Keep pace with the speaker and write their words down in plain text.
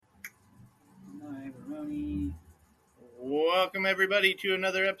welcome everybody to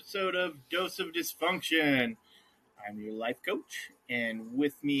another episode of Dose of Dysfunction. I'm your life coach, and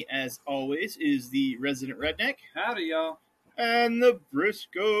with me, as always, is the resident redneck. Howdy, y'all. And the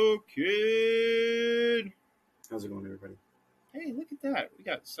Briscoe Kid. How's it going, everybody? Hey, look at that. We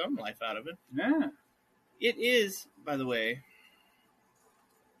got some life out of it. Yeah. It is, by the way...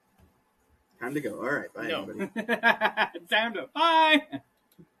 Time to go. All right, bye, No. everybody. Time to bye.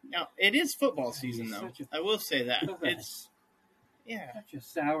 Now, it is football season, though. I will say that. It's... Yeah. Such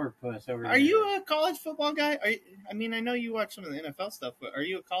a sourpuss over Are here. you a college football guy? I mean, I know you watch some of the NFL stuff, but are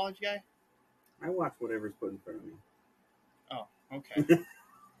you a college guy? I watch whatever's put in front of me. Oh, okay.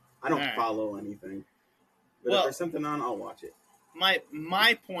 I don't All right. follow anything. But Well- if there's something on, I'll watch it.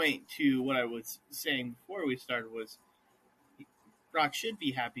 My point to what I was saying before we started was Brock should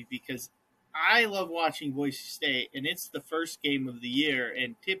be happy because I love watching Boise State, and it's the first game of the year,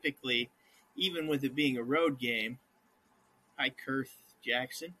 and typically, even with it being a road game, hi, Kurth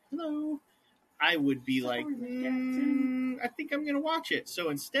Jackson, hello, I would be like, I think I'm going to watch it. So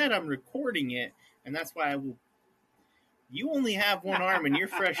instead, I'm recording it, and that's why I will. You only have one arm, and you're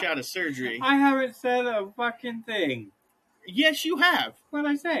fresh out of surgery. I haven't said a fucking thing. Yes, you have. What'd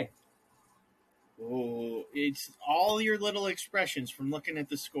I say? Oh, it's all your little expressions from looking at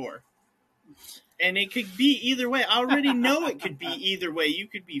the score. And it could be either way. I already know it could be either way. You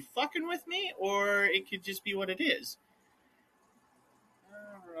could be fucking with me, or it could just be what it is.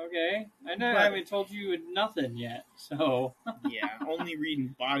 Okay. I know But- I haven't told you nothing yet, so. Yeah, only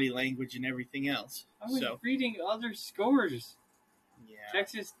reading body language and everything else. I was So, reading other scores. yeah.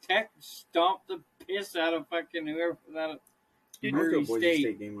 Texas Tech stomped the piss out of fucking whoever that. I went to a Missouri Boise State.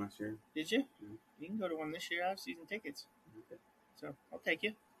 State game last year. Did you? Yeah. You can go to one this year. I have season tickets. Okay. So, I'll take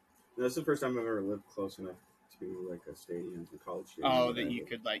you. That's the first time I've ever lived close enough to like a stadium, a college stadium. Oh, that you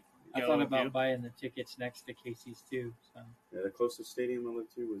could, like, I go thought about do. buying the tickets next to Casey's too. So. Yeah, the closest stadium I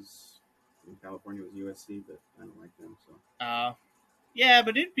lived to was in California was USC, but I don't like them, so Yeah,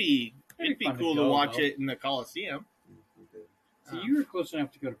 but it'd be It'd be fun to cool to go, watch though. it in the Coliseum. I'm good. So you were close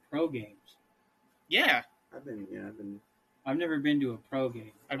enough to go to pro games. Yeah. I've been. I've never been to a pro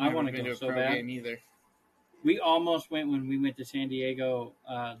game. I've I never want to been go to a so pro bad. game either. We almost went when we went to San Diego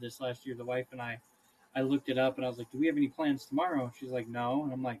this last year. The wife and I looked it up and I was like, "Do we have any plans tomorrow?" She's like, "No,"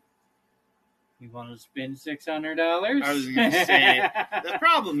 and I'm like, "You want to spend $600?" I was gonna say, The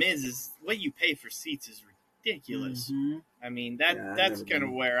problem is what you pay for seats is ridiculous. Mhm. I mean, Yeah, that's I've never kind of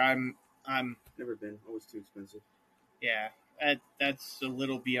been. where I'm. Never been. Always too expensive. Yeah, that's a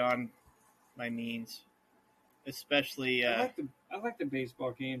little beyond my means, especially. I like the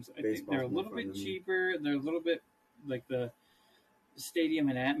baseball games. I think Baseball's they're a more little fun bit to me. cheaper. They're a little bit like the stadium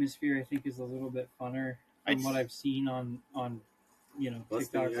and atmosphere. I think is a little bit funner from I'd- what I've seen on Plus,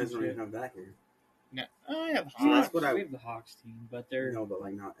 then TikToks you guys and don't even shit. have that here. No, I have So that's Hawks. what I- We have the Hawks team, but they're No, but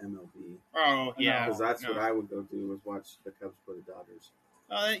like not MLB. Oh yeah, Because that's no. what I would go do was watch the Cubs play the Dodgers.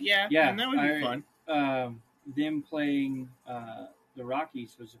 Yeah, Yeah, and that would be fun. them playing the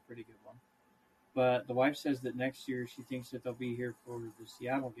Rockies was a pretty good one. But the wife says that next year she thinks that they'll be here for the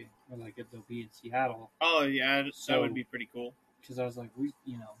Seattle game, or like if they'll be in Seattle. Oh yeah, that So- would be pretty cool. Because I was like,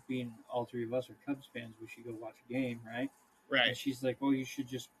 being all three of us are Cubs fans, we should go watch a game, right? And Right. she's like, well, you should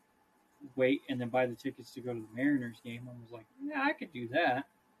just wait and then buy the tickets to go to the Mariners game. I was like, yeah, I could do that.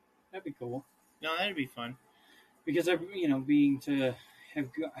 That'd be cool. No, that'd be fun. Because I've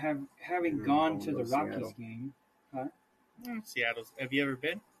having You're gone going to to the Seattle. Rockies game. Seattle's. Have you ever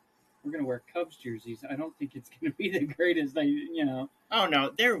been? We're gonna wear Cubs jerseys. I don't think it's gonna be the greatest. Oh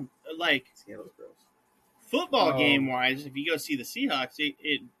no, they're like Seattle's gross. football Oh. game wise. If you go see the Seahawks,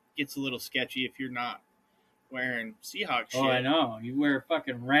 it gets a little sketchy if you're not wearing Seahawks shit. Oh, I know. You wear a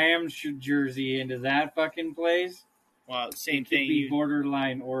fucking Rams jersey into that fucking place. Well, same It could thing. be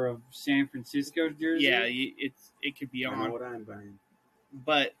borderline or a San Francisco jersey. Yeah, it could be I know on, what I'm buying.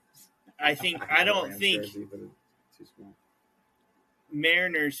 but I think I have a don't Rams think jersey, but it's too small.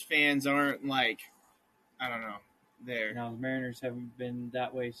 Mariners fans aren't like, I don't know. They're No, the Mariners haven't been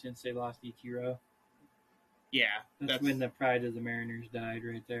that way since they lost Ichiro. yeah. That's when the pride of the Mariners died,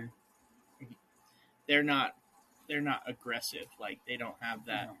 right there. they're not aggressive. Like they don't have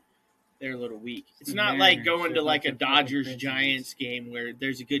that. No. They're a little weak. It's The not like Mariners, going they're to a like bunch a of fucking Dodgers principals. Giants game where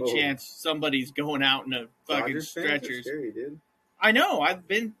there's a good Oh. chance somebody's going out in a fucking Dodgers fans are stretchers. scary, dude. I know. I've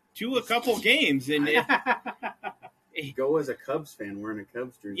been to a couple games, and Go as a Cubs fan wearing a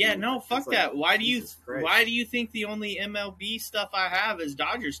Cubs jersey. yeah, no, It's fuck like, that. Why do you Jesus Christ. think the only MLB stuff I have is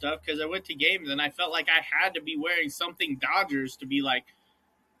Dodger stuff? Because I went to games and I felt like I had to be wearing something Dodgers to be like,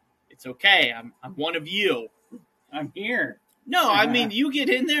 it's okay. I'm one of you. I'm here. No, I mean you get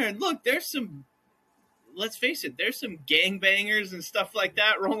in there and look. There's some let's face it, there's some gangbangers and stuff like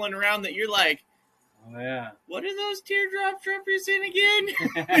that rolling around that you're like, Oh yeah. what are those teardrops represent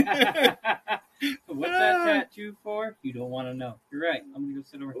again? What's that tattoo for? You don't want to know. You're right. I'm gonna go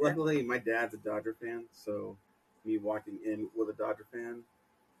sit over here. Luckily, my dad's a Dodger fan, so me walking in with a Dodger fan.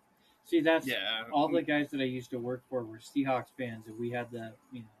 See, that's Yeah. all the guys that I used to work for were Seahawks fans, and we had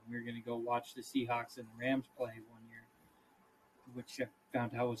we were gonna go watch the Seahawks and the Rams play one year, which I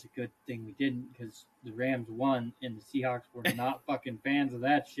found out was a good thing we didn't because the Rams won and the Seahawks were not fucking fans of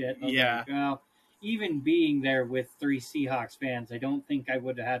that shit. I was Yeah. like, well, even being there with 3 Seahawks fans, I don't think I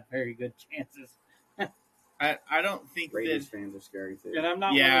would have had very good chances. I don't think Raiders that. fans are scary too. And I'm not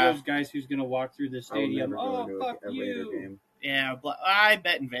one Yeah. of those guys who's gonna walk through the I would stadium. never Oh, go fuck to a Raider you! game. Yeah, I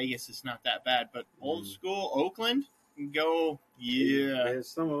bet in Vegas it's not that bad, but old Mm. school Oakland, go. Yeah. There's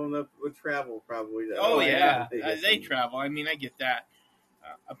some of them that would travel probably. Oh, yeah. They travel. I mean, I get that.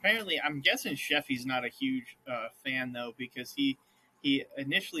 Apparently, I'm guessing Sheffy's not a huge fan though, because he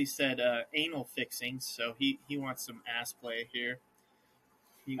initially said anal fixing, so he wants some ass play here.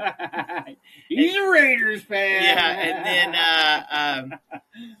 He's a Raiders fan. Yeah, and then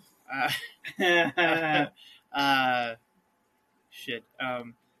shit.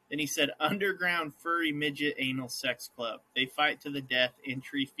 Then he said underground furry midget anal sex club. They fight to the death.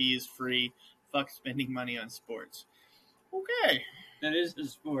 Entry fee is free. Fuck spending money on sports. Okay, That is a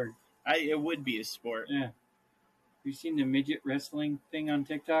sport. it would be a sport. Yeah. You seen the midget wrestling thing on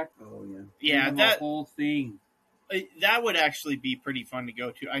TikTok? Oh yeah. Yeah, The that whole thing. that would actually be pretty fun to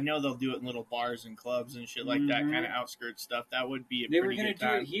go to. I know they'll do it in little bars and clubs and shit like that, Mhm. kind of outskirts stuff. That would be a They were pretty going good to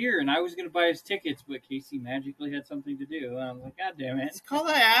do time. it here, and I was going to buy his tickets, but Casey magically had something to do. And I was like, God damn it. It's called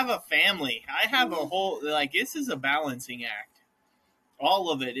I have a family. I have a whole this is a balancing act.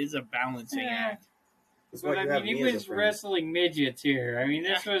 All of it is a balancing Yeah. act. That's But why I you have mean, me he as a was friend. wrestling midgets here. I mean,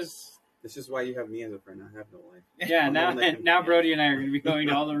 this was. This is why you have me as a friend. I have no life. Yeah, I'm now, the one that can- now Brody and I are going to be going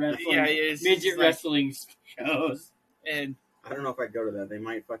to all the wrestling, Yeah, it's midget like- wrestling shows. And I don't know if I'd go to that. They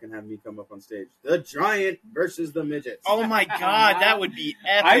might fucking have me come up on stage. The giant versus the midgets. oh my god, that would be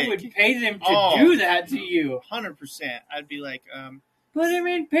epic. I would pay them to Oh. do that to you. 100%. I'd be like, Put him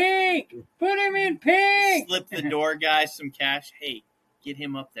in pink. Put him in pink. slip the door guy some cash. Hey, get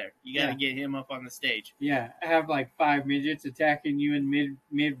him up there. You got to Yeah. get him up on the stage. Yeah, have like 5 midgets attacking you in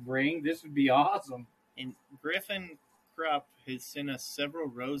mid ring. This would be awesome. And Griffin Krupp has sent us several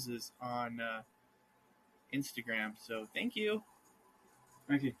roses on Instagram. So thank you.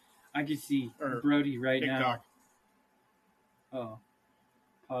 I could see Or Brody right TikTok. now. Oh,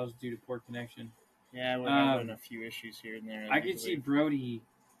 pause due to poor connection. Yeah, we're Um, having a few issues here and there. I could see Brody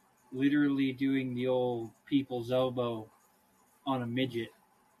literally doing the old people's elbow on a midget.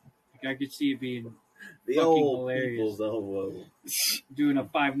 Like I could see it being The fucking old hilarious. people's elbow. doing a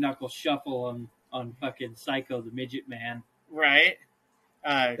 5-knuckle shuffle on fucking Psycho the Midget Man. right.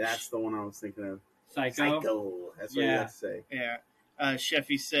 That's the one I was thinking of. Psycho. Psycho. That's what you Yeah. have to say. Yeah.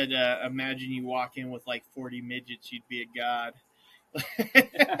 Sheffy said, imagine you walk in with like 40 midgets, you'd be a god.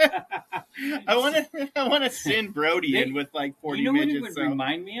 I want to send Brody in with like 40 You know what it midgets. would so-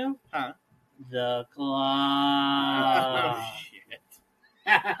 remind me of? Huh? The Oh, Claw. shit.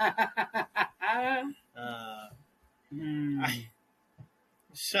 Hmm.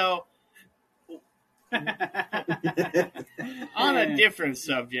 So, on a different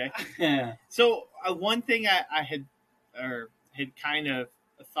subject. So, one thing I had kind of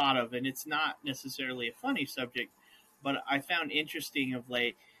thought of, and it's not necessarily a funny subject, but I found interesting of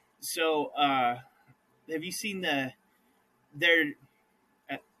late. So, have you seen they're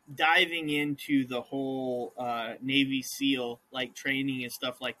diving into the whole Navy SEAL like training and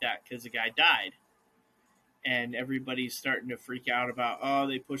stuff like that because the guy died, and everybody's starting to freak out about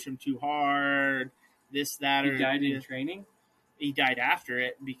they push him too hard, this that He or died in training? he died after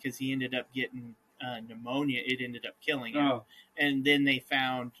it because he ended up getting pneumonia. It ended up killing him. Oh, And then they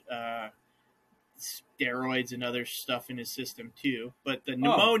found steroids and other stuff in his system too. But the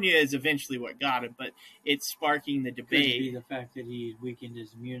pneumonia is eventually what got him. But it's sparking the could be debate. the fact that he weakened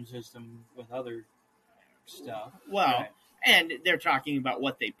his immune system with other stuff. Well, Right. and they're talking about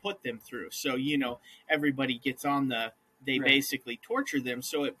what they put them through. So everybody gets on they Right. basically torture them.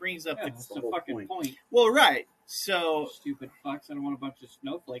 So it brings up Yeah, the that's the the whole fucking point. well, right. So Stupid fucks. I don't want a bunch of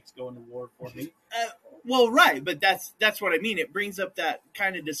snowflakes going to war for me. well, right. But that's what I mean. It brings up that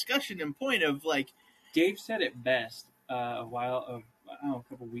kind of discussion and point of like. Dave said it best a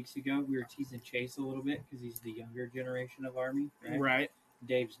couple weeks ago. We were teasing Chase a little bit because he's the younger generation of Army, right? Right.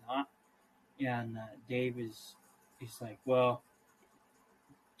 Dave's not, and Dave he's like, well,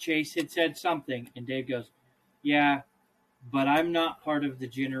 Chase had said something, and Dave goes, yeah, But I'm not part of the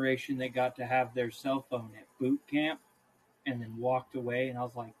generation that got to have their cell phone at boot camp and then walked away. And I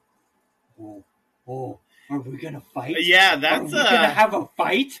was like, oh, are we going to fight? Yeah, Are that's we going to have a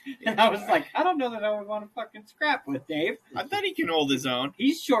fight? And I was like, I don't know that I would want to fucking scrap with Dave. I bet he can hold his own.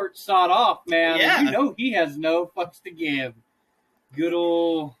 He's short sawed off, man. Yeah. And you know he has no fucks to give. Good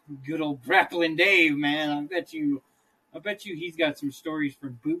old Brackland Dave, man. I bet you he's got some stories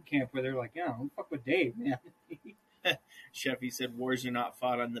from boot camp where they're like, yeah, don't fuck with Dave, man. Sheffy said wars are not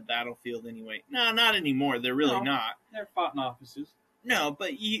fought on the battlefield anyway. No, not anymore. They're really No. not. They're fought in offices. No,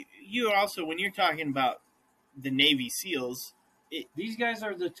 but you also, when you're talking about the Navy SEALs, These guys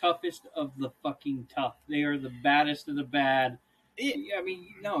are the toughest of the fucking tough. They are the baddest of the bad. I mean,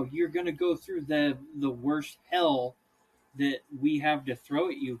 no, you're going to go through the worst hell that we have to throw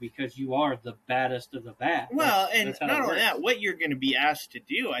at you because you are the baddest of the bad. well, and That's how not it only works. that, what you're going to be asked to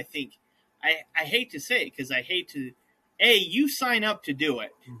do, I think, I hate to say it because I hate to, you sign up to do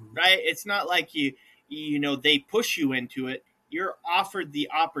it, Mhm. right? It's not like they push you into it. You're offered the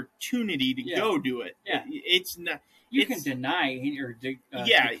opportunity to Yeah. go do it. Yeah. It's not. You it's- can deny or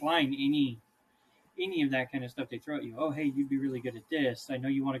Yeah. decline any of that kind of stuff they throw at you. Oh, hey, you'd be really good at this. I know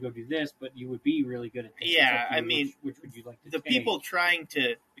you want to go do this, but you would be really good at this. It's Yeah, up to I you. mean, which would you like to The take? people trying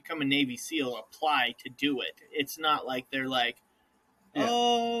to become a Navy SEAL apply to do it. It's not like they're like, Yeah.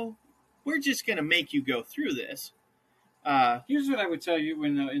 oh, we're just going to make you go through this. Here's what I would tell you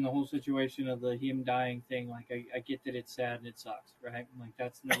when in the whole situation of him dying thing. Like, I get that it's sad and it sucks, right?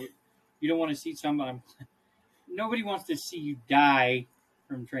 Like, you don't want to see somebody. Nobody wants to see you die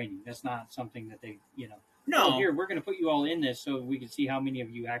from training. That's not something that they, No. Oh, here, we're going to put you all in this so we can see how many of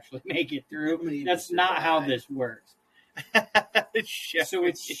you actually make it How through. many That's just not how survive? this works. Shit. So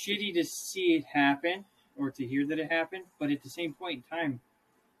it's shitty to see it happen or to hear that it happened, but at the same point in time,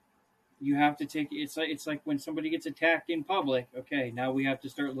 you have to take it's like when somebody gets attacked in public. Okay, now we have to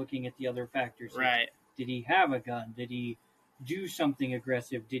start looking at the other factors. Like, Right. did he have a gun? Did he do something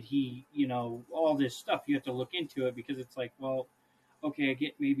aggressive? Did he, all this stuff? You have to look into it because it's like, well, okay, I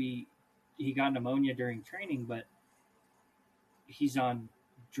get maybe he got pneumonia during training, but he's on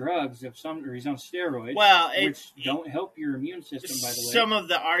drugs of some, or he's on steroids, Well, which don't help your immune system, by the way. some of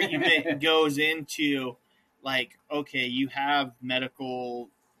the argument goes into, like, okay, you have medical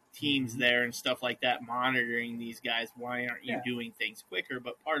teams there and stuff like that monitoring these guys. Why aren't you Yeah. doing things quicker?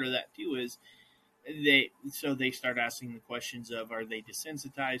 But part of that too is they start asking the questions of, are they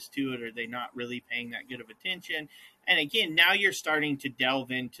desensitized to it? Are they not really paying that good of attention? And again, now you're starting to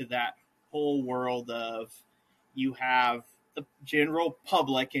delve into that whole world of, you have the general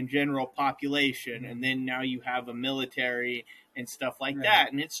public and general population, and then now you have a military and stuff like Right.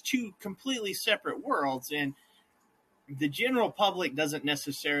 that. And it's two completely separate worlds. And the general public doesn't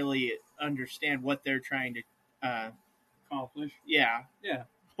necessarily understand what they're trying to, Accomplish. yeah. Yeah.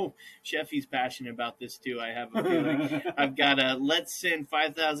 Sheffy's passionate about this too, I have a feeling. I've got a let's send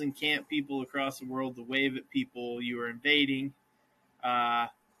 5,000 camp people across the world to wave at people you are invading.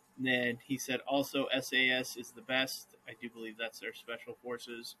 Then he said also SAS is the best. I do believe that's their special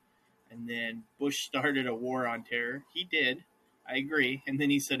forces. And then Bush started a war on terror. He did. I agree. And then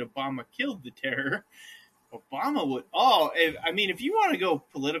he said Obama killed the terror. Obama would. If you want to go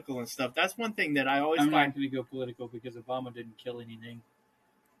political and stuff, that's one thing that I always I'm find. not going to go political because Obama didn't kill anything.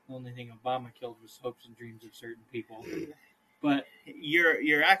 The only thing Obama killed was hopes and dreams of certain people. But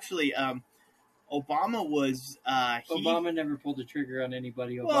You're actually. Obama was. Obama never pulled the trigger on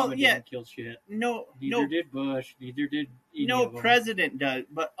anybody. Obama Well, yeah. didn't kill shit. No, Neither did Bush. Neither did any no of them. president does.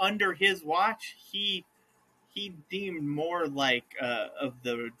 But under his watch, he deemed more like of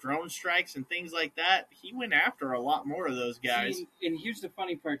the drone strikes and things like that. He went after a lot more of those guys. See, and here's the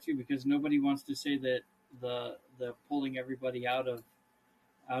funny part too, because nobody wants to say that the pulling everybody out of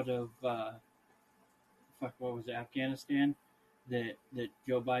what was it, Afghanistan, that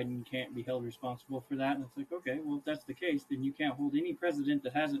Joe Biden can't be held responsible for that. And it's like, okay, well, if that's the case, then you can't hold any president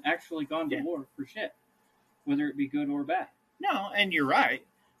that hasn't actually gone to Yeah. war for shit, whether it be good or bad. No, and you're right.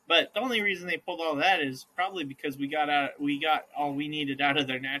 But the only reason they pulled all that is probably because we got all we needed out of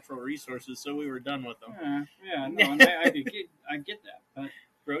their natural resources, so we were done with them. Yeah, no, and I get that, but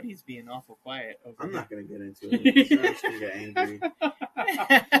Brody's being awful quiet over I'm here. not going to get into it. I'm just going to get angry.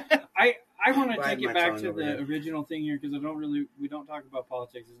 I want to Bite take my it back tongue to over the here. original thing here because we don't talk about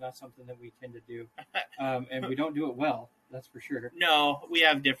politics. It's not something that we tend to do, and we don't do it well. That's for sure. No, we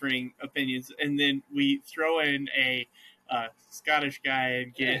have differing opinions, and then we throw in a Scottish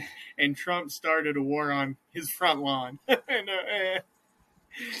guy and Trump started a war on his front lawn. And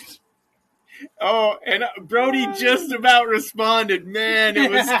Brody just about responded. Man,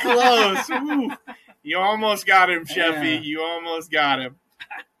 it was close. Ooh. You almost got him, Sheffy. Yeah. You almost got him.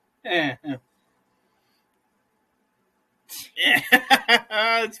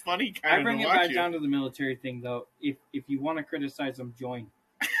 It's funny, I kind of bring to it watch back you. down to the military thing, though. If you want to criticize them, join.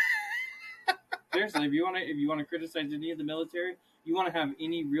 Seriously, if you want to criticize any of the military, you want to have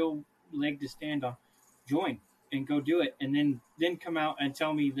any real leg to stand on, join and go do it, and then come out and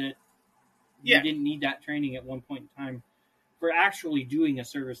tell me that you Yeah. didn't need that training at one point in time for actually doing a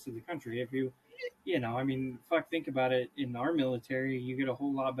service to the country. If you know, I mean, think about it. In our military, you get a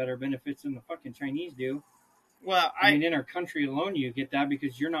whole lot better benefits than the fucking Chinese do. Well, I mean, in our country alone, you get that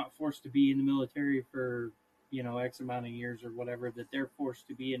because you're not forced to be in the military for, X amount of years or whatever that they're forced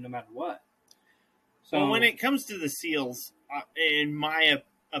to be in no matter what. So well, when it comes to the SEALs, in my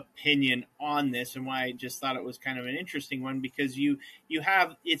opinion on this, and why I just thought it was kind of an interesting one, because you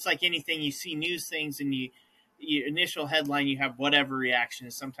have, it's like anything, you see news things and you initial headline, you have whatever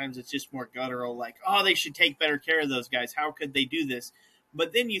reaction. Sometimes it's just more guttural, like, oh, they should take better care of those guys. How could they do this?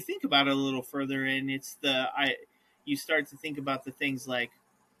 But then you think about it a little further, and you start to think about the things like,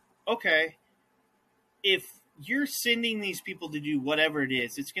 okay, if you're sending these people to do whatever it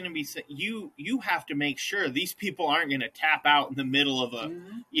is, it's going to be you have to make sure these people aren't going to tap out in the middle of a,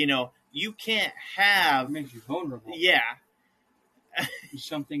 you can't have, it makes you vulnerable. yeah, It's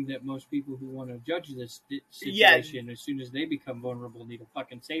something that most people who want to judge this situation, as soon as they become vulnerable, need a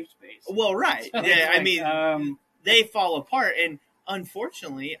fucking safe space. well, right, So yeah, it's I mean, they fall apart, and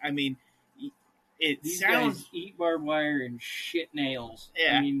unfortunately, I mean, it these sounds, guys eat barbed wire and shit nails.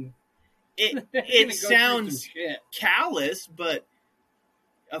 Yeah. I mean, it they're gonna go through sounds some shit. callous, but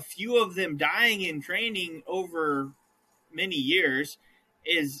a few of them dying in training over many years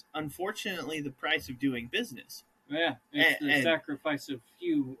is unfortunately the price of doing business. Yeah, it's the and- sacrifice of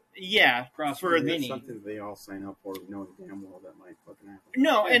few Yeah, across for the the- It's many. something they all sign up for, knowing damn well that might fucking happen.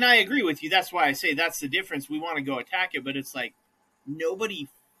 no, Yeah. and I agree with you. That's why I say that's the difference. We want to go attack it, but it's like nobody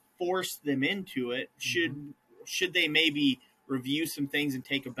forced them into it. Should they maybe review some things and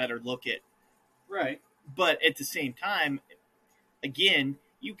take a better look at? Right. But at the same time, again,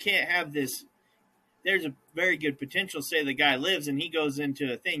 you can't have this. There's a very good potential. Say the guy lives and he goes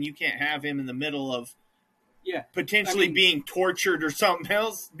into a thing. You can't have him in the middle of Yeah. potentially being tortured or something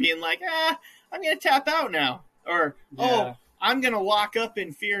else, being like, I'm going to tap out now. Or, Yeah. I'm going to lock up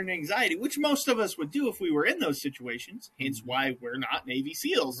in fear and anxiety, which most of us would do if we were in those situations. Hence why we're not Navy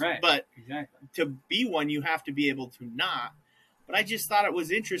SEALs. Right. But Exactly. to be one, you have to be able to not. But I just thought it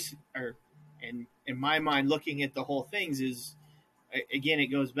was interesting, and in my mind, looking at the whole things is, again, it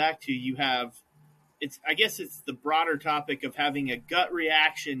goes back to I guess it's the broader topic of having a gut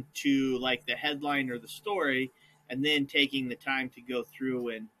reaction to like the headline or the story, and then taking the time to go through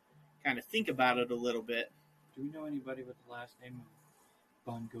and kind of think about it a little bit. Do we know anybody with the last name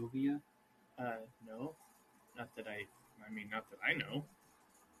of Bongovia? No, not that I know.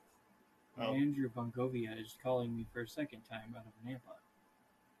 Oh. Andrew Bongovia is calling me for a second time out of Nampa.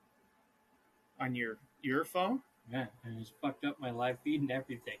 On your phone? Yeah, and it's fucked up my live feed and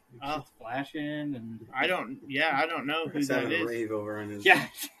everything. Oh. It's flashing and I don't know who He's that having a is. rave over on his. yeah,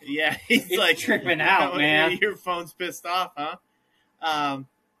 Yeah, he's It's like tripping out, man. Your phone's pissed off, huh?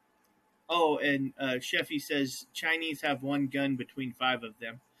 And Sheffy says Chinese have one gun between 5 of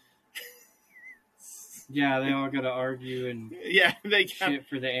them. yeah. They all got to argue and Yeah, they got shit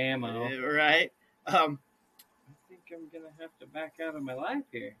for the ammo. right. I think I'm gonna have to back out of my live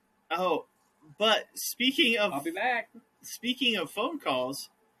here. But speaking I'll of be back. phone calls,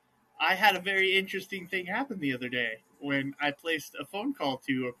 I had a very interesting thing happen the other day when I placed a phone call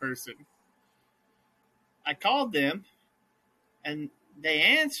to a person. I called them, and they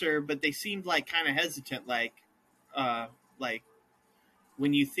answer, but they seemed like kind of hesitant, like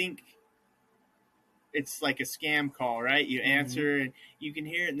when you think it's like a scam call, right? You answer, and you can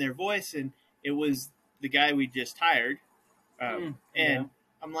hear it in their voice, and it was the guy we just hired. And yeah.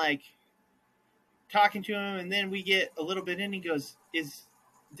 I'm like talking to him, and then we get a little bit in. He goes, "Is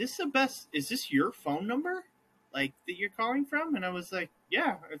this your phone number, like that you're calling from?" And I was like,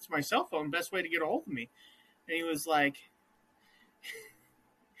 "Yeah, it's my cell phone. Best way to get a hold of me." And he was like,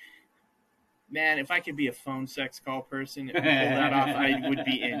 "Man, if I could be a phone sex call person and pull that off, I would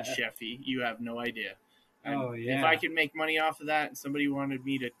be in, Sheffy. You have no idea. Oh, yeah. If I could make money off of that, and somebody wanted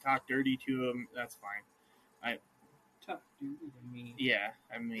me to talk dirty to him, that's fine. Tough dude to me. Yeah,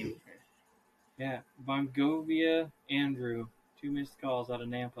 I mean, Yeah, Bongovia Andrew. 2 missed calls out of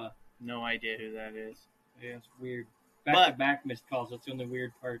Nampa. no idea who that is. Yeah, it's weird. But- Back to back missed calls. That's the only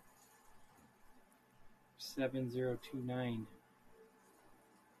weird part. 7029.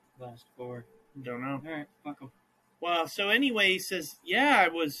 Last 4. Don't know. Alright, fuck them. Well, so anyway, he says, yeah,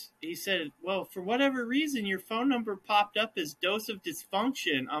 he said, well, for whatever reason, your phone number popped up as dose of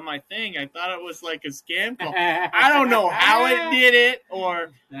dysfunction on my thing. I thought it was like a scam call. I don't know how it did it,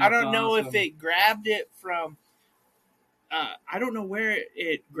 or I That's don't know if awesome. it grabbed it from, I don't know where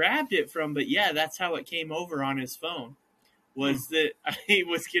it grabbed it from, but yeah, that's how it came over on his phone, was that he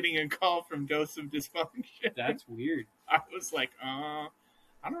was getting a call from dose of dysfunction. That's weird. I was like, I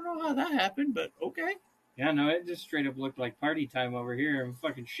don't know how that happened, but okay. Yeah, no, it just straight up looked like party time over here. And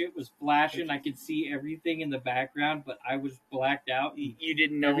fucking shit was flashing. I could see everything in the background, but I was blacked out. And You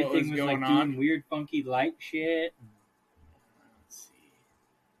didn't know everything what was going like on. doing weird, funky light shit. Let's see.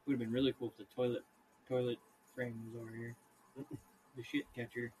 Would have been really cool if the toilet frame was over here. The shit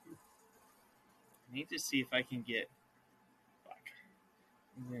catcher. I need to see if I can get. Fuck.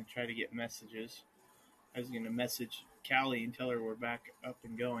 I'm gonna try to get messages. I was gonna message Callie and tell her we're back up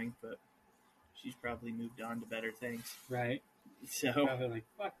and going, but she's probably moved on to better things. Right. So Probably like,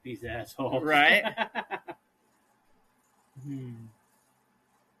 fuck these assholes. Right. Hmm.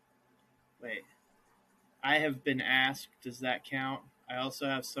 wait. I have been asked. Does that count? I also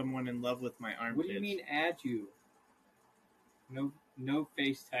have someone in love with my armpits. What do you mean add you? No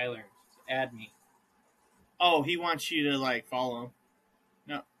face Tyler. Just add me. Oh, he wants you to like follow him.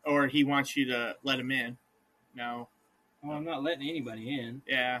 No, or he wants you to let him in. No. Oh, I'm not letting anybody in.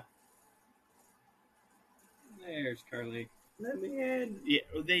 Yeah. There's Carly. Let me in. Yeah,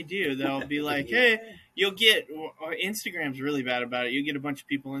 they do. They'll be like, "Hey, you'll get." Instagram's really bad about it. You get a bunch of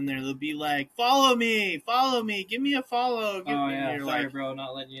people in there. They'll be like, "Follow me, give me a follow." Oh me. yeah, And you're sorry, like, bro,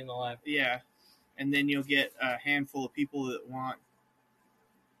 not letting you in the live. yeah, and then you'll get a handful of people that want.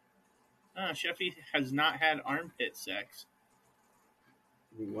 Sheffy has not had armpit sex.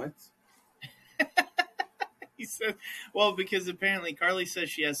 What? He said, "Well, because apparently Carly says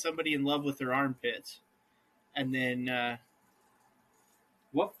she has somebody in love with her armpits," and then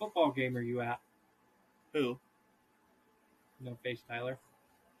What football game are you at? who? No face Tyler.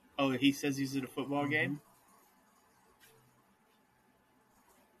 Oh, he says he's at a football game.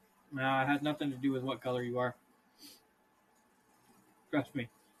 No, it has nothing to do with what color you are. Trust me,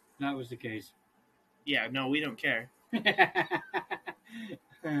 that was the case. Yeah, no, we don't care.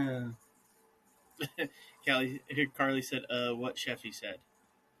 Carly said, what Sheffy said.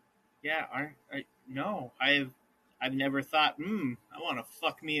 Yeah, no, I've never thought, I want to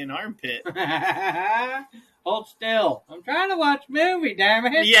fuck me an armpit. Hold still. I'm trying to watch a movie, damn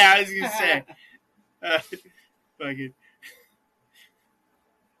it. Yeah, I was going to say. Fucking.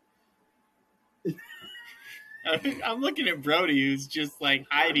 I'm looking at Brody, who's just like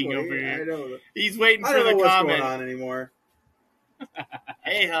hiding over I here. know. He's waiting I for don't the know what's comment. going on anymore.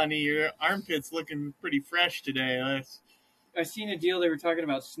 Hey, honey, your armpit's looking pretty fresh today. I seen a deal they were talking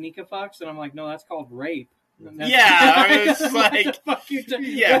about sneak-a-fucks, and I'm like, no, that's called rape. Yeah, I was like, the fuck you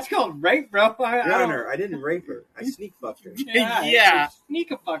yeah. That's called rape, bro. Your Honor, I didn't rape her. I sneak fucked her. Yeah.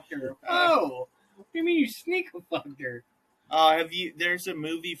 Sneak-a-fucked her. Oh, what do you mean you sneak-a-fucked her? There's a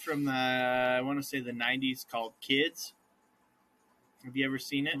movie from the, I want to say the 90s called Kids. Have you ever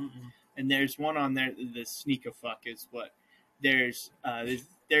seen it? Mm-mm. And there's one on there, the sneak-a-fuck is what.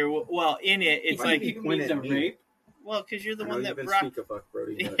 Well, in it, it's Why like, do you You point mean at the me? rape? well, because you're the I know one you've that been brought. sneak a fuck,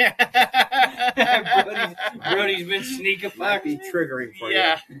 Brody. but Brody's been Might sneak-a-fucked. be triggering for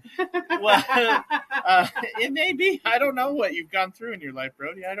Yeah. Well, it may be. I don't know what you've gone through in your life,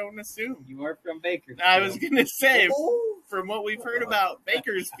 Brody. I don't assume. You are from Bakersfield. I was going to say, you. Oh, from what we've heard about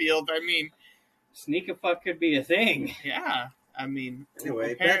Bakersfield, I mean, Sneak-a-fuck could be a thing. yeah. I mean,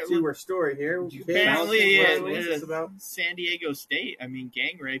 anyway, back to our story here. apparently What's this about? San Diego State. I mean,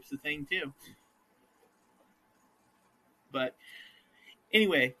 gang rape's a thing too. But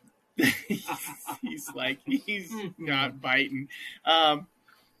anyway, he's not biting.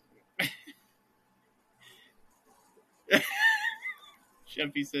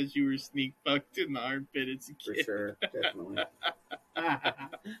 Sheffy says you were sneak fucked in the armpit as a For kid. sure, definitely.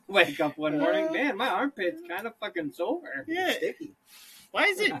 Wake up one morning, man, my armpit's kind of fucking sore. Yeah. Sticky. Why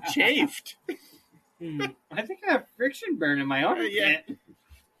is it chafed? I think I have friction burn in my armpit. Yeah.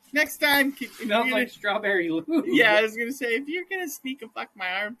 Next time, It smells like strawberry lube. yeah, I was gonna say, if you're gonna sneak a fuck my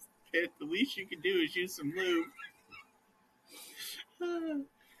armpit, the least you can do is use some lube.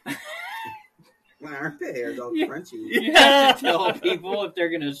 My armpit hair is all Yeah. crunchy. You have to tell people if they're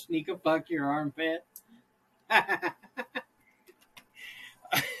gonna sneak a fuck your armpit.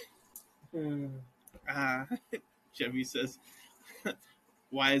 Jimmy says,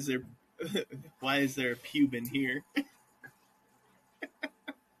 "Why is there a pube in here?"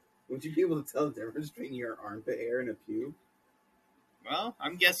 Would you be able to tell the difference between your armpit hair and a pube? Well,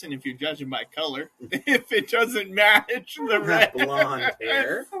 I'm guessing if you're judging by color, if it doesn't match the red Blonde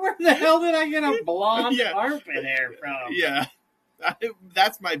hair. Where the hell did I get a blonde Yeah. armpit hair from? Yeah,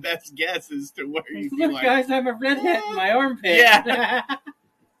 that's my best guess as to where you'd be Look, like, guys, I have a redhead in my armpit. Yeah.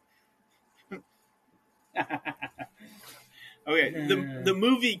 okay, the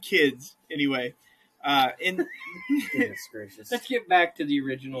movie Kids, anyway. In Goodness gracious. Let's get back to the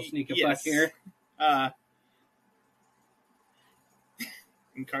original Sneak a Fuck Yes. here.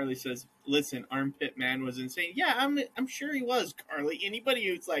 And Carly says, "Listen, Armpit Man was insane." Yeah, I'm sure he was, Carly. Anybody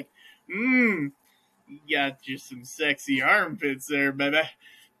who's like, you got just some sexy armpits there, baby.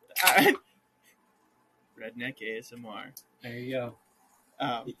 Redneck ASMR. There you go.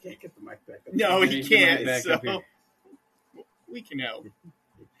 You can't get the mic back up. No, Get he the mic can't. back up here. So we can help.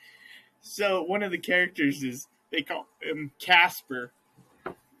 So one of the characters is, they call him Casper,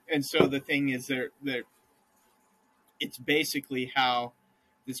 and so the thing is, they're it's basically how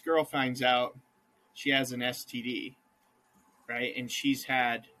this girl finds out she has an STD, right? And she's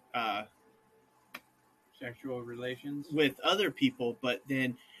had Sexual relations. with other people, but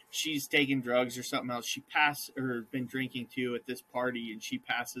then she's taking drugs or something else. She been drinking too at this party, and she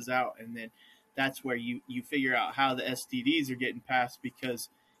passes out, and then that's where you figure out how the STDs are getting passed, because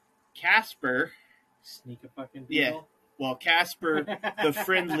Casper, Sneak a fucking Yeah. people. well, Casper, the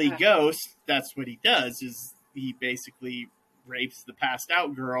friendly ghost, that's what he does, is he basically rapes the passed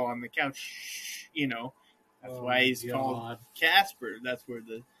out girl on the couch, That's Oh, why he's God. called Casper. That's where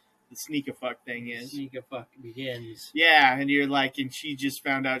the sneak a fuck thing is. Sneak a fuck begins. Yeah, and you're like, and she just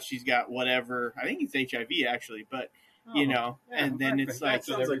found out she's got whatever. I think it's HIV actually, but Oh, and then perfect. it's like, That's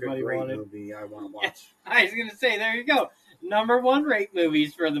what Sounds like a everybody great wanted. movie I want to watch. I was gonna say, there you go. Number 1 rape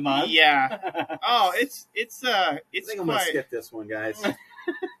movies for the month. yeah. Oh, it's I think I'm gonna quite. skip this one, guys.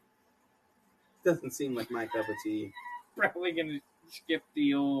 Doesn't seem like my cup of tea. Probably gonna skip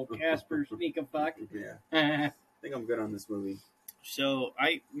the old Casper Sneak a Fuck. Yeah, I think I'm good on this movie. So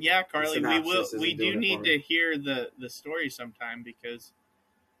Carly, synopsis we isn't do doing it need for to me. hear the story sometime, because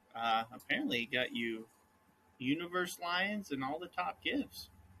apparently it got you Universe Lions and all the top gifts.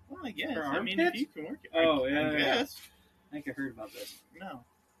 Well, I guess. For I mean, if armpits? you can work it. Oh, I yeah. guess. I think I heard about this. No.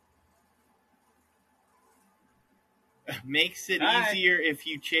 Makes it Hi. easier if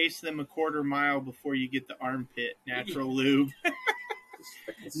you chase them a quarter mile before you get the armpit. Natural lube.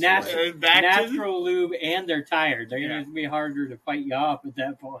 Natural- Back to Natural lube, and they're tired. They're Yeah. gonna be harder to fight you off at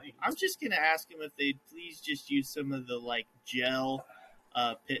that point. I'm just gonna ask them if they'd please just use some of the gel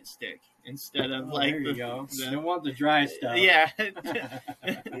pit stick instead of Oh, there you go. They don't want the dry stuff. yeah.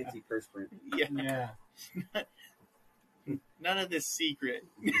 Antiperspirant. Yeah. Yeah. None of this secret.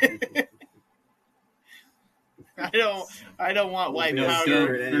 I don't want white No powder.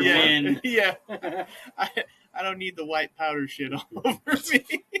 secret anymore. Yeah. Men. Yeah. I don't need the white powder shit all over me.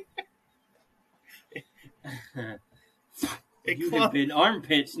 It, You have clump, been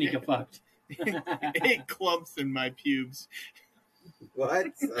armpit sneak a fucked. it clumps in my pubes. What?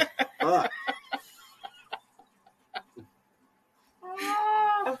 Fuck.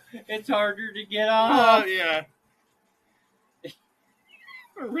 It's harder to get Oh off. yeah.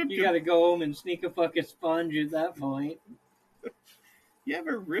 Ripped You gotta go home and sneak a fuck a sponge at that point. You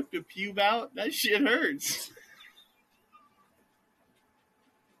ever ripped a pube out? That shit hurts.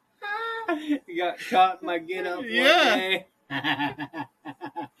 You got caught in my get up Yeah. one day.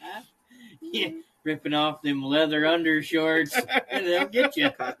 Yeah, ripping off them leather undershorts, and they'll get you.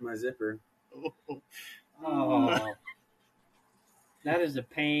 Caught my zipper. Oh, that is a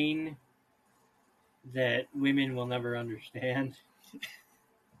pain that women will never understand.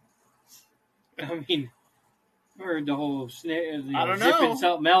 I mean, or the whole I don't zipping know.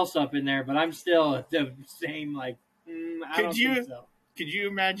 something else up in there, but I'm still at the same I Could don't you- think so. Could you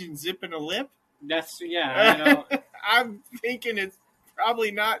imagine zipping a lip? That's I know. I'm thinking it's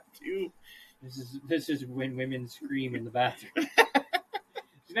probably not too. This is when women scream in the bathroom.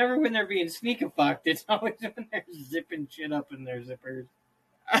 It's never when they're being sneak a fucked. It's always when they're zipping shit up in their zippers.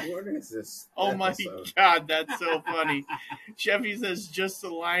 What is this? Oh my episode? god, that's so funny. Chevy says just a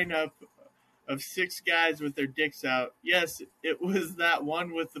lineup of 6 guys with their dicks out. Yes, it was that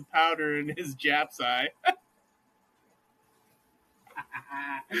one with the powder in his Jap's eye.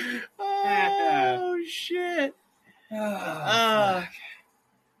 Oh shit. Oh,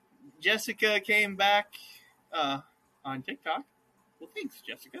 Jessica came back on TikTok. Well, thanks,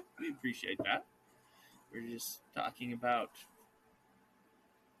 Jessica. We appreciate that. We're just talking about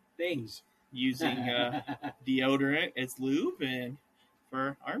things. using deodorant as lube and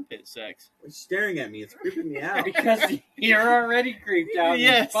for armpit sex. Why are you staring at me? It's creeping me out. Because you're already creeped out. And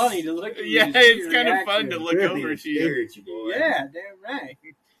Yes. It's funny to look at you. Yeah, and see it's your kind of fun to reaction. look Really over to you. stare at you, boy. Yeah, damn right.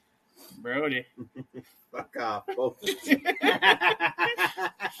 Brody. Fuck off, both.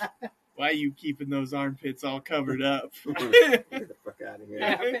 Why are you keeping those armpits all covered up? Get the fuck out of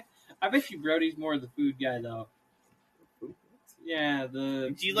Yeah, here. I bet you Brody's more the food guy though. Yeah,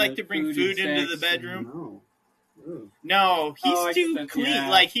 the. Do you like to bring food and into the sex and- bedroom? No. Ooh. No, he's Oh, I too guess clean. yeah.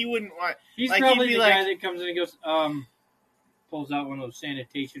 Like, he wouldn't want... He's Like, probably he'd the be guy like- that comes in and goes, pulls out one of those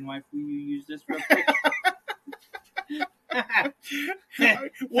sanitation wipes. Will you use this real quick?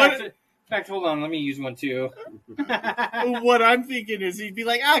 What... In fact, hold on. Let me use one too. What I'm thinking is he'd be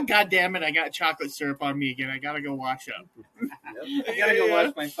like, God damn it, I got chocolate syrup on me again. I gotta go wash up. Yep. I gotta go Yeah.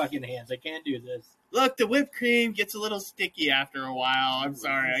 wash my fucking hands. I can't do this. Look, the whipped cream gets a little sticky after a while. I'm Oh,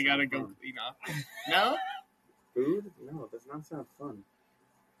 sorry, I that's gotta not go fun. clean off. No? Food? No, it does not sound fun.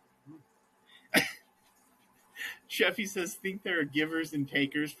 Sheffy says, think there are givers and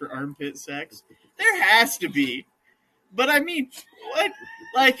takers for armpit sex? There has to be. But I mean, what?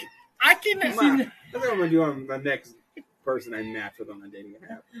 Like, I can... Come on. That's what I'm gonna do on the next person I match with on the dating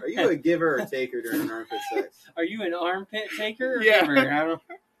app. Are you a giver or taker during armpit sex? Are you an armpit taker or Yeah. giver?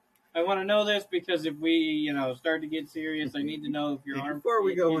 I want to know this because if we, start to get serious, I need to know if your armpit. Before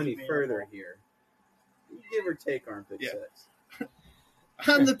we go is any available. further here, you give or take armpit Yeah. sex?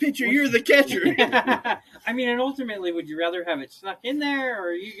 I'm the pitcher, you're the catcher. I mean, and ultimately, would you rather have it snuck in there, or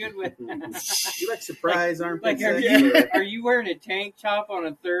are you good with? You like surprise armpit Like, are sex? you or are you wearing a tank top on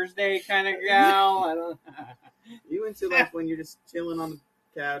a Thursday kind of gal? I don't. you into like when you're just chilling on the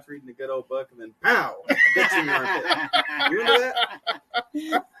couch reading a good old book and then pow, a bitch in your armpit. You into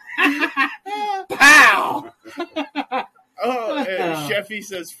that? Pow! Oh, Sheffy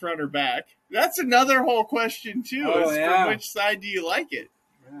says front or back. That's another whole question, too. Oh, is yeah. from which side do you like it?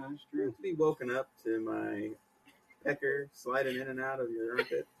 Yeah, that's You true. have to be woken up to my pecker sliding in and out of your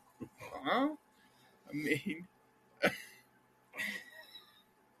armpit. Huh? I mean...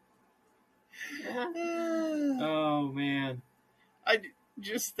 Oh man.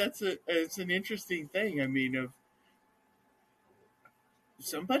 It's an interesting thing. I mean, of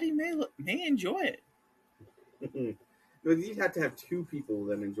somebody may enjoy it. But you'd have to have two people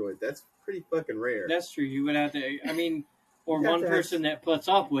that enjoy it. That's pretty fucking rare. That's true. You would have to. I mean, or You'd have one to have- person that puts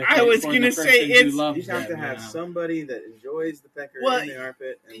up with. I it was for gonna the say, person who it's- loves You'd have to them, have you know. somebody that enjoys the pecker Well, in the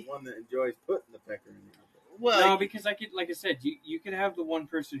armpit and one that enjoys putting the pecker in the armpit. Well, No, because I could, like I said, you could have the one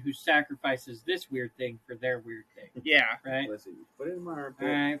person who sacrifices this weird thing for their weird thing, yeah. right? Listen, you put it in my armpit,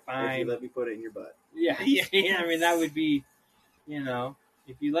 All right, or if fine. you let me put it in your butt. Yeah, Yes. I mean that would be,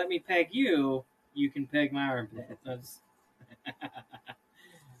 if you let me peg you, you can peg my armpit. That's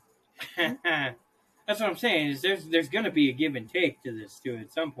that's what I'm saying. Is there's going to be a give and take to this too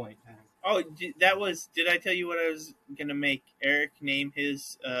at some point in time. Oh, did I tell you what I was going to make Eric name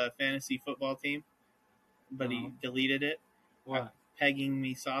his fantasy football team? But he No. deleted it. What? Pegging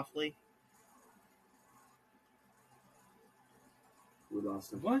me softly. We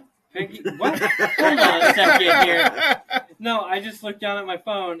lost him. What? Peggy? What? Hold on a second here. No, I just looked down at my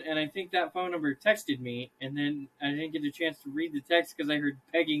phone, and I think that phone number texted me, and then I didn't get a chance to read the text because I heard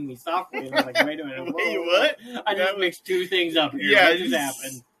pegging me softly. And I was like, wait a minute. Wait, whoa. what? I That just was- mixed two things up here. Yeah, what just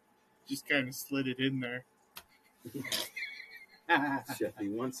happened? Just kind of slid it in there. Sheffy,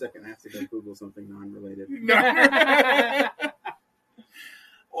 1 second. I have to go Google something non-related. No.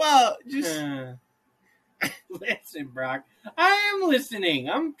 Well, just Listen, Brock. I am listening.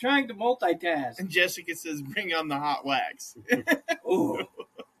 I'm trying to multitask. and Jessica says, "Bring on the hot wax." Ooh.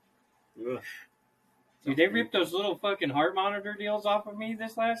 Ugh. Dude, they ripped those little fucking heart monitor deals off of me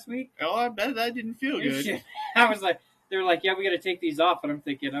this last week. Oh, I bet that didn't feel good. Shit. I was like, they were like, yeah, we got to take these off. And I'm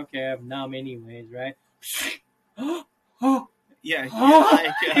thinking, okay, I'm numb anyways, right? Oh, Yeah,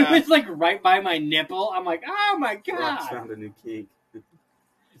 it like, was like right by my nipple. I'm like, oh my Rock's god. found a new kink.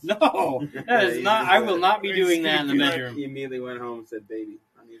 No, that is not. I will not be doing that in the bedroom. He immediately went home and said, "Baby,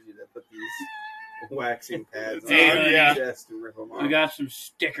 I need you to put these waxing pads on Damn, your yeah. chest and rip them off." I got some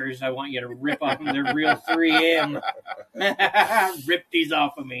stickers I want you to rip off them. They're real 3M. Rip these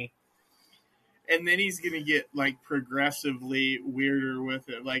off of me. and then he's gonna get like progressively weirder with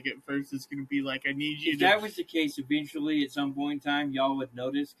it. Like at first, it's gonna be like, "I need you If to." that was the case, eventually at some point in time, y'all would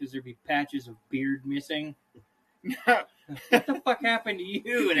notice because there'd be patches of beard missing. What the fuck happened to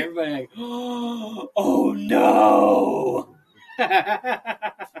you? And everybody like, oh no!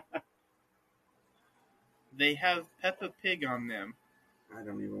 They have Peppa Pig on them. I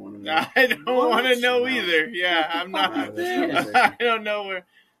don't even want to know. I don't What? want to know No. either. Yeah, I'm not. Out of this Yeah. conversation. I don't know where.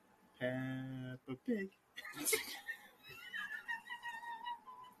 Peppa Pig.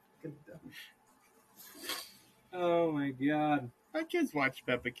 Oh my god. My kids watch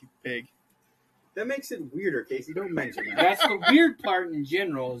Peppa Pig. That makes it weirder, Casey. Don't mention that. That's the weird part in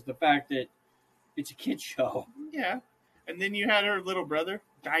general is the fact that it's a kid's show. Yeah. And then you had her little brother,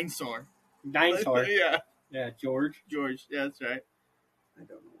 Dinosaur. Dinosaur. Yeah. Yeah, George. George. Yeah, that's right. I don't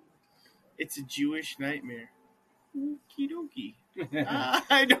know. It's a Jewish nightmare. Okie dokie. For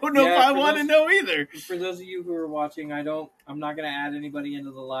I don't know Yeah, if I for want to those- know either. those of you who are watching, I'm not going to add anybody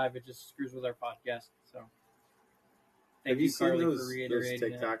into the live. It just screws with our podcast. So, thank Have you seen Carly, those for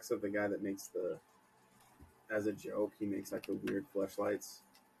reiterating that. TikToks of the guy that makes as a joke, he makes like the weird fleshlights?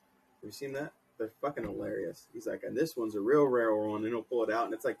 Have you seen that? They're fucking hilarious. He's like, and this one's a real rare one, and he'll pull it out,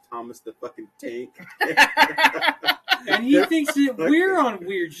 and it's like Thomas the fucking Tank. And he thinks that we're on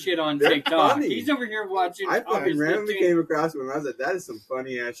weird shit on They're TikTok. funny. He's over here watching. I fucking Thomas the randomly Tank. came across one. I was like, that is some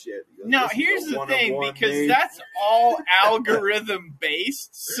funny ass shit. He goes, Now, "This is here's a the thing, one-on-one because made." that's all algorithm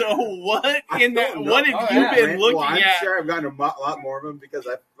based. So what I in that? don't know. What have Oh, you yeah. been looking Well, I'm at? sure I've gotten a lot more of them because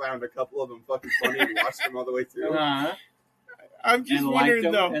I found a couple of them fucking funny and watched them all the way through. Uh-huh. I'm just And wondering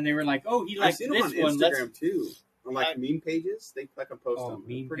liked them, though. and they were like, "Oh, he I've likes seen them this on one." Let's. Instagram too. On like meme pages, they fucking post Oh, them.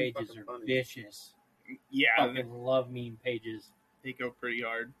 They're meme pretty pages fucking are funny. vicious. Yeah, Fucking love meme pages. they go pretty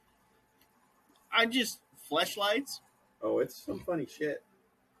hard. I just fleshlights. Oh, it's some funny shit.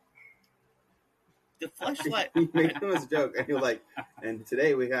 The fleshlight. He makes them as a joke, and he'll like, and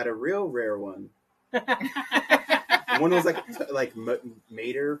today we got a real rare one. One was like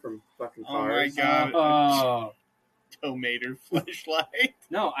Mater from fucking Oh my Cars. God. Oh Tomater fleshlight.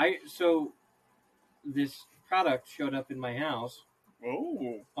 no! So this product showed up in my house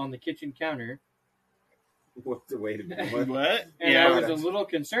Oh, on the kitchen counter, What's the way to do what? it? and Yeah, I was a product. little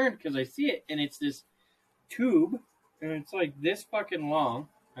concerned because I see it, and it's this tube, and it's like this fucking long.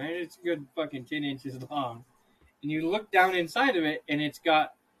 Right? It's a good fucking 10 inches long, and you look down inside of it, and it's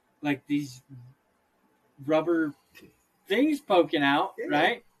got like these rubber things poking out. Yeah.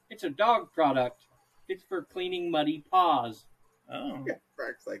 Right? It's a dog product. It's for cleaning muddy paws. Oh, Yeah,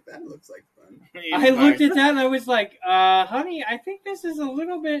 Frank's like that looks like fun. I looked at that and I was like, honey, I think this is a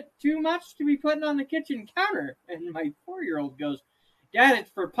little bit too much to be putting on the kitchen counter. And my 4-year-old goes, Dad,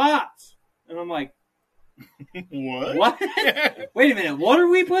 it's for pots. And I'm like, What? what? Wait a minute, what are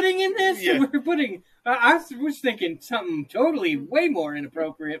we putting in this? Yeah. We're putting, I was thinking something totally way more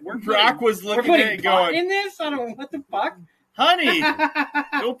inappropriate. Brock was we're looking at putting it pot going, in this? I don't know, what the fuck? honey,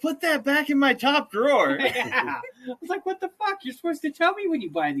 go put that back in my top drawer. Yeah. I was like, what the fuck? You're supposed to tell me when you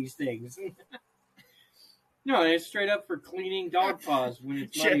buy these things. No, it's straight up for cleaning dog paws when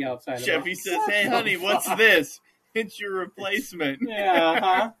it's muddy outside. I'm Chevy like, says, what hey, the honey, what's fuck? this? It's your replacement. Yeah,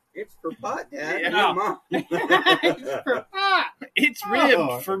 huh? It's for pot, Dad. Yeah. Yeah, Mom. It's for pot. It's ribbed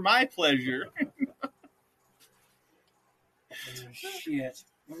Oh. for my pleasure. Shit.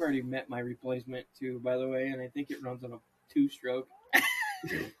 I've already met my replacement too, by the way, and I think it runs on a 2-stroke.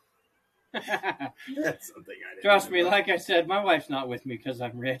 That's something I didn't Trust me, know. like I said, my wife's not with me because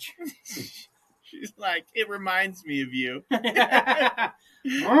I'm rich. She's like, it reminds me of you. Yeah.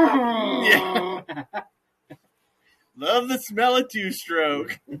 Love the smell of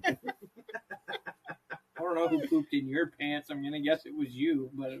 2-stroke. I don't know who pooped in your pants. I'm gonna guess it was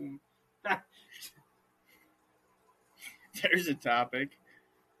you, but There's a topic.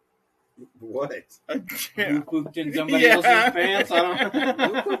 What? who pooped in somebody Yeah. else's pants? I Who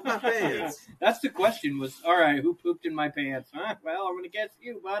don't. pooped my pants? That's the question. Was all right. Who pooped in my pants? Huh? Well, I'm gonna guess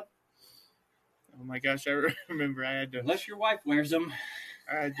you, bud. Oh my gosh, I remember I had to. Unless your wife wears them.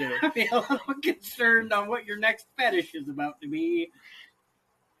 I had to. I'd be a little concerned on what your next fetish is about to be.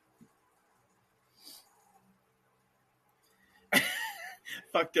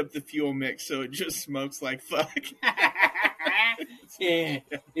 Fucked up the fuel mix so it just smokes like fuck. Yeah,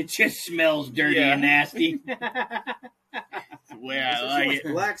 it just smells dirty Yeah. and nasty. It's the way There's I so like much it.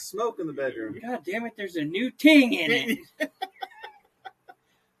 black smoke in the bedroom. God damn it, there's a new ting in it.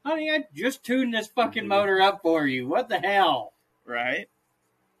 Honey, I just tuned this fucking motor up for you. What the hell? Right?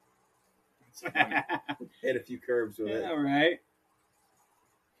 It's funny. Hit a few curves with it. All right.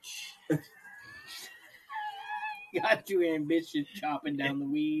 Got too ambitious chopping down the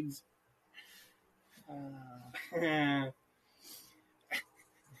weeds. I'm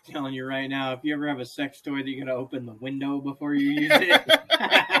telling you right now, if you ever have a sex toy that you gotta open the window before you use it,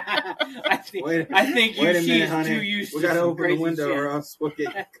 I think Wait you a she's minute, honey. too used We to gotta some open the crazy window shit. or else we'll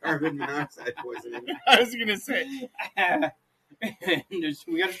get carbon monoxide poisoning. I was gonna say,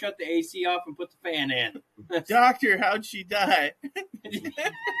 We gotta shut the AC off and put the fan in. Doctor, how'd she die?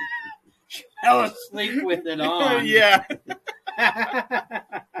 Fell asleep with it on. Yeah.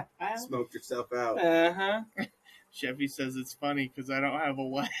 Smoked yourself out. Uh-huh. Chevy says it's funny because I don't have a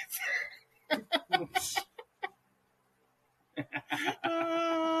wife.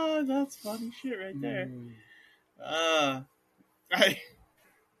 That's funny shit right there. Mm.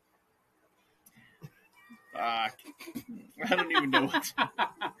 Fuck. I don't even know what.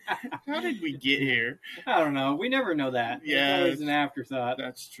 How did we get here? I don't know. We never know that. Yeah. It's always an afterthought.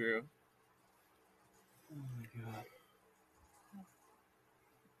 That's true. Oh my god.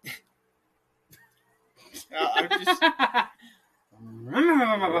 I'm just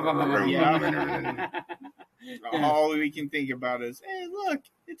all we can think about is, hey, look,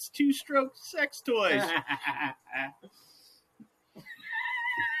 it's two-stroke sex toys.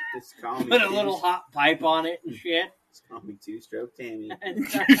 Just call me Put a little hot pipe on it and shit. Just call me Two-Stroke Tammy.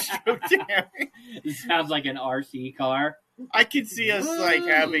 Two-stroke Tammy. It sounds like an RC car. I could see us like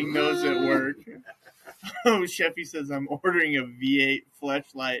having those at work. Oh, Sheffy says I'm ordering a V8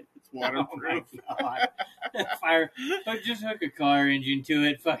 fleshlight. It's waterproof. Oh my god. Fire. Just hook a car engine to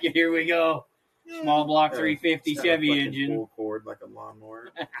it. Fuck it. Here we go. Small block 350 Just have a Chevy fucking engine. Full cord like a lawnmower.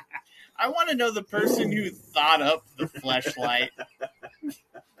 I want to know the person who thought up the fleshlight.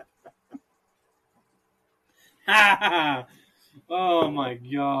 Oh my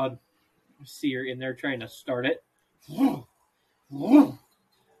god. I see her in there trying to start it.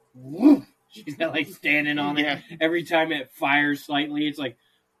 She's like standing on it. Yeah. Every time it fires slightly, it's like.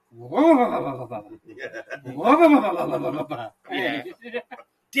 Yeah.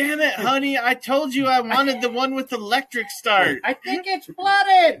 Damn it, honey! I told you I wanted the one with electric start. I think it's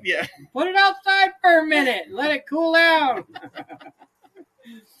flooded. Yeah. Put it outside for a minute. Let it cool down.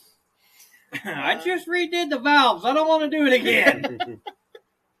 I just redid the valves. I don't want to do it again.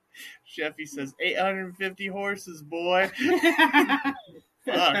 Sheffy says 850 horses, boy.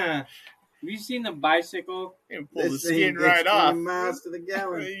 Have you seen the bicycle? And pull the This thing skin gets right 20 off. miles to the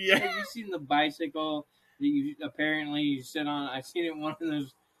gallon. Yeah. Have you seen the bicycle that you apparently you sit on? I seen it in one of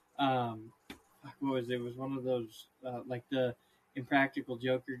those. What was it? It was one of those like the Impractical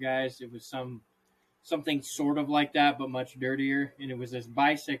Joker guys. It was something sort of like that, but much dirtier. And it was this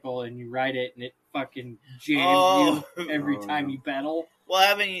bicycle, and you ride it, and it fucking jams you every Oh, time no. you pedal. Well,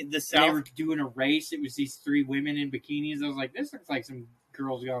 having the And they South. were doing a race. It was these three women in bikinis. I was like, this looks like some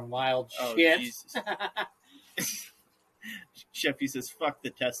girls gone wild Oh, shit. Jesus. Sheffy says, fuck the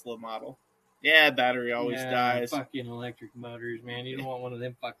Tesla model. Yeah, battery always Yeah, dies. Fucking electric motors, man. You don't want one of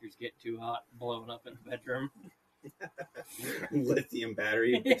them fuckers get too hot and blowing up in the bedroom. Lithium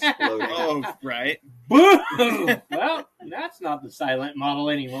battery Yeah. exploding. Oh, right. Boom! Well, that's not the silent model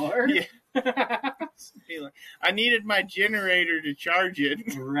anymore. Yeah. I needed my generator to charge it.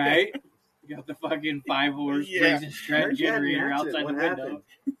 Right? You got the fucking 5-horse Yeah. raisin strap Where'd you have an generator accident? outside the What window. happened?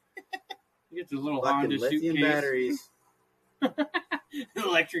 You get the little Fucking Honda lithium suitcase. batteries.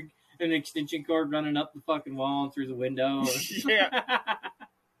 An extension cord running up the fucking wall and through the window. Yeah.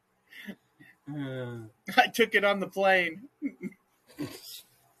 I took it on the plane.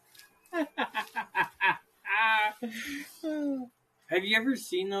 Have you ever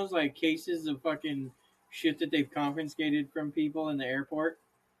seen those like cases of fucking shit that they've confiscated from people in the airport?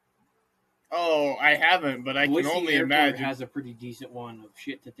 Oh, I haven't, but I can Boise only Airport imagine. has a pretty decent one of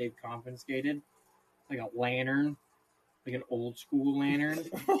shit that they've confiscated, like a lantern, like an old school lantern.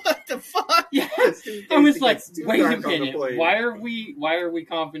 What the fuck? Yeah, Just in I case was it like, gets too wait a dark on the minute, plane. why are we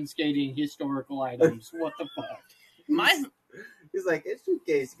confiscating historical items? What the fuck? My He's like, it's in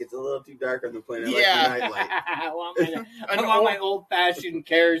case it gets a little too dark on the plane. I Yeah. like the nightlight. I want An my old fashioned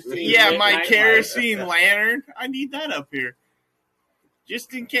kerosene. yeah, lit my nightlight. kerosene lantern. I need that up here,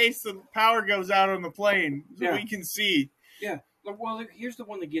 just in case the power goes out on the plane, so Yeah. we can see. Like, well, look, here's the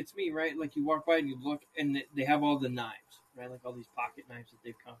one that gets me, right? Like, you walk by and you look, and they have all the knives, right? Like, all these pocket knives that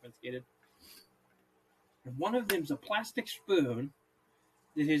they've confiscated. And one of them's a plastic spoon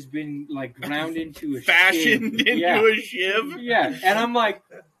that has been, like, ground into a Fashioned shiv. into Yeah. a shiv. Yeah, and I'm like,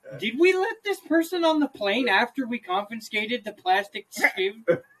 did we let this person on the plane after we confiscated the plastic spoon?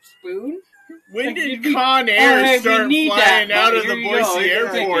 When Like, did did we- Con Air hey, we start need flying that, out buddy. of the Here you go. Boise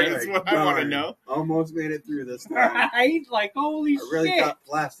Here's your airport? ticket. Is what I want to Darn. know. Almost made it through this time. Right? Like, holy I really shit. thought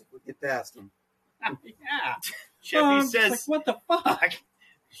plastic would get past him. Yeah. Sheffy Just says. like, what the fuck?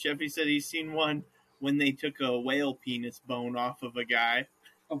 Sheffy said he's seen one when they took a whale penis bone off of a guy.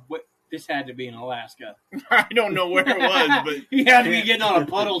 Oh, what? This had to be in Alaska. I don't know where it was, but He had to be getting on a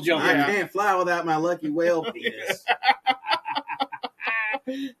puddle jump. I Yeah. can't fly without my lucky whale penis.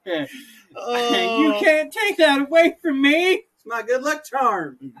 You can't take that away from me. It's my good luck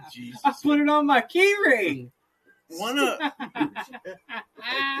charm. Jesus. I put it on my key ring. One of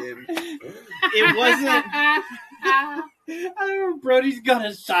It it wasn't. I remember Brody's got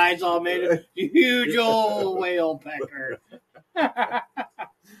his sides all made of huge old whale pecker.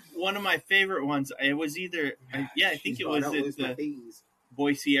 one of my favorite ones. It was either I think it was don't at lose my the peas.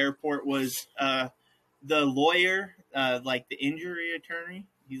 Boise airport. Was the lawyer, like the injury attorney?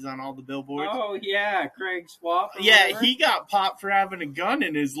 He's on all the billboards. Oh yeah, Craig Swap. or Yeah, whatever. he got popped for having a gun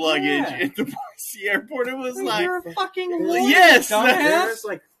in his luggage Yeah. at the Boise airport. It was Wait, like, you're a fucking lawyer, Yes, dumbass. There's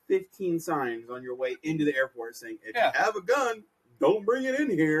like 15 signs on your way into the airport saying, if Yeah. you have a gun, don't bring it in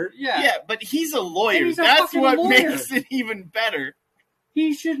here. Yeah. yeah, but he's a lawyer. And he's a That's fucking what lawyer. makes it even better.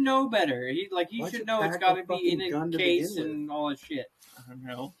 He should know better. He Why'd should you know it's pack got a to be in fucking a gun to case begin with? and all that shit. I don't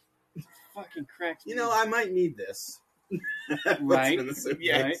know. Fucking cracks. You me know, up. I might need this. Right. In the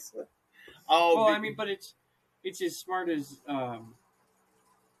suitcase. Yeah. Oh, Well, I mean, but it's as smart as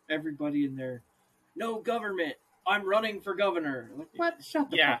everybody in there. No government. I'm running for governor. Like what? Shut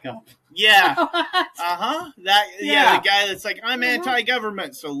the Yeah. fuck up. yeah. What? Yeah, Yeah. the guy that's like, I'm Uh-huh.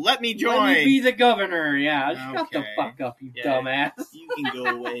 anti-government, so let me join. Let me be the governor. Yeah. Shut the Okay. fuck up, you Yeah. dumbass. You can go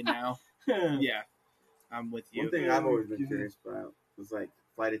away now. Yeah, I'm with you. One thing I've always been curious about was like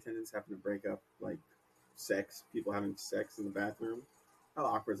flight attendants having to break up like sex, people having sex in the bathroom. How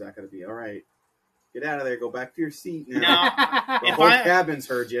awkward is that going to be? All right, get out of there. Go back to your seat now. Now, The if whole I- cabin's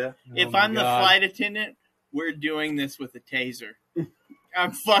heard you. if Oh my I'm the God. flight attendant, we're doing this with a taser. I'm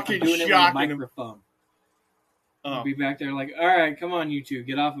I'm fucking doing it with a shocking him. microphone. Oh, I'll be back there like, all right, come on, you two,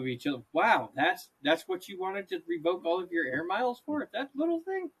 get off of each other. Wow, that's what you wanted to revoke all of your air miles for? That little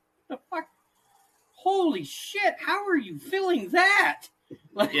thing? The fuck? Holy shit! How are you feeling that?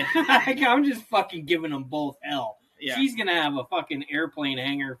 Like, Yeah. I'm just fucking giving them both hell. yeah. She's gonna have a fucking airplane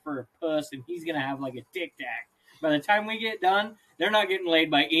hanger for a puss, and he's gonna have like a tic tac. By the time we get done, they're not getting laid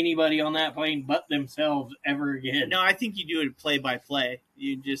by anybody on that plane but themselves ever again. No, I think you do it play by play.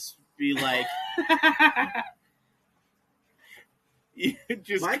 You just be like, you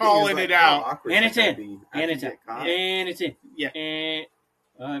just My thing is, calling like, it how out. awkward And is it's that in. gonna be And after it's you in. get caught? And it's in. Yeah. And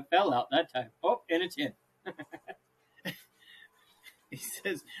it fell out that time. Oh, and it's in. He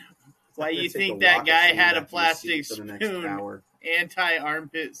says, It's why not you gonna take think a that walk guy of shame had a back to your seat plastic for the next spoon? hour.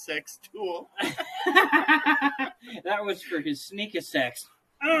 Anti-armpit sex tool. That was for his sneaker sex.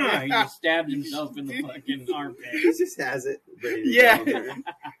 He just stabbed himself in the fucking He armpit. just has it ready to Yeah. go there.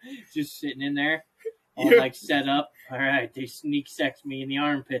 Just sitting in there, all Yeah. like set up. All right, they sneak sex me in the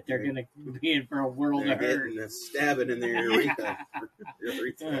armpit. They're gonna be in for a world They're of hurt. getting the stabbing in their urethra.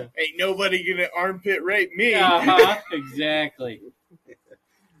 Urethra. Ain't nobody gonna armpit rape me. Exactly.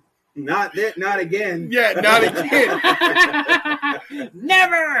 Not again. Yeah, not again.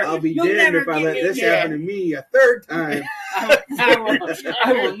 Never. I'll be You'll damned never if I get let it this again. happen to me a third time. I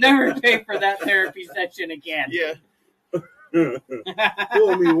will never pay for that therapy session again. Yeah.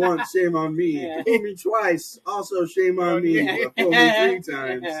 Fool me once, shame on me. Yeah. Fool me twice, also shame on me. But fool me 3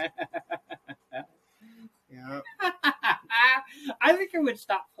 times. Yeah. I think I would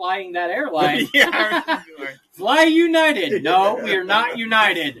stop flying that airline. Yeah. Fly United. No, we are not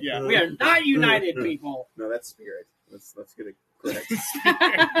united. Yeah. We are not united, people. No, that's Spirit. Let's get it correct.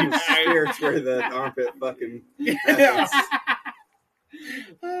 Spirit's where the armpit fucking happens.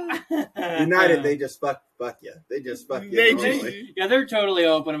 United, they just fuck you. They just fuck you. They normally. Yeah, they're totally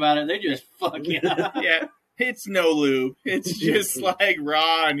open about it. They just fuck you. Yeah. It's no lube. It's just like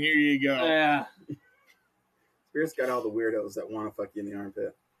raw, and here you go. Yeah. Spirit's got all the weirdos that want to fuck you in the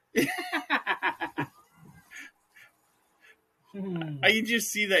armpit. I can just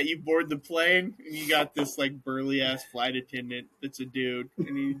see that you board the plane and you got this like burly ass flight attendant that's a dude,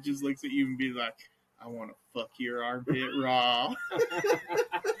 and he just looks at you and be like, "I want to fuck your armpit raw."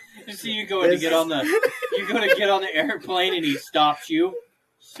 So you go to get on the airplane and he stops you.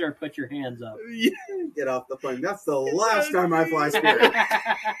 Sir, put your hands up. Yeah. Get off the plane. That's the last time I fly Spirit.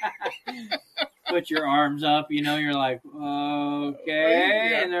 Put your arms up, you're like, okay.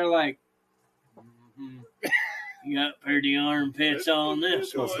 Yeah. And they're like, you got pretty armpits on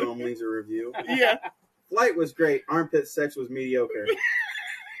this one. Most film needs a review. Yeah. Flight was great. Armpit sex was mediocre.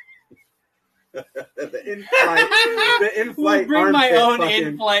 the in-flight We'll bring my armpit own fucking-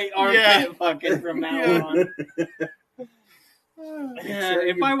 in-flight armpit Yeah. fucking from now Yeah. on. Sure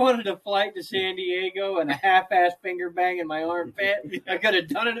If you- I wanted a flight to San Diego and a half-ass finger bang in my armpit, I could have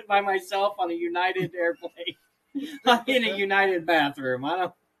done it by myself on a United airplane. In a United bathroom.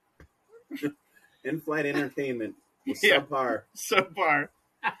 I don't. In-flight entertainment was Yeah. subpar. So far,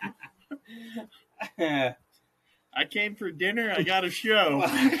 I came for dinner. I got a show.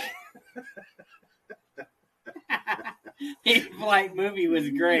 In-flight movie was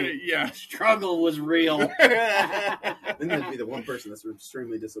great. Yeah. Struggle was real. Then there'd be the one person that's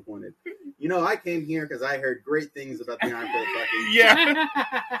extremely disappointed. I came here because I heard great things about the armpit fucking. Yeah.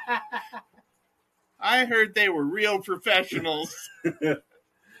 I heard they were real professionals.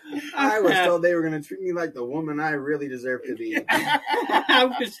 I was told they were going to treat me like the woman I really deserve to be. I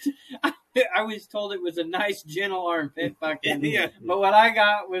was told it was a nice, gentle armpit fucking. Yeah. But what I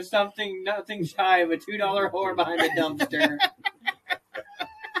got was nothing shy of a $2 whore behind a dumpster.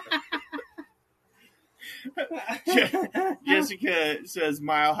 Jessica says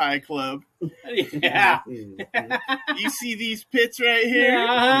Mile High Club. Yeah. You see these pits right here?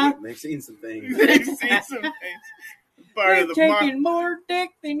 Uh-huh. They've seen some things. They've seen some things. Part You're of the taking more dick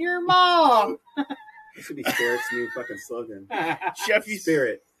than your mom. This should be Spirit's new fucking slogan. Sheffy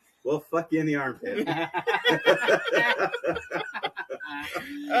Spirit, well, fuck you in the armpit.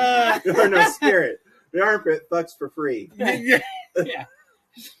 Or no, Spirit, the armpit fucks for free. Yeah.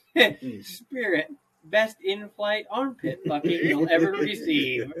 Spirit, best in-flight armpit fucking you'll ever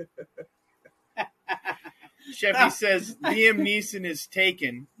receive. Sheffy says Liam Neeson is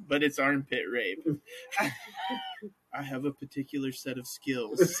taken, but it's armpit rape. I have a particular set of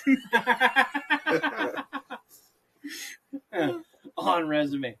skills. On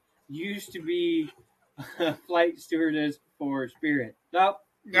resume, used to be a flight stewardess for Spirit. Nope,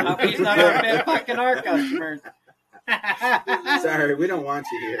 he's not fucking our customers. Sorry, we don't want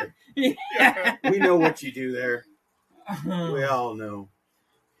you here. We know what you do there. We all know.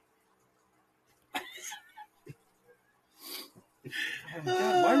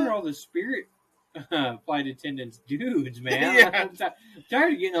 God, why are all the Spirit flight attendants dudes, man? Yeah. I'm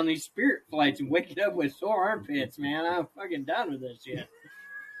tired of getting on these Spirit flights and waking up with sore armpits, man. I'm fucking done with this shit.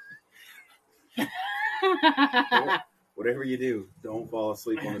 Whatever you do, don't fall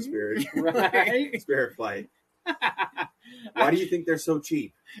asleep on a Spirit Right? Spirit flight. Why do you think they're so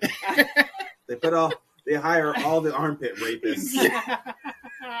cheap? They hire all the armpit rapists.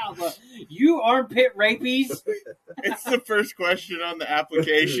 You armpit rapies. It's the first question on the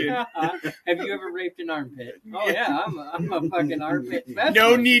application. Have you ever raped an armpit? Oh yeah, I'm a fucking armpit specialist.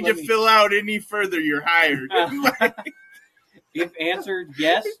 No need to Let me- fill out any further. You're hired. If answered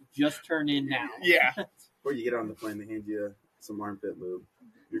yes, just turn in now. Yeah. Before you get on the plane, they hand you some armpit lube.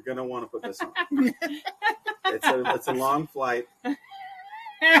 You're gonna want to put this on. It's a long flight.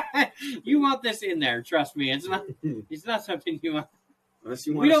 You want this in there? Trust me, it's not something you want. Unless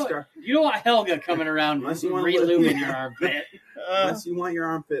you want to start. You don't want Helga coming around Unless you want to relubing your armpit. Unless you want your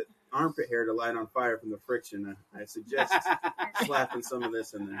armpit hair to light on fire from the friction, I suggest slapping some of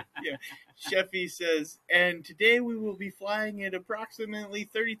this in there. Sheffy says, and today we will be flying at approximately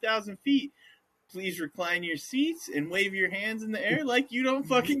 30,000 feet. Please recline your seats and wave your hands in the air like you don't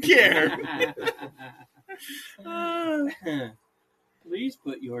fucking care. Please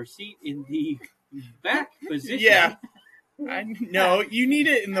put your seat in the back position. Yeah. I know. You need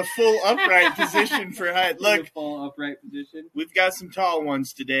it in the full upright position for height. In Look, the full upright position. we've got some tall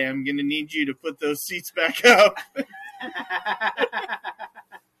ones today. I'm going to need you to put those seats back up.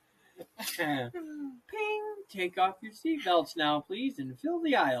 Ping! Take off your seatbelts now, please, and fill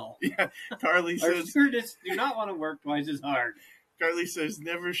the aisle. Yeah. Carly Our says, stewardess do not want to work twice as hard. Carly says,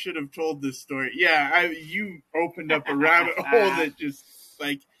 never should have told this story. Yeah, you opened up a rabbit hole that just,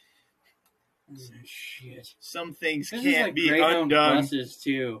 like, Shit. some things This can't is like be Greyhound undone. buses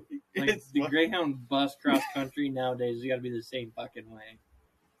too. Like It's the what- Greyhound bus cross country nowadays, you got to be the same fucking way.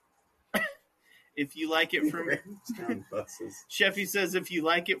 If you like it from... Town buses. Sheffy says, if you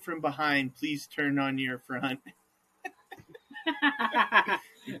like it from behind, please turn on your front.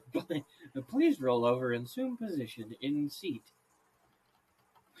 Please roll over and assume position in seat.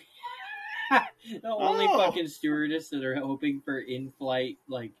 The only fucking stewardess that are hoping for in-flight,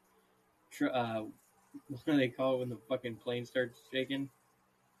 like, what do they call it when the fucking plane starts shaking?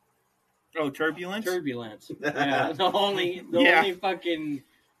 Oh, turbulence? Turbulence. Yeah, the only fucking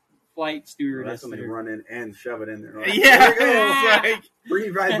flight Well, stewardess. that's when they that are- run in and shove it in there. Like, Yeah, there we go. it's like, Free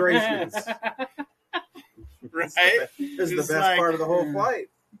vibrations. right? This is the It's best like- part of the whole flight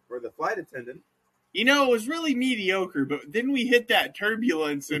for the flight attendant. You know, it was really mediocre, but then we hit that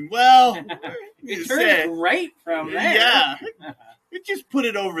turbulence, and, well, It said- turned great from there. yeah, it just put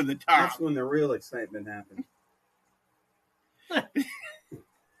it over the That's top. when the real excitement happened.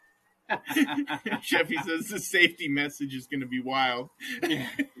 Sheffy says the safety message is going to be wild.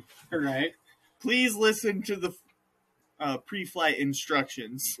 Right. Please listen to the pre-flight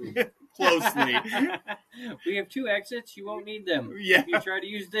instructions closely. We have 2 exits. You won't need them. Yeah. If you try to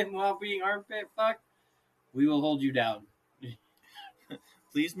use them while being armpit fucked, we will hold you down.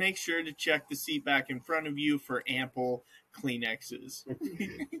 Please make sure to check the seat back in front of you for ample Kleenexes.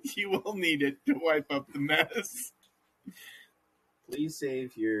 You will need it to wipe up the mess. Please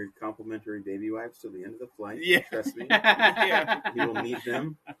save your complimentary baby wipes till the end of the flight. Yeah. Trust me. Yeah. You will need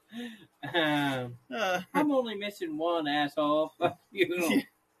them. I'm only missing one, asshole. Fuck you.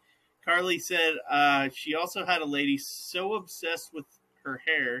 Carly said she also had a lady so obsessed with her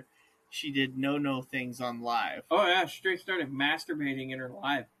hair, she did no things on live. Oh yeah, straight started masturbating in her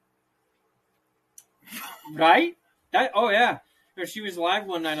live. Right? Oh yeah. She was live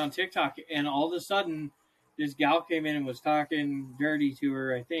one night on TikTok, and all of a sudden, this gal came in and was talking dirty to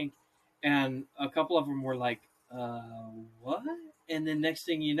her, I think, and a couple of them were like, "What?" And then next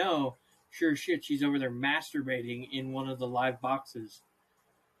thing you know, sure shit, she's over there masturbating in one of the live boxes.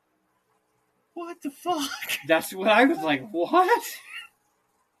 What the fuck? That's what I was like. What?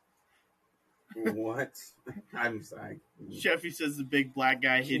 What? I'm sorry. Sheffy says the big black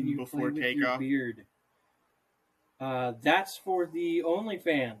guy Can hidden you before play with your takeoff. beard? That's for the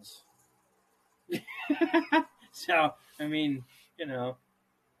OnlyFans. So, I mean, you know,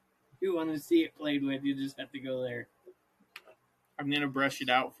 if you want to see it played with, you just have to go there. I'm gonna brush it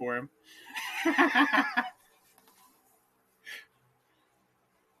out for him. I'm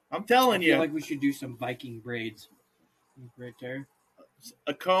I telling feel you, like we should do some Viking braids. Right there.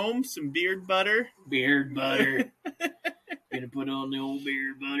 a comb, some beard butter. Beard butter. Gonna put on the old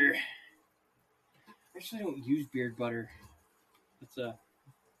beard butter. Actually, I don't use beard butter. It's not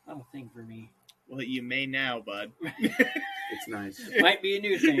a thing for me. Well, you may now, bud. It's nice. Might be a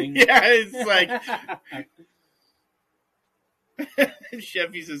new thing. Yeah, it's like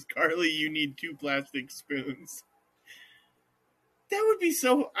Sheffy says, Carly, you need 2 plastic spoons. That would be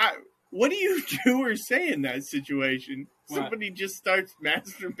so. What do you do or say in that situation? What? Somebody just starts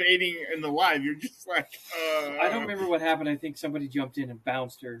masturbating in the live. You're just like, I don't remember what happened. I think somebody jumped in and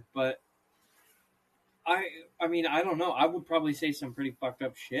bounced her, but I mean, I don't know. I would probably say some pretty fucked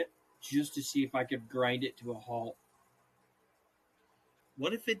up shit just to see if I could grind it to a halt.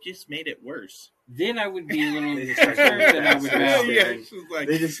 What if it just made it worse? Then I would be a little They just start concerned that I would Yeah, bounce. yeah, it's just like,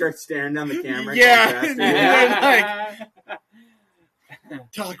 They just start staring down the camera. Yeah. going faster.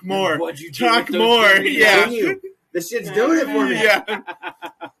 talk more. What'd you do Talk with those more. Doritos? Yeah. Continue. This shit's doing it for me. Yeah.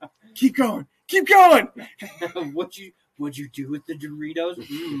 Keep going. Keep going. What'd you do with the Doritos?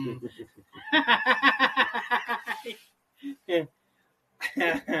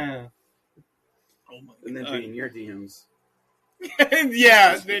 Oh my And then God. be in your DMs.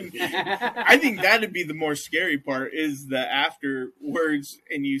 Yeah, then I think that'd be the more scary part is the afterwards,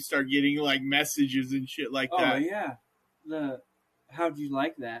 and you start getting like messages and shit like Oh that. yeah. How'd you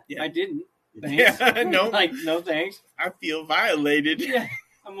like that? Yeah. I didn't. Thanks. Yeah, no, Like, no thanks. I feel violated. Yeah.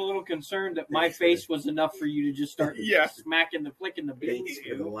 I'm a little concerned that my face was enough for you to just start Yeah. flicking the beans. Thanks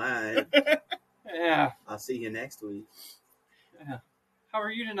for the live. Yeah. I'll see you next week. How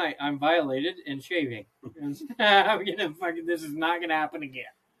are you tonight? I'm violated and shaving. I'm gonna fucking. This is not gonna happen again.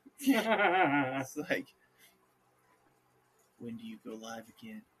 It's like, when do you go live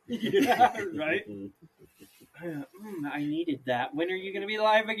again? Yeah, right? I needed that. When are you gonna be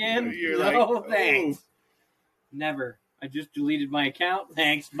live again? You're no, like, oh. thanks. Never. I just deleted my account.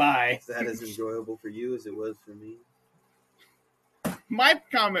 Thanks. Bye. Is that as enjoyable for you as it was for me? My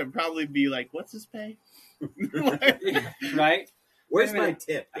comment would probably be like, "What's his pay?" Right? Where's Wait a my minute.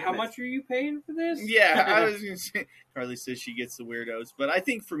 tip? How much are you paying for this? Yeah, I was gonna say. Carly says she gets the weirdos, but I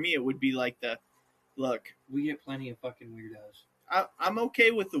think for me it would be like the, look, We get plenty of fucking weirdos. I'm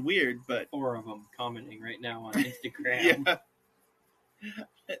okay with the weird, but 4 of them commenting right now on Instagram.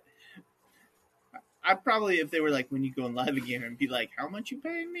 yeah. I probably, if they were like, when you going live again, I'd be like, how much you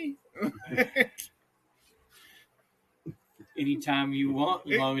paying me? Anytime you want,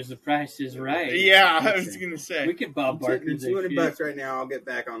 as long as the price is right. Yeah, I was gonna say. We could Bob Barker this shit. $200 right now. I'll get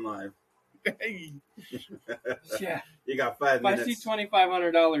back on live. Yeah. You got 5 If I minutes. see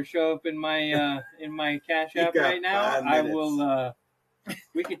 $2,500 show up in my Cash You App got right now, 5 I minutes. will.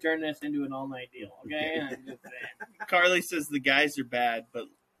 We could turn this into an all-night deal, okay? I'm just saying. Carly says the guys are bad, but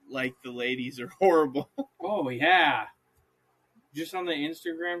like the ladies are horrible. Oh yeah. Just on the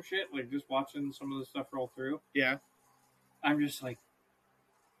Instagram shit, like just watching some of the stuff roll through, Yeah. I'm just like,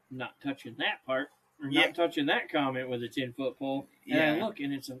 not touching that part. Or Yeah. not touching that comment with a 10-foot pole. And Yeah. I look,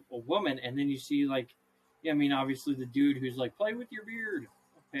 and it's a woman, and then you see, like, yeah, I mean, obviously the dude who's like, play with your beard.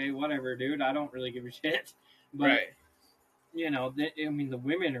 Okay, whatever, dude. I don't really give a shit. But, Right. you know, I mean, the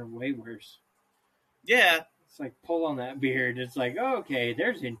women are way worse. Yeah. It's like, pull on that beard. It's like, okay,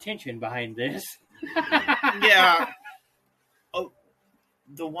 there's intention behind this. Yeah. Oh,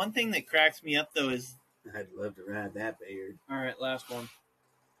 the one thing that cracks me up though is I'd love to ride that beard. All right, last one.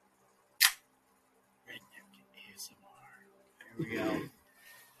 There we go.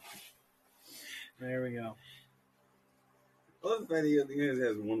 There we go. I love the fact that he only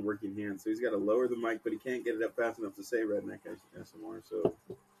has one working hand, so he's got to lower the mic, but he can't get it up fast enough to say redneck SMR, so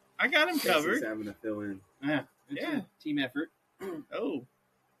I got him I guess he's covered. having to fill in. Yeah, it's Yeah. a team effort. Oh.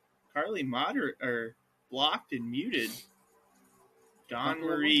 Carly or blocked and muted. Dawn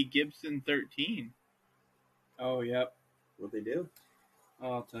Couple of Marie Gibson 13. Oh, yep. What'd they do?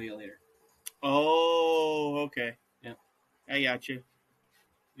 I'll tell you later. Oh, okay. Yep. I got you.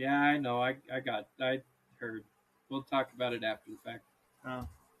 Yeah, I know. I heard. We'll talk about it after the fact. Oh.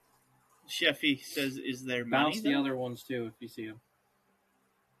 Sheffy says, "Is there money?" Bounce the other ones too if you see them.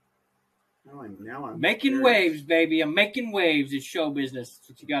 Now I'm Making curious. waves, baby. I'm making waves. It's show business. That's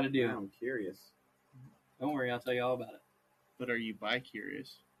what you got to do. Now I'm curious. Don't worry, I'll tell you all about it. But are you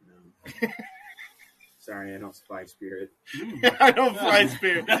bi-curious? No. Sorry, I don't spy spirit. I don't fly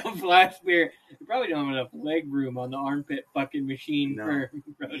spirit. Fly spirit. You probably don't have enough leg room on the armpit fucking machine No.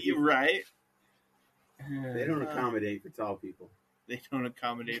 for. You're right. They don't accommodate for tall people. They don't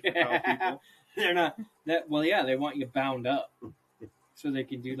accommodate for tall people. They're not that. Well, yeah, they want you bound up so they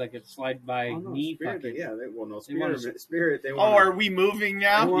can do like a slide by Oh, no, knee spirit, fucking. yeah, no They wanna- spirit. They Oh, want. are we moving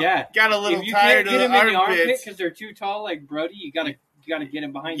now? Yeah, Got a little if you tired can't of get the them in the armpit armpits. because they're too tall, like Brody, you gotta get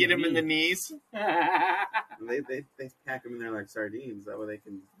him behind. Get the him in the knee. knees. They pack them in there like sardines. That way they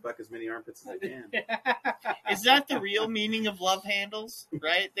can buck as many armpits as they can. Is that the real meaning of love handles?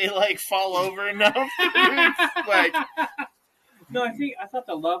 Right? They like fall over enough. Like, No, I thought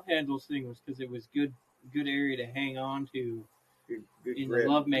the love handles thing was because it was good area to hang on to Good in grip.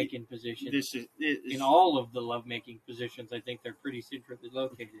 the love making position. this is In all of the love making positions, I think they're pretty centrally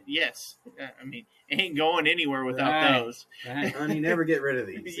located. yes. I mean, it ain't going anywhere without Right. those. Right? Honey, never get rid of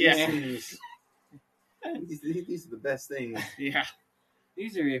these. Yeah. These are the best things. Yeah.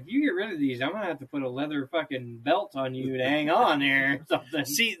 These are, if you get rid of these, I'm gonna have to put a leather fucking belt on you to hang on there or something.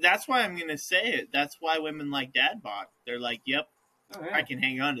 See, that's why I'm gonna say it. That's why women like Dad Bod. They're like, "Yep, Oh, yeah. I can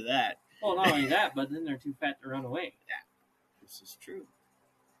hang on to that." Well, not only that, but then they're too fat to run away. This is true.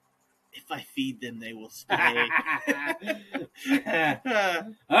 If I feed them, they will stay. I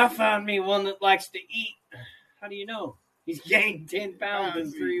found me one that likes to eat. How do you know? He's gained 10 pounds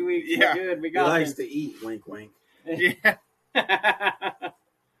in 3 weeks. Yeah. We're good. We He got likes this. to eat. Wink, wink. Yeah,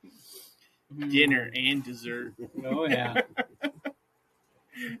 dinner and dessert. Oh yeah.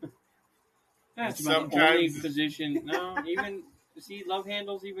 That's my only Sometimes- position. No, even see, love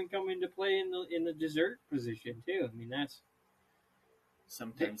handles even come into play in the dessert position too. I mean, that's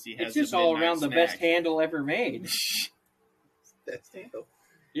Sometimes he has. it's just a all midnight around the snack. best handle ever made. That's handle.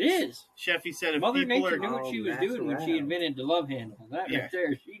 It is. Sheffy said, "If Mother people Nature are knew what she was mess doing when she around. invented the love handle. That Yeah. right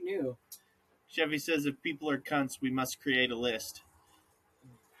there, she knew. Sheffy says if people are cunts, we must create a list."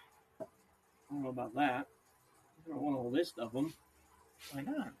 I don't know about that. I don't want a list of them. Why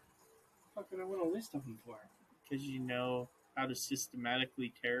not? What could I want a list of them for? Because you know how to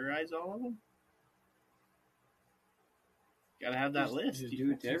systematically terrorize all of them. Gotta have that list. Just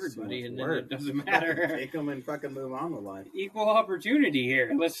do it to That's so everybody, much and then work. it doesn't matter. Take them and fucking move on with life. Equal opportunity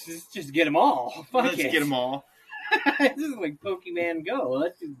here. Let's just get them all. Fuck Let's it. get them all. This is like Pokemon Go.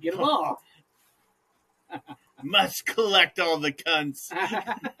 Let's just get them all. Must collect all the cunts.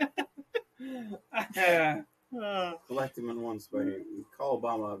 Collect them in one spray. Call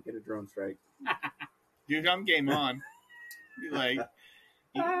Obama up. Get a drone strike. Dude, I'm game on. Be like,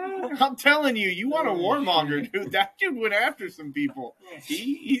 I'm telling you, you want a warmonger, dude. That dude went after some people.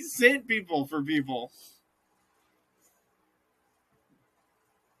 He sent people for people.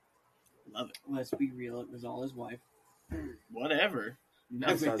 Love it. Let's be real. It was all his wife. Whatever. His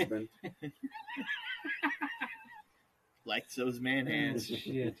Nothing husband. likes those man hands.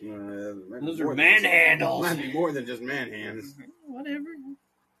 Shit. Might be Those more are than just- manhandles. Might be more than just man hands. Whatever.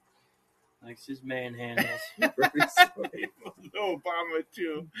 Likes his man handles. Obama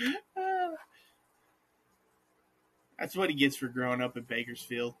too. That's what he gets for growing up in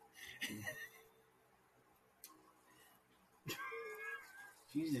Bakersfield.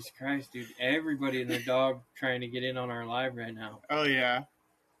 Jesus Christ, dude. Everybody and their dog trying to get in on our live right now. Oh yeah.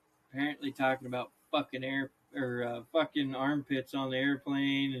 Apparently talking about fucking fucking armpits on the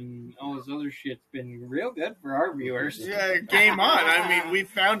airplane and all this other shit's been real good for our viewers. Yeah, game on. I mean, we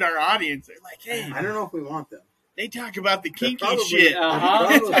found our audience. They're like, hey, I don't know if we want them. they talk about the kinky probably- shit.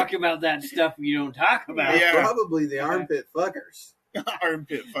 Probably. Talk about that stuff you don't talk about. Yeah. Probably the armpit fuckers.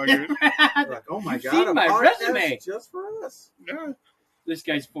 Armpit fuckers. They're like, oh my You've god, seen a my podcast resume. just for us. Yeah. This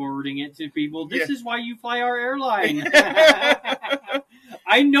guy's forwarding it to people. This Yeah. is why you fly our airline.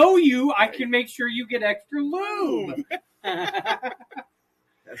 I know you. I can make sure you get extra lube. Has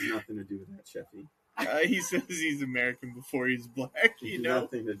nothing to do with that, Sheffy. He says he's American before he's black, you know?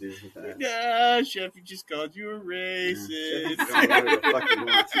 Nothing to do with that. Nah, Chefy just called you a Sheffy's racist. doing whatever the fuck he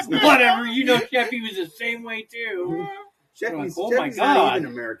wants. He's not- Whatever. You know, Sheffy was the same way too. Sheffy's, Oh my Sheffy's God. not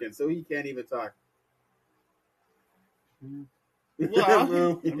even American, so he can't even talk.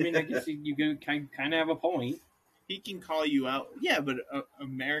 Well, I mean, I guess you kind of have a point. he can call you out. Yeah, but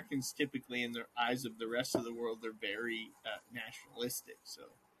Americans typically, in the eyes of the rest of the world, they're very nationalistic. So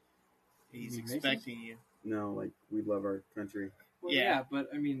he's You mean expecting you. No, like we love our country. Well, Yeah. yeah, but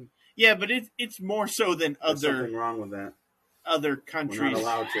I mean, Yeah, but it's more so than There's other something wrong with that. other We're countries. not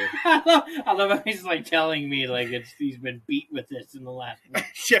allowed to. I love how he's like telling me like he's been beat with this in the last week.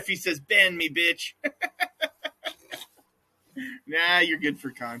 Sheffy says, "Ban me, bitch." Nah, you're good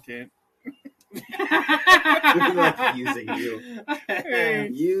for content. Like using you.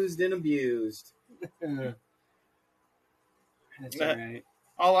 Used and abused. That's all right.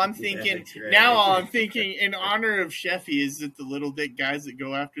 All I'm Yeah, thinking that's right. now, all I'm thinking in honor of Sheffy is that the little dick guys that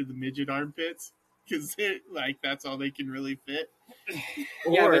go after the midget armpits, because like that's all they can really fit.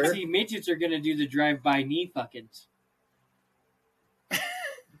 Yeah, Or but see, midgets are gonna do the drive-by knee fuckings.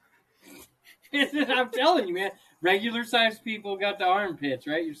 I'm telling you, man. Regular sized people got the armpits,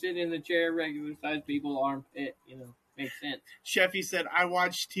 right? You're sitting in the chair, regular sized people, armpit, makes sense. Sheffy said, "I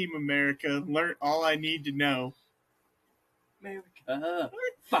watched Team America, learned all I need to know." America.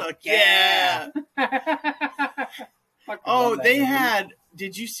 Fuck yeah! Fuck Oh, that they movie. had.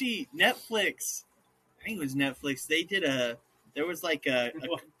 Did you see Netflix? I think it was Netflix. They did There was like a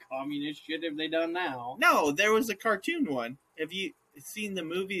What communist shit have they done now? no. There was a cartoon one. Have you seen the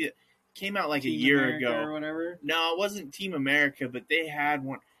movie? That came out like Team a year America ago. or whatever. No, it wasn't Team America, but they had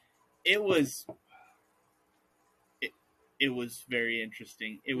one. It was. It was very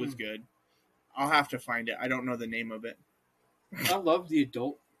interesting. It was good. I'll have to find it. I don't know the name of it. I love the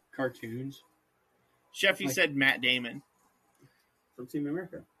adult cartoons. Sheffy Like- said Matt Damon. from Team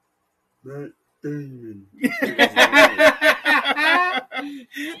America. Matt Damon.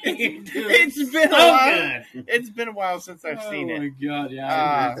 It's been a so while. good. It's been a while since I've seen Oh it. my god, yeah.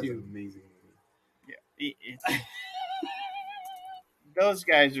 That's I an do. amazing movie. It's, those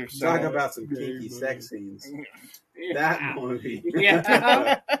guys are so. Talk about some kinky sex scenes. That movie.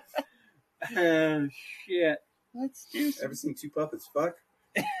 Yeah. Oh shit. Let's do some. Ever seen two puppets fuck?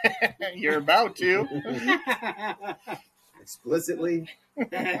 You're about to. Explicitly? Did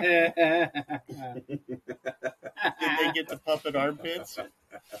they get the puppet armpits?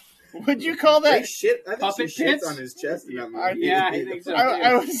 Would you call They that? shit. I think Puppet she shits tits? on his chest in that movie. I- yeah, I think so.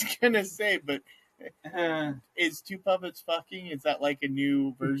 I was gonna say, but Uh, is two puppets fucking? Is that like a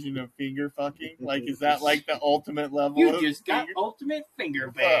new version of finger fucking? Like, is that like the ultimate level? you of just got finger? ultimate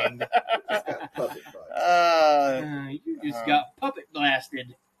finger banged. It's got puppet fuck. You just got puppet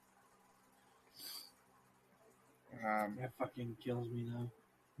blasted. That fucking kills me now.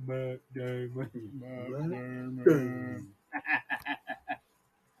 Damon.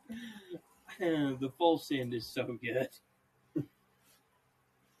 The full send is so good.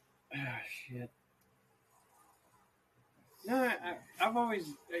 Ah, shit. No, I've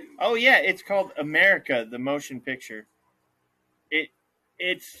always. Oh yeah, it's called America, the motion picture.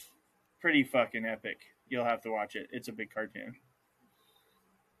 It's pretty fucking epic. You'll have to watch it. It's a big cartoon.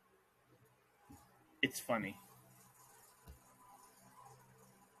 It's funny.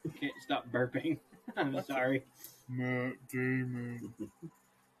 Can't stop burping. I'm sorry. Matt Damon.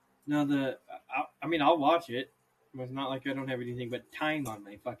 No, I mean, I'll watch it. It's not like I don't have anything but time on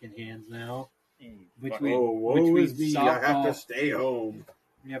my fucking hands now. Between- Oh, woe between is me. I have softball- to stay home.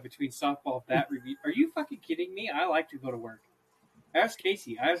 Yeah, between softball bat review. Are you fucking kidding me? I like to go to work. Ask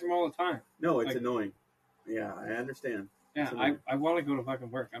Casey. I ask him all the time. No, it's Like- annoying. Yeah, I understand. Yeah, That's annoying. I want to go to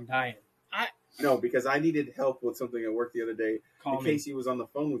fucking work. I'm dying. No, because I needed help with something at work the other day. Call And me. Casey was on the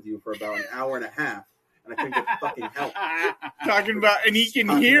phone with you for about an hour and a half, and I couldn't get fucking help. Talking about, and he can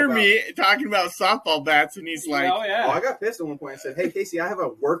Talking hear about- me talking about softball bats, and he's like, oh yeah. Oh, I got pissed at one point and said, "Hey, Casey, I have a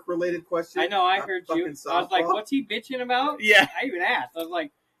work-related question." I know. I not heard you. I fucking was like, softball." "What's he bitching about?" yeah. I even asked. I was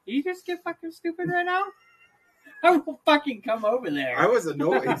like, "Did you just get fucking stupid right now?" I will fucking come over there. I was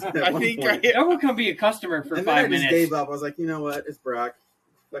annoyed. At I one think point. I will come be a customer for And then 5 I just minutes. gave up. I was like, you know what? It's Brock.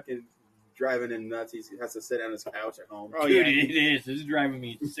 Fucking driving him nuts. He has to sit on his couch at home. Oh, Dude, yeah. it is. This is driving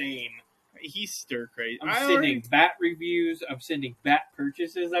me insane. He's stir crazy. I'm I sending already- bat reviews. I'm sending bat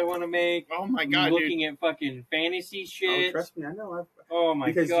purchases I want to make. Oh my I'm god, dude. looking at fucking fantasy Oh, shit. trust me, I know. Oh my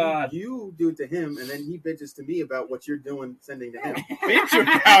Because god. you do it to him, and then he bitches to me about what you're doing, sending to him. Bitch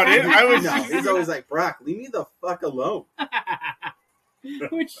about it. I was No, he's always like, Brock, leave me the fuck alone.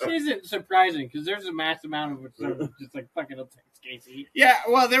 Which isn't surprising because there's a mass amount of which I'm just like fucking up text Casey. Yeah,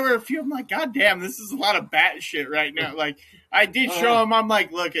 well, there were a few. I'm like, God damn, this is a lot of bat shit right now. Like, I did Oh, show yeah. him. I'm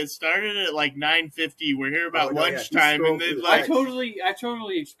like, look, it started at like 9:50. We're here about Oh, no, yeah, he lunchtime, and scrolled then through the like, I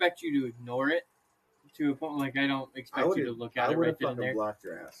totally expect you to ignore it to a point like I don't expect you to look I at it would right have then and fucking there. blocked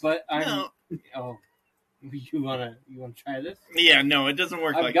your ass. But I'm no, oh You wanna try this? Yeah, no, it doesn't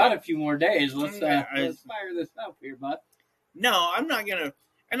work I've like got that. a few more days. Let's I- fire this up here, bud. No, I'm not gonna.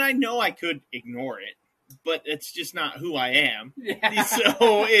 And I know I could ignore it, but it's just not who I am. Yeah.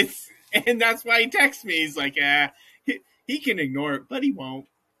 So and that's why he texts me. He's like, he can ignore it, but he won't.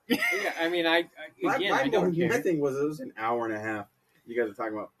 Yeah, I mean, I don't care. My thing was it was an hour and a half. You guys are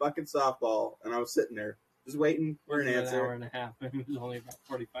talking about fucking softball, and I was sitting there just waiting for an It was answer. An hour and a half. It was only about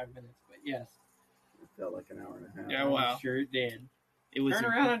 45 minutes, but yes. It felt like an hour and a half. Yeah, wow. I'm sure it did. It was Turn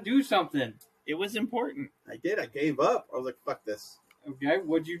around and do something. It was important. I did. I gave up. I was like, fuck this. Okay,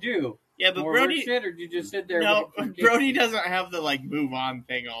 what'd you do? Yeah, but More Brody. work shit, or did you just sit there? No, waiting for Brody doesn't have the move on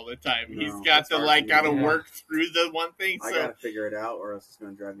thing all the time. No, He's got it's to hard to gotta do. work through the one thing. I So gotta figure it out, or else it's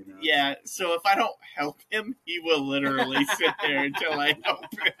gonna drive me nuts. yeah, so if I don't help him, he will literally sit there until I help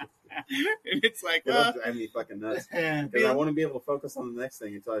him. And it's like, It'll drive me fucking nuts. Because I Bill- wouldn't be able to focus on the next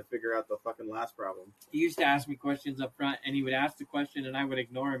thing until I figure out the fucking last problem. He used to ask me questions up front, and he would ask the question, and I would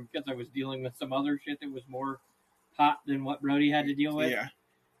ignore him because I was dealing with some other shit that was more hot than what Brody had to deal with. yeah.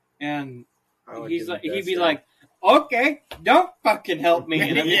 And I would he's give like, it he'd best be shot. like, "Okay, don't fucking help me."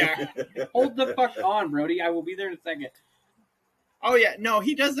 And I'm Yeah. hold the fuck on, Brody. I will be there in a second. Oh yeah, no,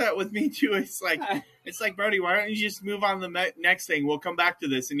 he does that with me too. It's like Brody, why don't you just move on to the next thing? We'll come back to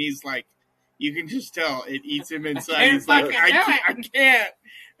this. And he's like, you can just tell it eats him inside. can't He's like, fucking do I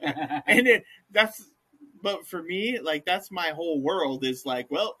can't. And but for me, that's my whole world is like,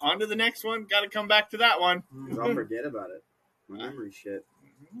 well, on to the next one. Got to come back to that one. 'Cause I'll forget about it. My memory shit.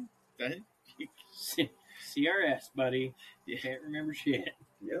 CRS, buddy. Yeah. Can't remember shit.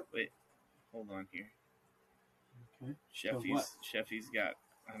 Yep. Hold on here. Okay. Sheffy's got.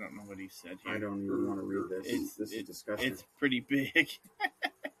 I don't know what he said here. I don't even want to read this. This is disgusting. It's pretty big.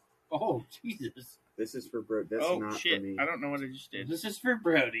 Oh, Jesus. This is for bro. That's oh not shit! for me. I don't know what I just did. This is for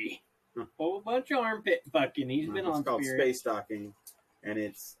Brody. Huh. Whole bunch of armpit fucking. He's been It's on called Spirit. Space Docking,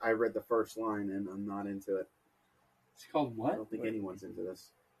 and I read the first line, and I'm not into it. It's called I what? don't think anyone's into this.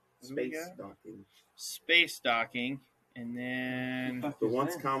 What do we Space got? Docking. Space docking, and then Fuck The is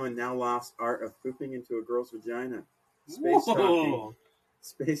once that? common, now lost art of pooping into a girl's vagina. Space Docking. Whoa.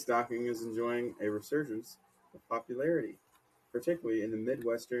 Space docking is enjoying a resurgence of popularity, particularly in the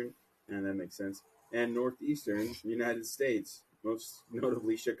Midwestern, and that makes sense, and Northeastern United States, most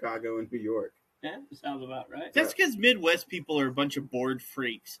notably Chicago and New York. Yeah, sounds about right. that's because Midwest people are a bunch of bored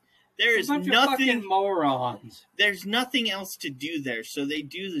freaks. There is a bunch of fucking nothing. morons. There's nothing else to do there, so they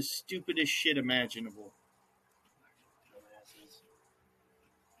do the stupidest shit imaginable.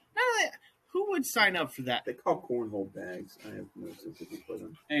 Who would sign up for that? They call cornhole bags. I have no sympathy for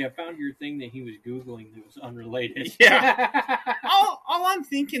them. Hey, I found your thing that he was Googling that was unrelated. Yeah. All I'm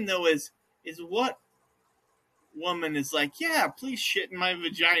thinking though is what woman is like, yeah, please shit in my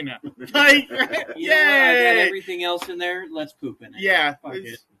vagina. Like, You know what? I got yay! everything else in there. Let's poop in it. Yeah. Fuck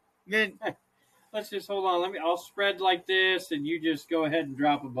it. Then Let's just hold on. I'll spread like this, and you just go ahead and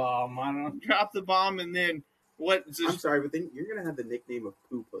drop a bomb. I don't. drop the bomb, and then what? I'm sorry, but then you're gonna have the nickname of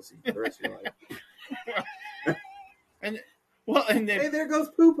Poo Pussy for the rest of your life. And Hey, then there goes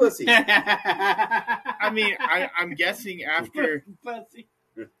Poo Pussy. I mean, I'm guessing after Pussy.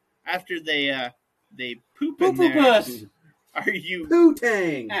 they poop Poo in poo there, puss. are you Poo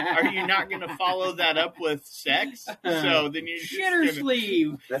Tang. not going to follow that up with sex? So then you're just Shitter gonna,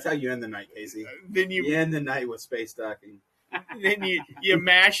 sleeve. That's how you end the night, Casey. then you You end the night with space docking. then you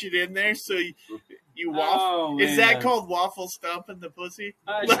mash it in there, so you waffle. Oh, Is that man. called waffle stumping the pussy?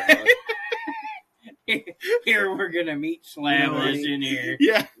 Here we're gonna meet slam You know, this in here.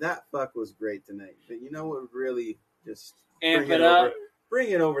 Yeah, That fuck was great tonight. But you know what would really just Amp bring it up.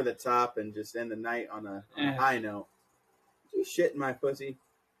 bring it over the top and just end the night on a Yeah. high note. Did you shit in my pussy?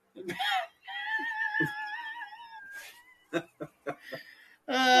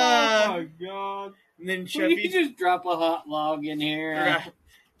 Oh my god! and then Will you Chevy just drop a hot log in here?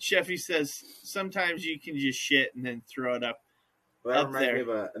 Chevy says sometimes you can just shit and then throw it up. Well, that Up reminds there. me of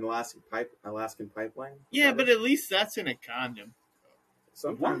an Alaskan pipeline. Yeah, but at least that's in a condom.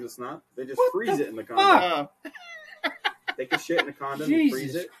 sometimes What? it's not. They just What freeze the it in the condom. Uh, Take a shit in a condom, you freeze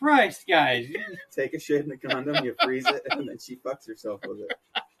Jesus it. Christ, guys! Take a shit in the condom, you freeze it, and then she fucks herself with it.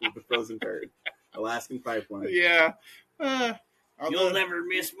 With the frozen turd. Alaskan pipeline. yeah. You'll never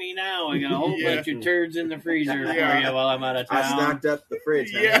miss me now. I got a whole Yeah. bunch of turds in the freezer Yeah. for you while I'm out of I town. stocked up the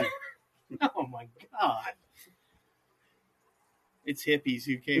fridge. Yeah. honey. Oh my god! It's hippies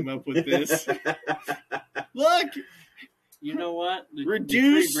who came up with this. Look, You know what? The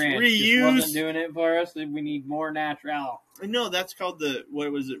Reduce, tree branch reuse. just wasn't doing it for us. We need more natural. no, that's called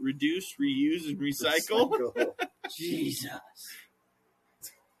what was it? Reduce, reuse, and recycle. Recycle. Jesus.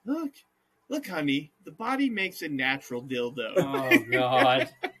 Look, Look, honey, the body makes a natural dildo. Oh God.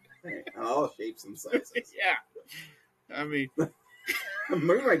 Hey, all shapes and sizes. Yeah. I mean,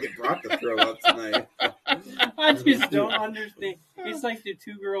 Maybe I get brought to throw up tonight. I just don't understand. It's like the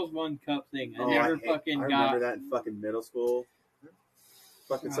 2 girls 1 cup thing. I never fucking I got. remember that in fucking middle school.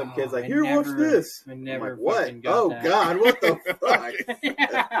 Fucking some kids like, I here, watch never- this. I I'm never like, what? fucking got Oh that. God, what the fuck?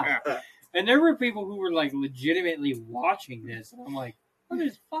 Yeah. And there were people who were like legitimately watching this, and I'm like, what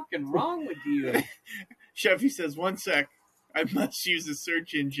is fucking wrong with you? Chefy says, 1 sec. I must use a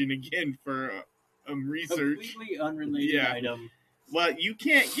search engine again for research. Completely unrelated Yeah. item. Well, you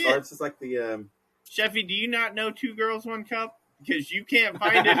can't Or get. it's just like the Chefy, do you not know 2 girls, 1 cup? Because you can't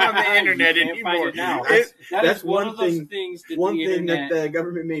find it on the You internet can't anymore. find it now. That's- That that's is one one of those thing- things that one the thing internet. that the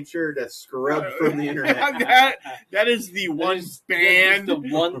government made sure to scrub from the internet. that is the one that is band. the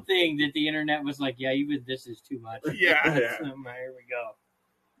one thing that the internet was like, yeah, even this is too much. Yeah. Here we go.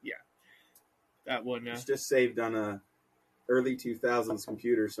 That one. It's just saved on a early 2000s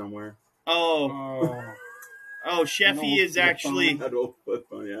computer somewhere. Oh, Oh, Chefy An is old actually That old flip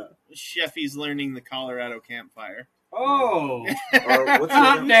phone, yeah. Chefy's learning the Colorado campfire. oh, Or what's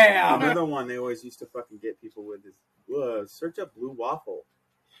hot damn. another one they always used to fucking get people with is search up Blue Waffle.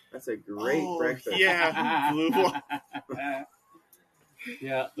 That's a great Oh, breakfast. yeah. Blue Waffle.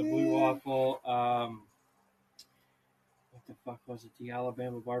 Yeah, the blue waffle. What the fuck was it? The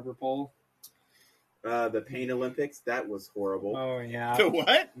Alabama barber pole. The Pain Olympics, that was horrible. Oh yeah. The what?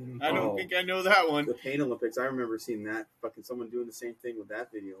 I don't Oh. think I know that one. The Pain Olympics, I remember seeing that fucking someone doing the same thing with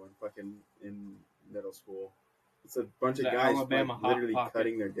that video in middle school. It's a bunch of The guys Alabama like, Hot literally Pocket.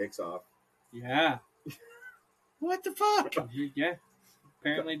 cutting their dicks off. Yeah. What the fuck? Yeah.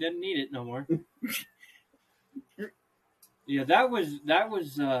 Apparently didn't need it no more. Yeah, that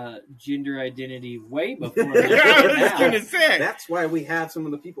was gender identity way before I this. was Now. gonna say. That's why we have some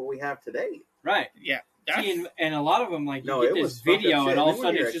of the people we have today. Right. Yeah. That's, See, and a lot of them, like, you No, get it this was fucked video, up shit. and all of a Then when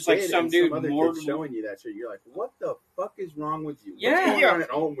sudden you're it's a just like kid some and dude other more. kid showing you that shit. You're like, what the fuck is wrong with you? Yeah. What's going on at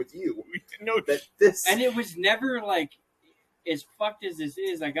home with you? no, That this And it was never like, as fucked as this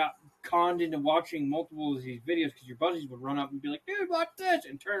is, I got conned into watching multiple of these videos because your buddies would run up and be like, dude, watch this,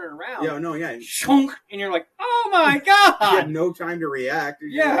 and turn it around. yeah, no, yeah. You Shunk, and you're like, oh my had god! no time to react. You're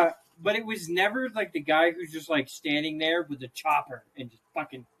Yeah, like, but it was never like the guy who's just like standing there with a chopper and just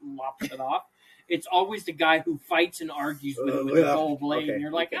fucking lops it off. It's always the guy who fights and argues with it with a yeah. gold blade, Okay, and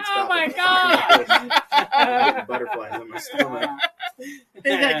you're like, okay, oh stop my it. god! I'm getting butterflies in my stomach. I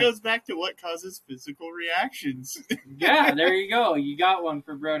think that goes back to what causes physical reactions. Yeah, there you go. You got one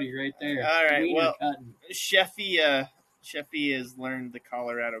for Brody right there. All right, Wiener well- cutting. Sheffy has learned the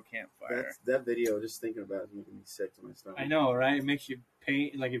Colorado campfire. That video, just thinking about it, is making me sick to my stomach. I know, right? It makes you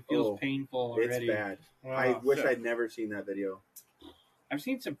pain, like it feels Oh, painful It's already. bad. Oh. I wish I'd never seen that video. I've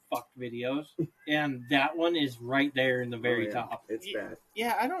seen some fucked videos, and that one is right there in the very Oh, yeah. top. It's Yeah. bad.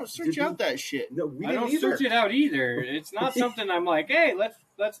 Yeah, I don't search Did out you- that shit. No, we I didn't don't either. search it out either. It's not something I'm like, hey, let's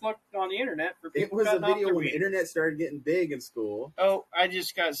look on the internet for people It was a cutting off video their when the meat. internet started getting big in school. Oh, I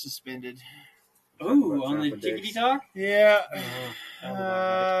just got suspended. Ooh, About on the chopping Jiggity dicks. Talk? Yeah. Oh, sounds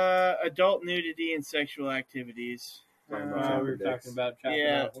about Adult nudity and sexual activities. Talking right. about We chopping were dicks. talking about chopping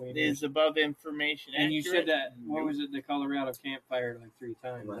Yeah, off wieners. is above information And you accurate? said that, what was it, the Colorado campfire like 3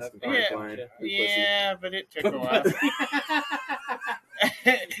 times. Less That than probably Yeah. fucked you. Yeah, but it took a while.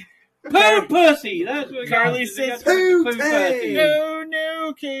 Poo pussy! That's what Carly it got says, to be, "Poo tang." Oh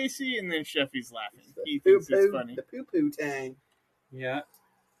no, Casey! And then Sheffy's laughing. He thinks it's funny. The poo poo tang. Yeah.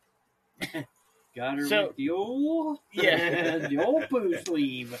 Got her So- with the old, Yeah. the old poo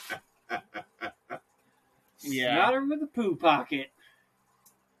sleeve. Yeah. Got her with the poo pocket.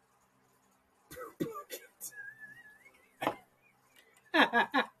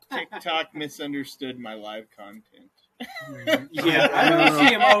 TikTok misunderstood my live content. Yeah, I don't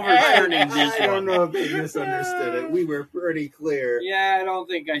see him overturning this I don't one. know if they misunderstood it. We were pretty clear. Yeah, I don't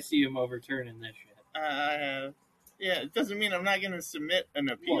think I see him overturning this shit. Yeah, it doesn't mean I'm not going to submit an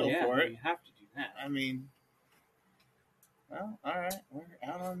appeal Well, yeah, for it. you have to do that. I mean, well, all right, we're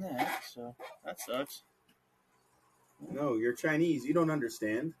out on that, so that sucks. No, you're Chinese. You don't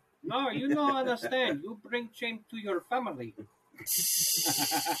understand. No, you don't understand. You bring shame to your family.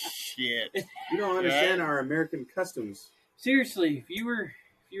 Shit. You don't understand our American customs. Seriously, if you were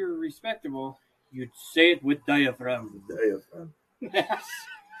respectable, you'd say it with diaphragm. Diaphragm.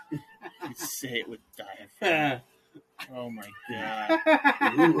 You say it with diaphragm. Oh my god.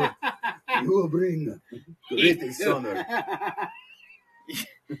 You will bring great dishonor.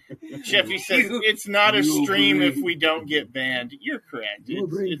 Sheffy says it's not a You will stream bring- if we don't get banned. You're correct. You will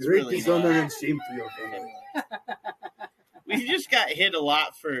bring It's great really dishonor not. and shame to your family. We just got hit a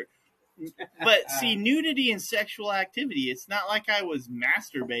lot for But see, nudity and sexual activity. It's not like I was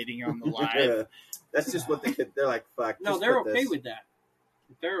masturbating on the live. That's just what they're like. Fuck. No, just they're put okay this. with that.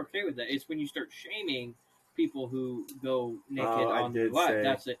 They're okay with that. It's when you start shaming people who go naked Oh, I on their did live. say-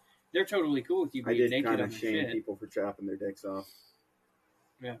 That's it. They're totally cool with you I being did naked kind on of their shame shit. people for chopping their dicks off.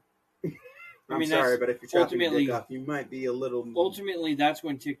 Yeah. I'm mean, sorry, that's but if you're chopping your ultimately- dick off, you might be a little. Ultimately, that's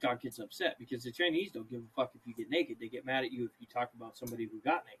when TikTok gets upset because the Chinese don't give a fuck if you get naked. They get mad at you if you talk about somebody who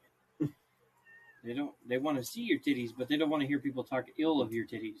got naked. They don't. They want to see your titties, but they don't want to hear people talk ill of your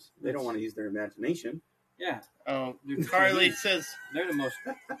titties. They don't want to use their imagination. Yeah, Oh, They're Carly Chinese. says, they're the most.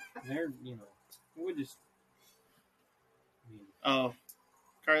 They're we just. "Oh,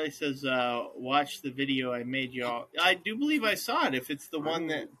 Carly says, watch the video I made y'all. I do believe I saw it. If it's the one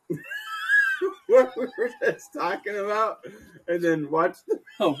that What we were just talking about, and then watch.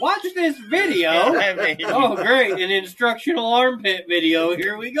 Oh, watch this video. I made. Oh, great! An instructional armpit video.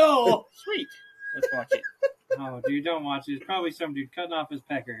 Here we go. Sweet. Let's watch it. Oh, dude, don't watch it. It's probably some dude cutting off his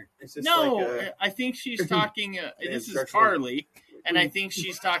pecker. It's just No, like I think she's talking. This is instructional- Carly, and I think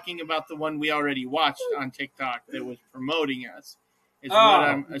she's talking about the one we already watched on TikTok that was promoting us. Is what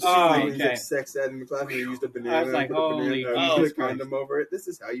I'm assuming. oh, Like, okay. sex ed in the class, and they used a banana. I was like, and put a holy banana, Jesus put a Christ. condom over it. This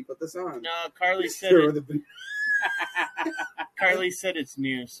is how you put this on. No, Carly said Sure, it, with a Carly said it's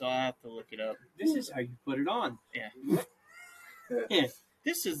new, so I'll have to look it up. This is how you put it on.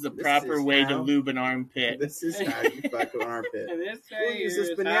 This is the This proper is way how- to lube an armpit. This is how you fuck an armpit. This We'll use this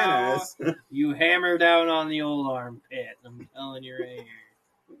is banana. how you hammer down on the old armpit. I'm telling you right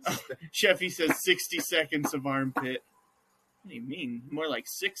here. Sheffy says 60 seconds of armpit. What do you mean? More like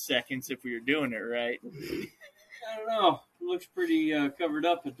 6 seconds if we were doing it right. I don't know. It looks pretty covered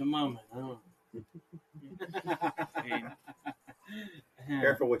up at the moment. I don't I mean, know.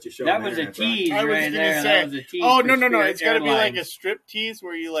 Careful what you show. That on the was a internet, Brian. tease I was right gonna there. say- That was a tease. oh, for no. Spirit It's got to be like a Airlines. strip tease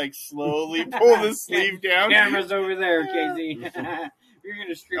where you like slowly pull the sleeve down. Camera's over there, Casey. You're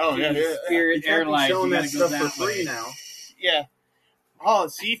gonna strip Oh, yeah, tease yeah. Spirit You can't be Airlines. showing You that gotta go stuff for that free way. now. Yeah. Oh,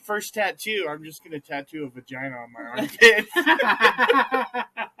 see, first tattoo. I'm just going to tattoo a vagina on my armpit.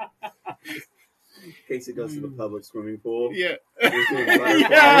 Casey goes to the public swimming pool. Yeah. He's doing butterflies.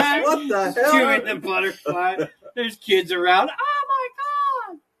 Yeah. What the hell? Doing the butterfly. There's kids around.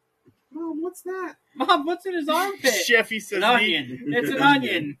 Oh Mom, what's that? my god! Mom, what's in his armpit? Sheffy says An onion. It's an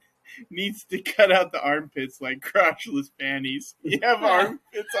onion. needs to cut out the armpits like crotchless panties. You have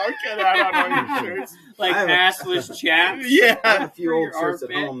armpits all cut out on all your shirts. Like I have a- assless chaps. I have a Yeah. few For old your shirts at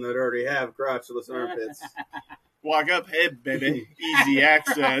armpit. home that already have crotchless armpits. Walk up, hey, baby. Easy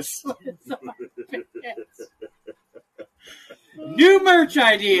access. New merch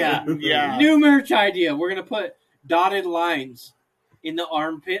idea. Yeah. New merch idea. We're gonna put dotted lines in the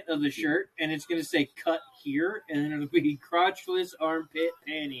armpit of the shirt, and it's gonna say "cut here," and then it'll be crotchless armpit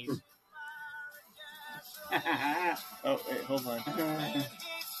panties. Oh, wait, hold on.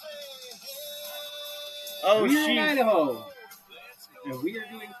 Oh, We're in she Idaho, and we are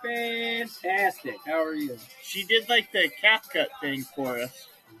doing fantastic. How are you? she did like the cap cut thing for us.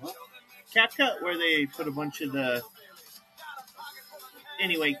 What? Cap cut where they put a bunch of the.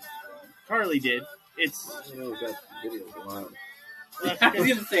 Anyway, Carly did. It's. I know that video's loud. Well, I was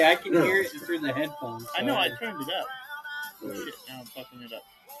gonna say I can hear it through the headphones. I know. I so- turned it up. Oh, shit! Now I'm fucking it up.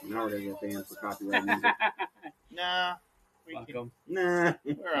 Now we're gonna get banned for copyright music. Nah, we Fuck can, 'em. Nah.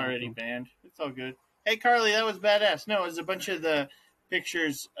 we're already banned. It's all good. Hey, Carly, that was badass. No, it was a bunch of the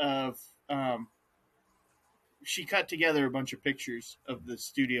pictures of. She cut together a bunch of pictures of the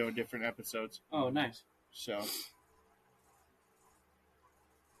studio in different episodes. Oh, nice. So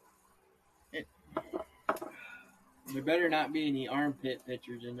There better not be any armpit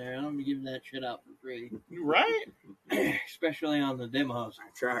pictures in there. I'm gonna be giving that shit out for free, right. especially on the demos. I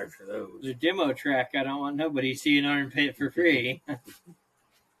charge for those. The demo track, I don't want nobody seeing armpit for free.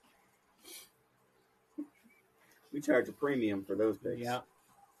 We charge a premium for those pics. Yeah.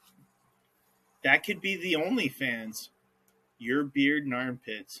 That could be the OnlyFans. Your beard and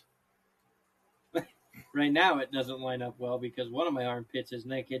armpits. Right now, it doesn't line up well because one of my armpits is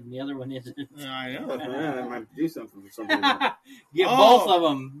naked and the other one isn't. I Oh, know. yeah, that might do something for somebody. Get Oh, both of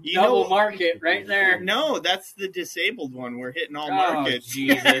them. you Double know- market right there. No, that's the disabled one. We're hitting all Oh, markets.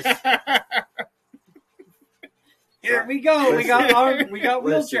 Jesus. Here we go. We got wheelchair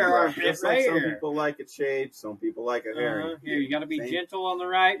Listen, bro, armpit just right like some here. people like it shaved, some people like it hairy. Here, you got to be Same- gentle on the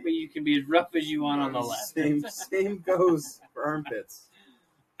right, but you can be as rough as you want on the left. Same goes for armpits.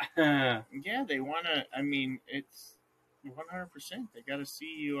 Yeah, they want to. I mean, it's 100%. They got to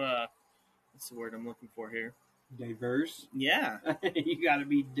see you. What's the word I'm looking for here? Diverse. Yeah. You got to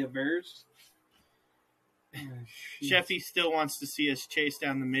be diverse. Sheffy still wants to see us chase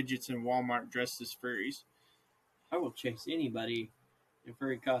down the midgets in Walmart dressed as furries. I will chase anybody in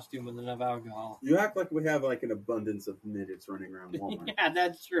furry costume with enough alcohol. You act like we have like an abundance of midgets running around Walmart. Yeah,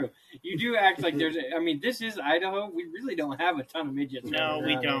 that's true. You do act like there's. I mean, this is Idaho. We really don't have a ton of midgets. No, running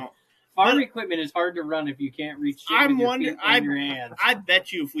we around. don't. Farm But- equipment is hard to run if you can't reach shit I'm with your wondering. feet and your hands. I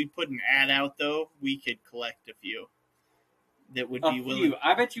bet you if we put an ad out though, we could collect a few that would A be willing. few.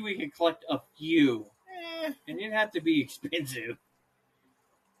 I bet you we could collect a few, Eh, and it'd have to be expensive.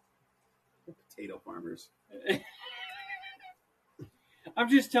 Potato farmers. I'm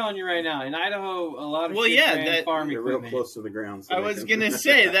just telling you right now. In Idaho, a lot of Well, shit yeah, ran that- farm They're real equipment. close to the ground. So I they was can- gonna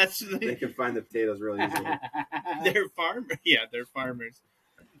say that's they can find the potatoes really easily. they're farmers. Yeah, they're farmers.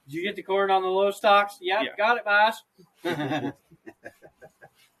 Did you get the corn on the low stocks? Yep, Yeah. got it, boss.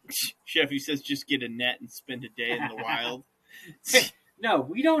 Sheffy says just get a net and spend a day in the wild. No,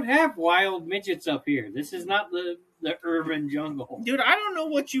 we don't have wild midgets up here. This is not the urban jungle. Dude, I don't know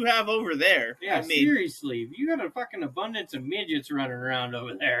what you have over there. Yeah, I mean, seriously. If you got a fucking abundance of midgets running around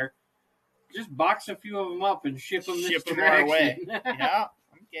over there, just box a few of them up and ship them Ship this 'em our direction. yeah,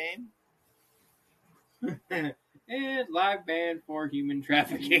 I'm game. And live ban for human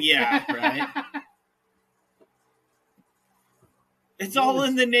trafficking. Yeah, right. It's all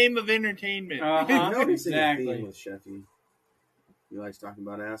in the name of entertainment. Uh-huh. Noticing a exactly. theme with Sheffy. He likes talking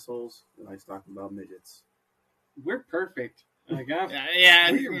about assholes. He likes talking about midgets. We're perfect. Like, Yeah,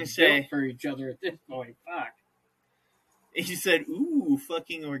 I was we're gonna built say. for each other at this point. Fuck. He said, "Ooh,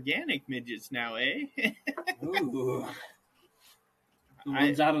 fucking organic midgets now, eh?" Ooh. The I-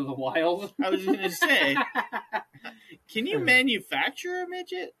 ones out of the wild. I was gonna say, can you manufacture a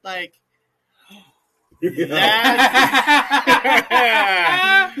midget? Like,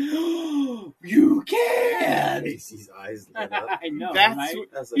 You can. Casey's eyes lit up. I know, That's right?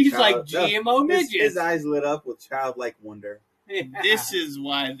 That's a He's child- like GMO midgets. His eyes lit up with childlike wonder. this is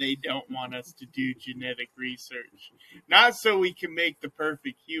why they don't want us to do genetic research. Not so we can make the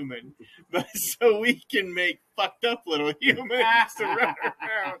perfect human, but so we can make fucked up little humans to run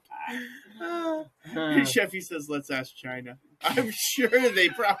around. Sheffy says, let's ask China. I'm sure they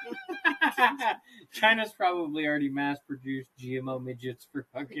probably... China's probably already mass-produced GMO midgets for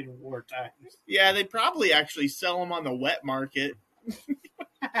fucking war times. Yeah, they probably actually sell them on the wet market.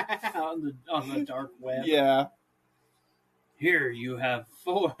 on the dark web. Yeah. Here you have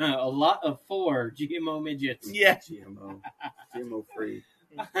a lot of 4 GMO midgets. Yeah. GMO free.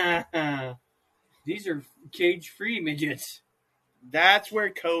 These are cage-free midgets. That's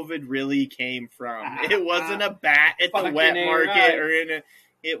where COVID really came from. It wasn't a bat at the Fucking wet A market right. or in a...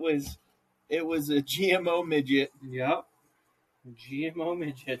 It was a GMO midget. Yep. GMO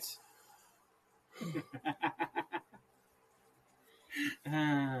midgets.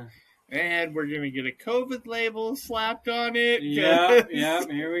 And we're going to get a COVID label slapped on it. Yep,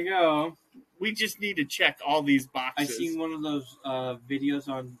 here we go. We just need to check all these I boxes. seen one of those videos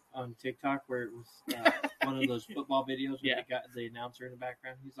on TikTok where it was one of those football videos with Yeah. the announcer in the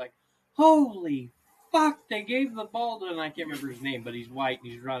background. He's like, "Holy fuck!" They gave the ball to, and I can't remember his name, but he's white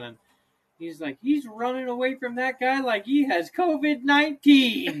and he's running. He's like, he's running away from that guy like he has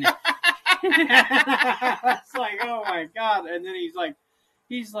COVID-19. It's like, oh my god! And then he's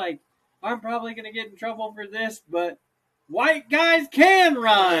like, I'm probably gonna get in trouble for this, but white guys can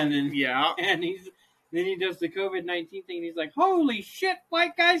run. And Yeah. and then he does the COVID-19 thing, and he's like, holy shit,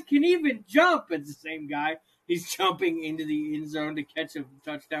 white guys can even jump. It's the same guy. He's jumping into the end zone to catch a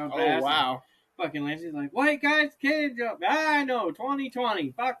touchdown pass. Oh, wow. Fucking Lancey's like, white guys can jump. I know,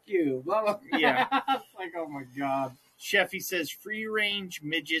 2020. Fuck you. Blah, blah. Yeah. It's like, oh my god. Sheffy says free-range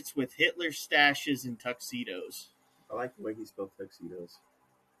midgets with Hitler stashes and tuxedos. I like the way he spelled tuxedos.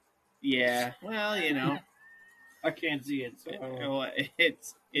 Yeah. Well, you know. I can't see it. So I don't know.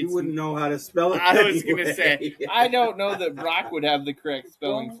 It's You wouldn't know how to spell it. I was gonna anyway. say, I don't know that Brock would have the correct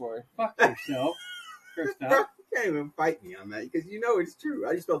spelling for it. Fuck yourself. First Bro, off, you can't even fight me on that because you know it's true.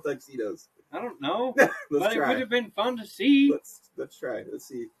 I just spell tuxedos. I don't know. Let's But it try. would have been fun to see. Let's try. Let's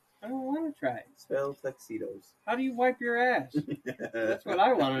see. I don't want to try it. Spell tuxedos. How do you wipe your ass? That's what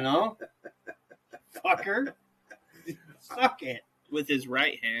I want to know. Fucker. Suck it. With his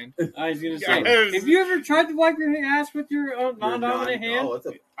right hand. I was going to say, Yes. have you ever tried to wipe your ass with your non-dominant hand? Oh,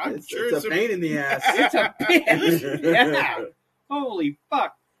 I'm it's sure a pain in the ass. It's a bitch. Yeah. Holy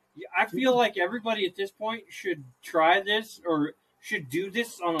fuck. I feel like everybody at this point should try this or should do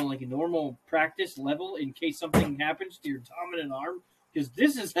this on a normal practice level in case something happens to your dominant arm, because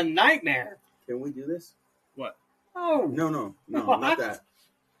this is a nightmare. Can we do this? What? Oh. No, What? not that.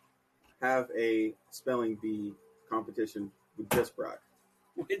 Have a spelling bee competition with just Brock.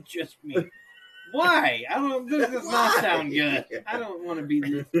 With just me. Why? I don't. This does not sound good. I don't want to be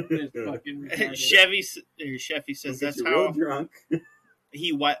this fucking retarded. Sheffy says Get that's you real how drunk.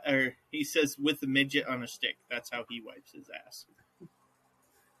 he says with a midget on a stick. That's how he wipes his ass.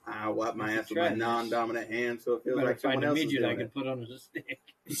 I wipe my If you ass with my try this, non-dominant hand, so it feels Better like find someone a else is midget I doing can it. put on a stick.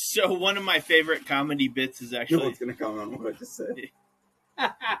 So one of my favorite comedy bits is No actually one's gonna comment on what I just said.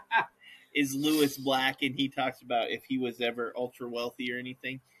 is Lewis Black, and he talks about if he was ever ultra wealthy or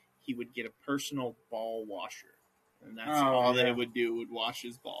anything, he would get a personal ball washer, and that's Oh, all yeah. they would do would wash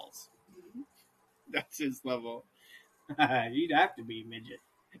his balls. That's his level, You'd have to be a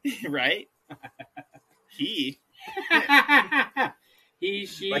midget. right? He He,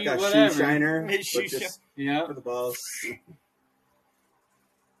 she, Like a whatever. shoe shiner, but Shoe just Yeah. for the balls.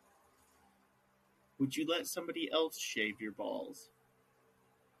 would you let somebody else shave your balls?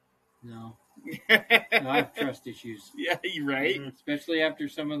 No. Yeah, No, I have trust issues. you right. Mhm. Especially after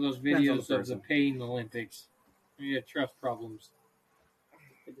some of those Depends on the videos of the person. pain Olympics. You had trust problems.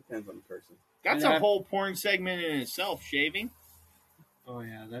 It depends on the person. That's Yeah. a whole porn segment in itself. Shaving. Oh,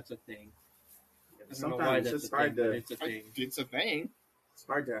 yeah, that's a thing. I don't know why Sometimes that's it's a just hard thing, but to it's a thing. It's a thing. it's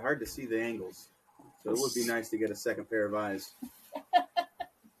hard to see the angles. So it would be nice to get a second pair of eyes.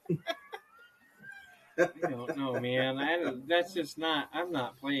 I don't know, man. That's just not. I'm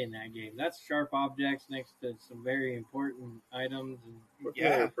not playing that game. That's sharp objects next to some very important items. And Look Yeah.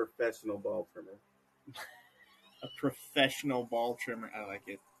 at a professional ball trimmer. A professional ball trimmer. I like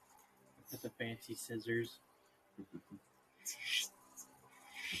it. that's a fancy scissors.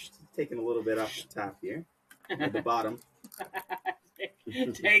 Taking a little bit off the top here, at the bottom.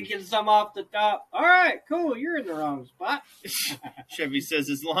 Taking some off the top. All right, cool. You're in the wrong spot. Chevy says,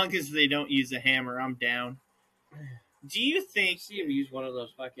 as long as they don't use a hammer, I'm down. Do you I think? see him use one of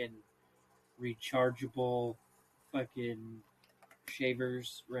those fucking rechargeable fucking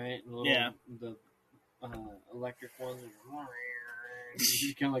shavers, right? Yeah. The electric ones. You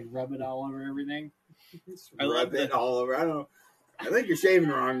just kind of like rub it all over everything. I love Rub it the- all over. I think you're shaving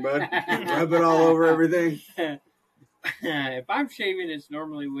wrong, bud. Rub it all over everything. If I'm shaving, it's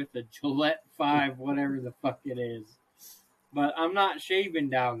normally with a Gillette 5, whatever the fuck it is. But I'm not shaving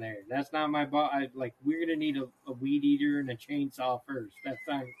down there. That's not my we're gonna need a weed eater and a chainsaw first.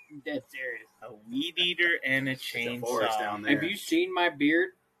 I'm dead serious. A weed eater and a It's a forest chainsaw. down there. Have you seen my beard?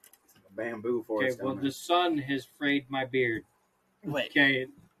 It's a bamboo Okay, forest well down the sun has frayed my beard. Wait. Okay,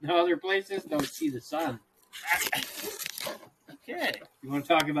 the other places don't see the sun. Okay. You want to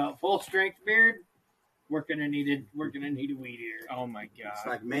talk about full strength beard? We're gonna need a weed eater. Oh my It's god.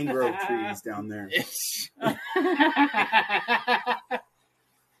 like mangrove trees down there.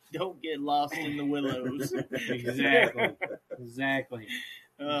 Don't get lost in the willows. Exactly.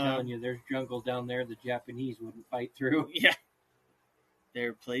 I'm telling you, there's jungle down there the Japanese wouldn't fight through. Yeah. There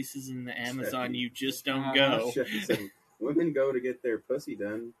are places in the Amazon you just don't Uh, go. Shit, he said, women go to get their pussy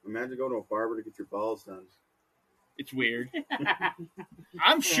done. Imagine going to a barber to get your balls done. It's weird.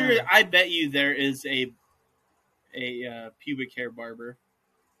 I'm sure. I bet you there is a pubic hair barber.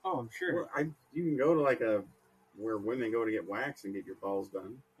 Oh, I'm sure. You can go to where women go to get waxed and get your balls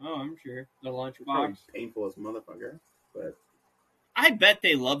done. Oh, I'm sure. The It's probably lunchbox. painful as motherfucker, but I bet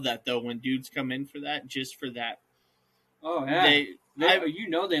they love that though when dudes come in for that, just for that. Oh yeah. They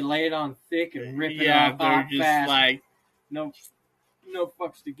they lay it on thick and rip it yeah, off they're hot just fast. like no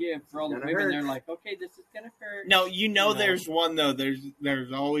fucks to give for all the Gonna women. hurt. They're like, okay, this is gonna hurt. no. No. There's one though.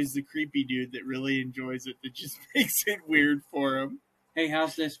 There's always the creepy dude that really enjoys it. That just makes it weird for him. Hey,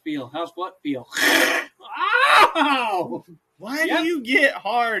 how's this feel? How's what feel? Ow! Why Yep. do you get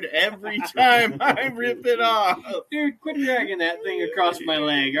hard every time I rip it off? Dude, quit dragging that thing across my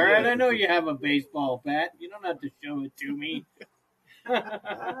leg, all right? I know you have a baseball bat. You don't have to show it to me.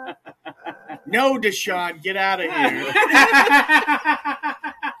 No, Deshaun, get out of here.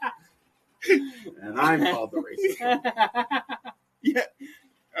 and I'm called the racist. Yeah.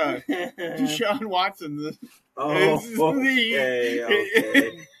 Deshaun Watson. Oh, This is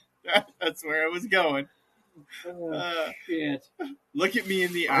okay. That's where I was going. Oh, shit. Look at me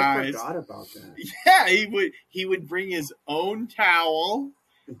in the I eyes. forgot about that. Yeah, he would bring his own towel,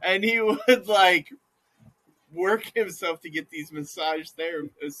 and he would work himself to get these massage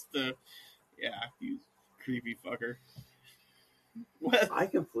therapists to. Yeah, he's a creepy fucker. What? I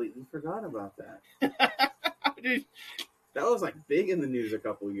completely forgot about that. How did- That was big in the news a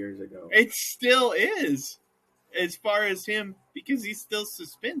couple of years ago. It still is, as far as him, because he's still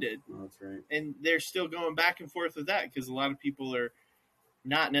suspended. Oh, that's right. And they're still going back and forth with that because a lot of people are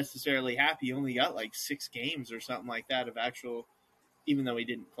not necessarily happy. He only got 6 games or something like that of actual, even though he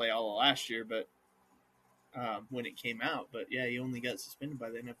didn't play all of last year, but when it came out. But yeah, he only got suspended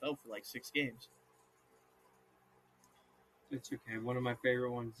by the NFL for 6 games. It's okay. One of my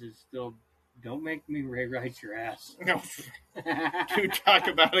favorite ones is still "Don't Make Me Rewrite Your Ass." No, you talk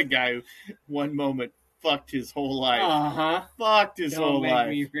about a guy who one moment fucked his whole life. Uh-huh. Fucked his Don't whole make life.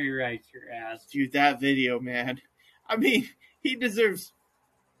 me rewrite your ass. Dude, that video, man. I mean, he deserves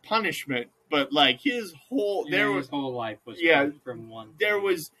punishment, but like his whole His whole life was from one. there thing.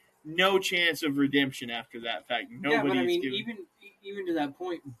 was no chance of redemption after that fact. Nobody. Yeah, but I mean, even to that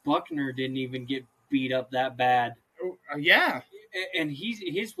point, Buckner didn't even get beat up that bad. Yeah, And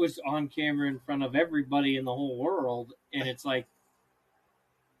his was on camera in front of everybody in the whole world, and it's like,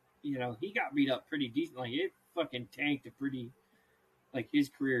 you know, he got beat up pretty decent. Like, it fucking tanked a pretty, like, his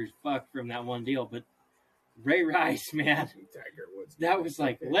career is fucked from that one deal. But Ray Rice, man, Tiger Woods. that was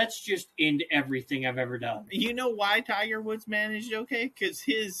like, Okay. let's just end everything I've ever done. you know why Tiger Woods managed okay? Because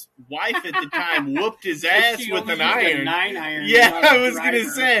his wife at the time whooped his ass She with only an used a iron. 9-iron. Yeah, not a I was gonna driver.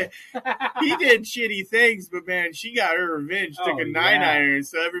 say he did shitty things, but man, she got her revenge. Took Oh, a yeah. 9-iron,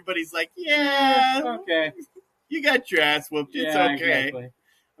 so everybody's like, "Yeah, Okay. you got your ass whooped. It's Yeah, okay." exactly.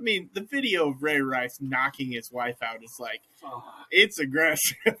 I mean, the video of Ray Rice knocking his wife out is like, Fuck. it's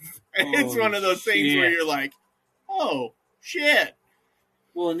aggressive. It's Holy one of those things where shit. you're like, "Oh shit."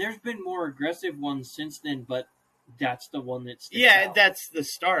 Well, and there's been more aggressive ones since then, but that's the one that sticks Yeah, out. that's the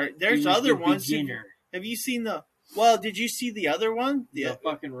start. There's He was other the ones. beginner. Have you seen the? Well, did you see the other one? The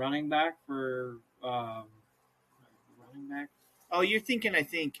fucking running back for running back. Oh, you're thinking, I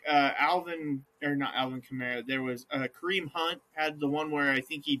think, Alvin, or not Alvin Kamara. There was Kareem Hunt had the one where I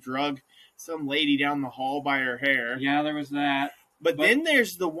think he drug some lady down the hall by her hair. Yeah, there was that. But then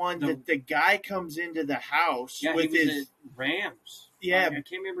there's the one the- that the guy comes into the house Yeah, with he was his. at Rams. Yeah. I can't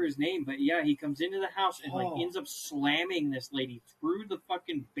remember his name, but yeah, he comes into the house and like Oh. ends up slamming this lady through the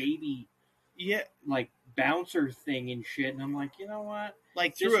fucking baby Yeah, like bouncer thing and shit. And I'm like, you know what?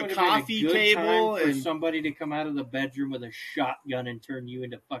 like This through a would have been coffee good table. time for And somebody to come out of the bedroom with a shotgun and turn you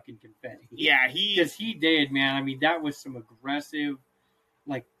into fucking confetti. yeah, Because he did, man. I mean, that was some aggressive,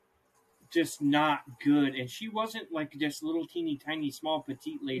 like, just not good. And she wasn't like just little teeny tiny small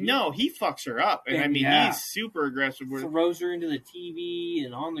petite lady. No, he fucks her up. And I And mean, yeah. he's super aggressive with Throws her into the TV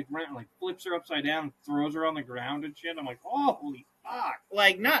and on the ground, like flips her upside down, and throws her on the ground and shit. I'm like, holy fuck.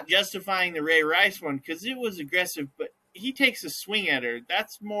 like not justifying the Ray Rice one because it was aggressive, but he takes a swing at her.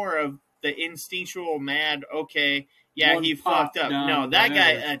 That's more of the instinctual mad. Okay, yeah, One he pop, fucked up. done, No, that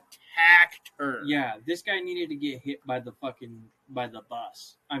guy whatever. attacked her. Yeah, this guy needed to get hit by the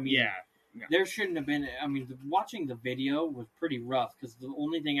bus. I mean, yeah, there shouldn't have been. I mean, watching the video was pretty rough because the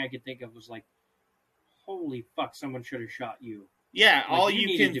only thing I could think of was like, holy fuck, someone should have shot you. yeah. Like, All you you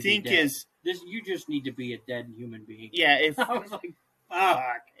needed can to be think dead. is, This, you just need to be a dead human being. yeah. If I was like,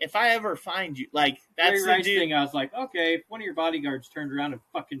 fuck. if I ever find you, like that's Ray the Rice dude. thing, I was like, okay, if one of your bodyguards turned around and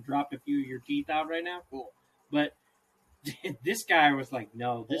fucking dropped a few of your teeth out right now, cool. But this guy was like,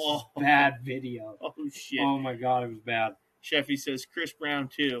 no, this is bad video. Oh shit! Oh my god, it was bad. Sheffy says Chris Brown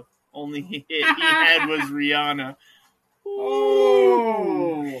too. Only hit he had was Rihanna.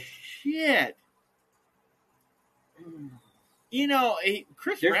 Oh. Shit! You know,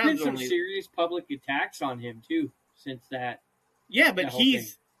 Chris There's been Brown's some only serious public attacks on him too since that. yeah, but that whole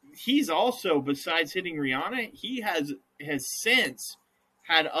he's also besides hitting Rihanna, he has since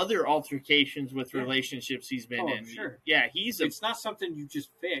had other altercations with Yeah. relationships he's been Oh, in. sure. Yeah, he's a It's not something you just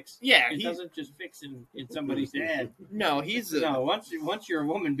fix. yeah. It He, doesn't just fix in somebody's head. no, he's a No, once you're a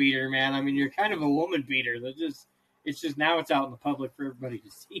woman beater, man. I mean, you're kind of a woman beater. It's just now it's out in the public for everybody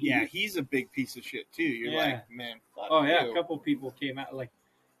to see. yeah. He's a big piece of shit too. You're Yeah. like, man. Fuck Oh yeah, you. a couple people came out like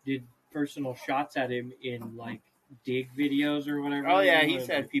did personal shots at him in like dig videos or whatever. Oh yeah, you know, he's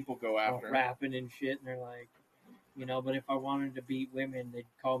had people go all after him. rapping and shit, and they're like, you know, but if I wanted to beat women, they'd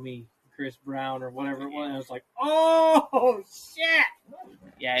call me Chris Brown or whatever it was. And I was like, oh shit.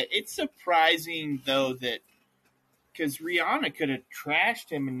 Yeah, it's surprising though that because Rihanna could have trashed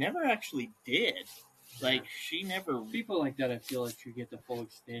him and never actually did. Like she never. People like that, I feel like should get the full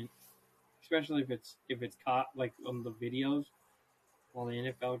extent, especially if it's caught like on the videos. All the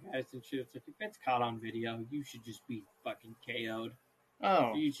NFL guys and shit, it's like if it's caught on video, you should just be fucking KO'd.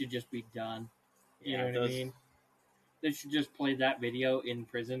 Oh, You should just be done. You Yeah, know what those- I mean? They should just play that video in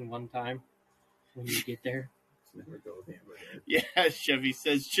prison one time when you get there. Never go with Amber Heard. yeah. Chevy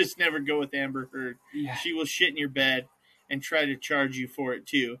says just never go with Amber Heard. Yeah, She will shit in your bed and try to charge you for it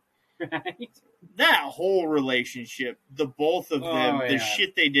too. right. That whole relationship, the both of them, Oh, the yeah.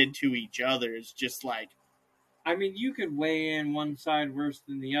 shit they did to each other is just like. I mean, you could weigh in one side worse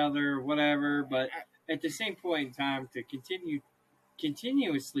than the other, whatever, but at the same point in time, to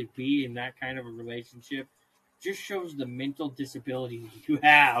continuously be in that kind of a relationship, just shows the mental disability you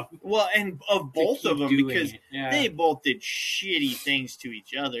have. Well, and of both of them, because yeah. they both did shitty things to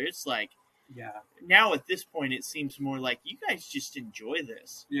each other. It's like, yeah. now at this point, it seems more like you guys just enjoy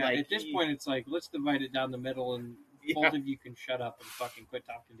this. Yeah, like, at this point, it's like, let's divide it down the middle, and both of you can shut up and fucking quit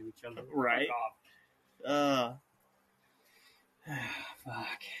talking to each other. Right. Fuck off.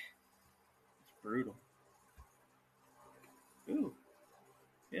 Fuck. It's brutal. Ooh.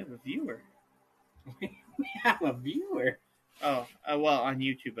 We have a viewer. We have a viewer. Oh, well, on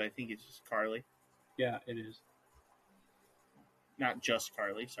YouTube, I think it's just Carly. Yeah, it is. Not just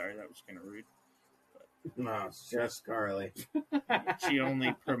Carly. Sorry, that was kind of rude. No, it's just Carly. She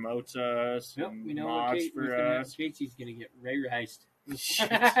only promotes us Nope, and we know mods what for us. Casey's gonna get ray-riced.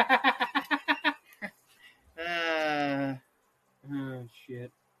 Shit. Oh,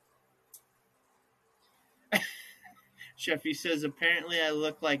 shit. Sheffy says, apparently I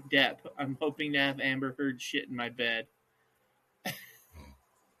look like Depp. I'm hoping to have Amber Heard shit in my bed.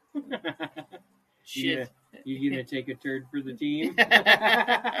 Shit. You gonna take a turd for the team?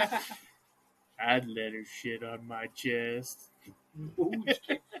 I'd let her shit on my chest. Ooh,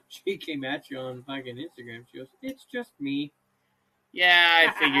 she came at you on fucking Instagram. She goes, "It's just me." Yeah,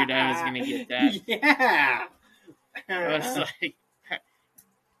 I figured I was going to get that. Yeah. I was like,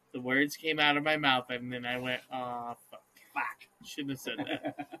 the words came out of my mouth, and then I went, oh, fuck. Shouldn't have said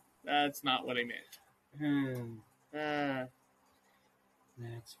that. That's not what I meant.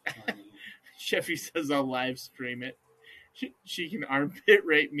 That's funny. Sheffy says I'll live stream it. She can armpit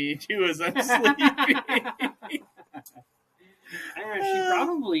rape me, too, as I'm sleeping. She'd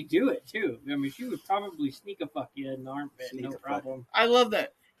probably do it, too. I mean, she would probably sneak a fuck you in the armpit, no problem. I love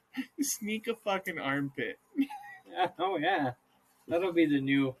that. Sneak a fucking armpit. Oh, yeah. That'll be the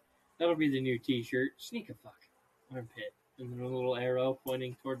new t-shirt. Sneak a fuck. Armpit. And then a little arrow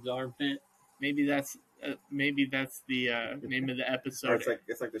pointing towards the armpit. Maybe that's the name of the episode. Or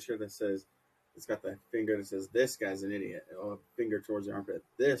it's like the shirt that says, it's got the finger that says, "This guy's an idiot." Oh, finger towards the armpit.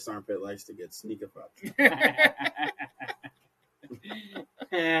 This armpit likes to get sneak a fuck.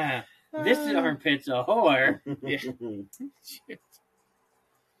 This armpit's a whore. Yeah. Shit.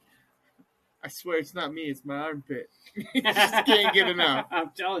 I swear it's not me, it's my armpit. Just can't get enough.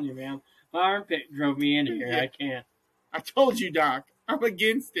 I'm telling you, man. My armpit drove me into here. Yeah. I can't. I told you, Doc. I'm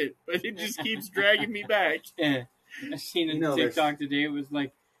against it, but it just keeps dragging me back. I seen a TikTok today. It was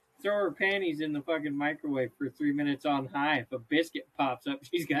like, throw her panties in the fucking microwave for 3 minutes on high. If a biscuit pops up,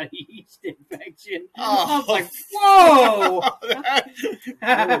 she's got a yeast infection. I was like, whoa! We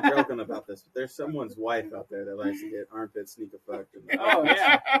were joking about this, but there's someone's wife out there that likes to get armpit sneak a fuck. Oh,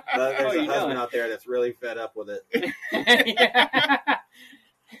 yeah. There's a husband out there that's really fed up with it. Yeah.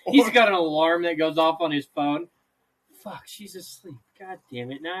 He's got an alarm that goes off on his phone. Fuck, she's asleep. God damn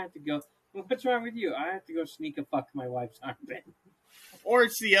it. Now I have to go. What's wrong with you? I have to go sneak a fuck my wife's armpit. Or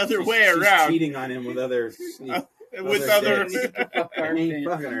it's the other way She's around. cheating on him with other With other. I ain't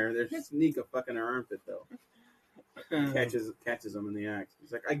fucking her. They're sneak a fucking her armpit though. Catches him in the act.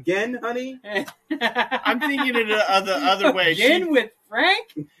 He's like, "Again, honey." I'm thinking it the other way. Again with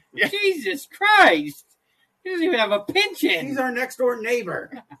Frank? Yeah. Jesus Christ! He doesn't even have a pension. He's our next door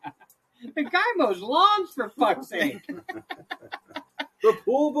neighbor. The guy mows lawns, for fuck's sake. The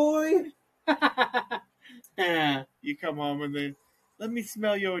pool boy. You come home and then, let me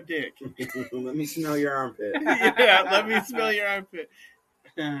smell your dick. Let me smell your armpit. Yeah, let me smell your armpit.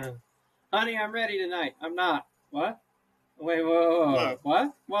 Honey, I'm ready tonight. I'm not. What? Wait, whoa.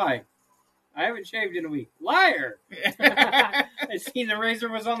 What? Why? I haven't shaved in a week. Liar! I seen the razor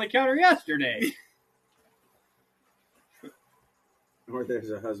was on the counter yesterday. Or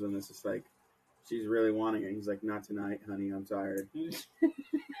there's a husband that's just like, she's really wanting it. He's like, "Not tonight, honey. I'm tired." It's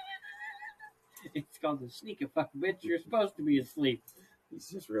called the sneak a fuck bitch. You're supposed to be asleep. He's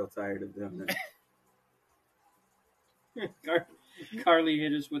just real tired of doing it. Carly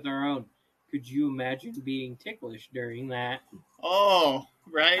hit us with our own. Could you imagine being ticklish during that? Oh,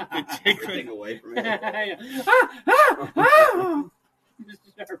 right? The Take tickling. away from it.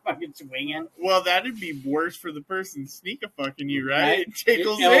 Just start fucking swinging. Well, that'd be worse for the person sneak a fucking you, right? Right. It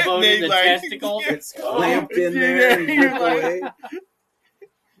tickles It it. And elbowed they in the like, testicles. It's clamped in there and You're ripped like- away.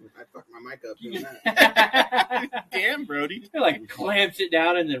 I fucked my mic up doing that. Damn, Brody. He like clamps it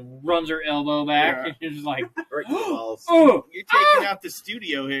down and then runs her elbow back. Yeah. And you're just like, Right to the balls. oh, You're taking out the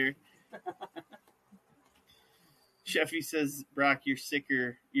studio here. Sheffy says, Brock, you're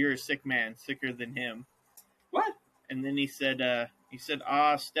sicker. You're a sick man, sicker than him. what? And then he said,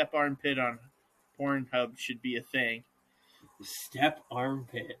 step armpit on Pornhub should be a thing. Step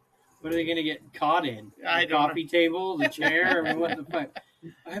armpit. What are they going to get caught in? I The don't coffee table, the chair? I mean, what the fuck?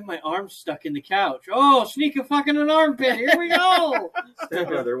 I have my arm stuck in the couch. Oh, sneak a fucking an armpit. Here we go.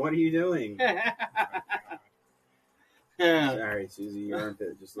 Stepbrother, what are you doing? Yeah. Sorry, Susie, your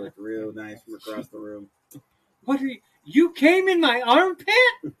armpit just looked real nice from across the room. What are you? You came in my armpit?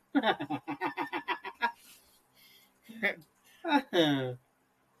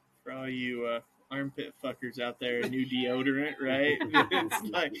 For all you armpit fuckers out there, a new deodorant, right? It's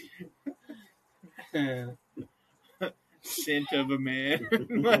like scent of a man.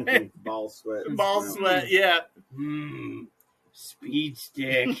 Like, Ball sweat. ball smell. sweat, yeah. Speed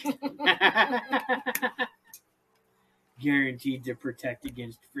stick. Guaranteed to protect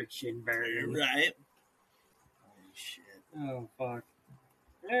against friction burn. Right. Holy shit. Oh, fuck.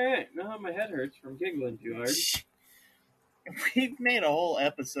 Alright, now my head hurts from giggling too hard. We've made a whole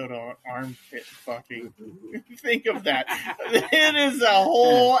episode on armpit fucking. Think of that. It is a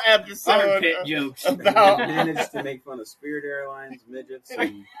whole episode Armpit jokes. about Managed to make fun of Spirit Airlines, midgets,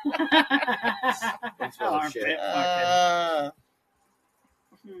 and bunch of other shit. Armpit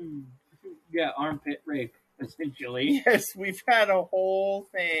Yeah, armpit rape, essentially. Yes, we've had a whole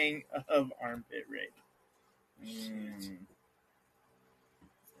thing of armpit rape.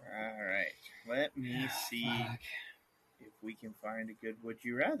 All right, let me see Fuck. if we can find a good would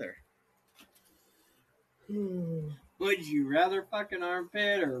you rather. Would you rather fuck an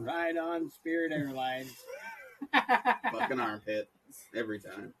armpit or ride on Spirit Airlines? Fucking armpit. Every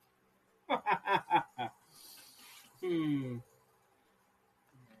time.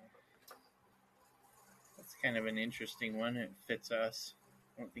 That's kind of an interesting one. It fits us.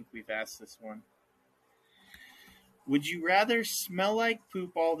 I don't think we've asked this one. Would you rather smell like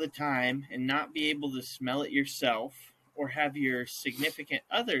poop all the time and not be able to smell it yourself, or have your significant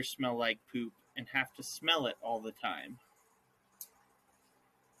other smell like poop and have to smell it all the time?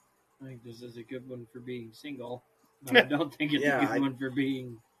 I think this is a good one for being single. But I don't think it's a good one for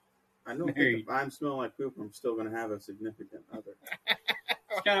being... I don't Married. think if I'm smelling like poop, I'm still going to have a significant other.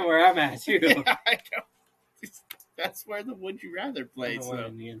 It's kind of where I'm at, too. Yeah, I don't. That's where the would you rather I plays. don't want So.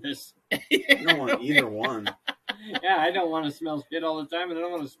 any of this. I don't want either one. Yeah, I don't want to smell shit all the time, and I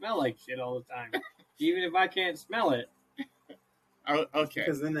don't want to smell like shit all the time. Even if I can't smell it. Oh, okay.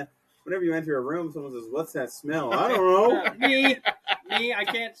 Because then whenever you enter a room, someone says, "What's that smell?" I don't know. Me, I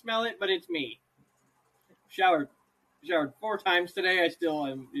can't smell it, but it's me. Showered 4 times today.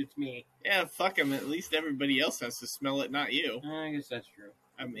 It's me. Yeah, fuck them. At least everybody else has to smell it, not you. I guess that's true.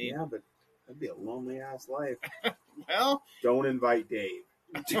 I mean, Yeah, but that'd be a lonely ass life. well, Don't invite Dave.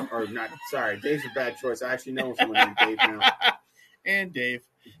 Or not. Sorry, Dave's a bad choice. I actually know someone named Dave now. and Dave.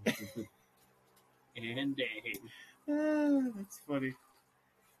 And Dave. That's funny.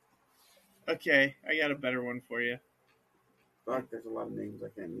 Okay, I got a better one for you. Fuck, there's a lot of names I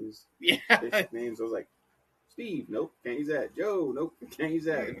can't use. Yeah. Basic names. I was like, Steve, nope, can't use that. Joe, nope, can't use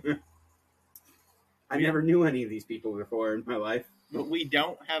that. I never knew any of these people before in my life. But we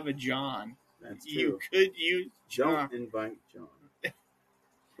don't have a John. That's You true. could use John. Don't invite John.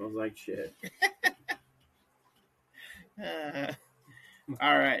 Smells like shit.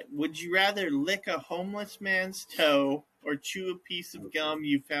 All right. Would you rather lick a homeless man's toe or chew a piece of gum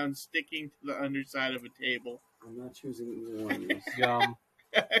you found sticking to the underside of a table? I'm not choosing either one of these. Gum.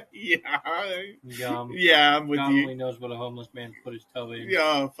 Yeah. Gum. Yeah, I'm with Gum you. only knows what a homeless man put his toe in.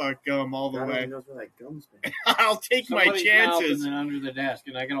 Yeah, fuck gum all the God only way. knows where that gum's been. I'll take my Somebody's mouth chances. and then under the desk,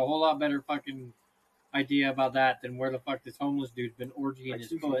 and I got a whole lot better fucking idea about that than where the fuck this homeless dude's been orgying I his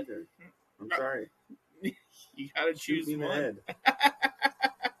choose foot. either. I'm sorry. You gotta choose Shoot me in the one. head.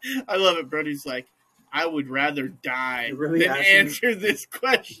 I love it. Brody's like, I would rather die You're really than asking- answer this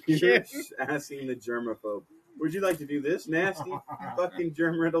question. You're asking the germaphobe. Would you like to do this nasty fucking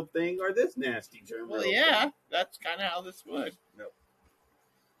germ-riddled thing or this nasty germ-riddled Well, yeah, that's kind of how this would. Nope.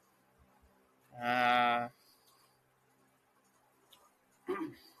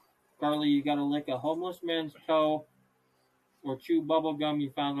 Carly, you gotta lick a homeless man's toe or chew bubble gum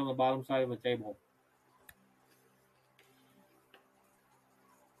you found on the bottom side of a table.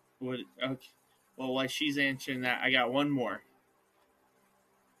 Would okay. Well, while she's answering that, I got one more.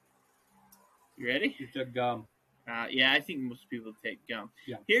 You ready? You took gum. Yeah, I think most people take gum.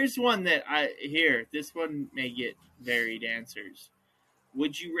 Yeah. Here's one that this one may get varied answers.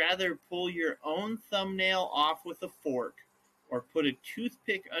 Would you rather pull your own thumbnail off with a fork or put a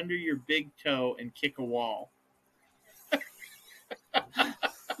toothpick under your big toe and kick a wall?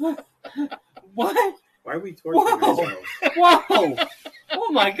 What? Why are we torturing Whoa. ourselves? Whoa!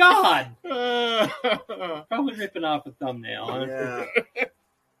 Oh my god! Uh, Probably ripping off a thumbnail. Huh? Yeah.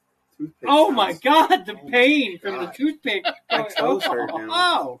 Toothpick Oh sounds- my god! The pain from the God. toothpick. My toes hurt now.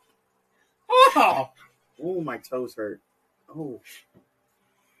 Oh! Oh! Oh, my toes hurt. Oh.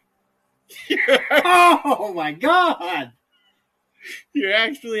 Oh my god! You're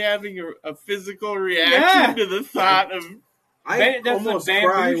actually having a physical reaction Yeah. to the thought of. I That's the almost bamboo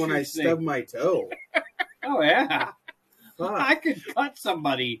cry when I shoots thing. stub my toe. Oh yeah. I Fuck. could cut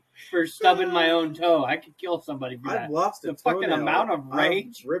somebody for stubbing my own toe. I could kill somebody for I've that. lost a The fucking toenail. amount of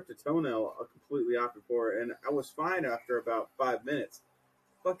rage. I've ripped a toenail completely off before, and I was fine after about 5 minutes.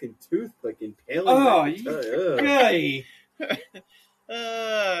 Fucking toothpick impaling Oh, my you toe. Ugh. guy.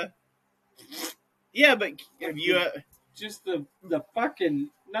 Yeah, but have you? Just the fucking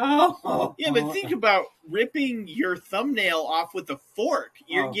no. Yeah, but think about ripping your thumbnail off with a fork.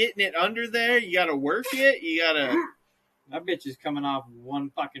 You're Oh. getting it under there. You got to work it. You got to. That bitch is coming off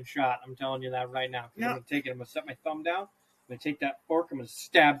one fucking shot. I'm telling you that right now. 'Cause No. I'm gonna take it. I'm gonna set my thumb down. I'm gonna take that fork. I'm gonna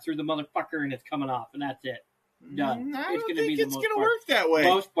stab through the motherfucker, and it's coming off, and that's it. Done. I It's don't gonna be think the it's most going to bar- work that way.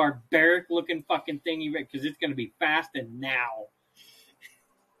 Most barbaric looking fucking thing you read because it's gonna be fast and now.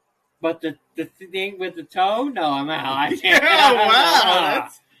 But the thing with the toe, no, I'm out. I can't. Oh, wow,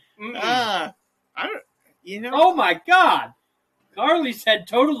 that's Mm-mm. I don't. You know, Oh my god! Carly said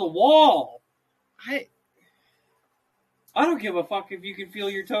toe to the wall. I I don't give a fuck if you can feel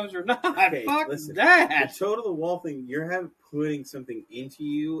your toes or not. Okay, Fuck listen. that. The toe to the wall thing, you're putting something into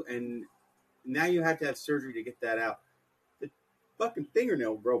you, and now you have to have surgery to get that out. The fucking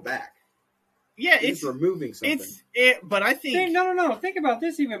fingernail will grow back. yeah, It's removing something. it's it. But I think No. Think about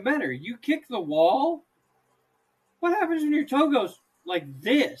this even better. You kick the wall. What happens when your toe goes like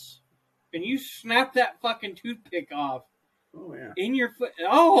this, and you snap that fucking toothpick off Oh yeah. in your foot?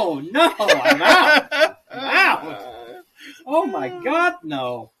 Oh no! I'm out. Wow. Oh my god,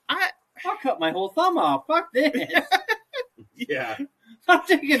 no! I'll cut my whole thumb off. Fuck this. Yeah. I'm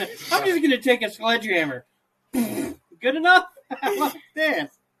just gonna take a sledgehammer. Good enough. Fuck this.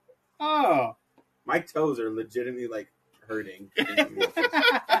 Oh. My toes are legitimately like hurting.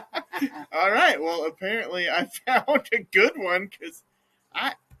 All right. Well, apparently I found a good one because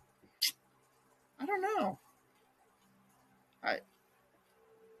I don't know.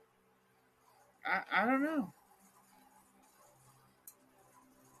 I don't know.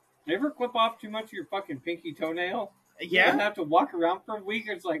 You ever clip off too much of your fucking pinky toenail? You Yeah, have to walk around for a week.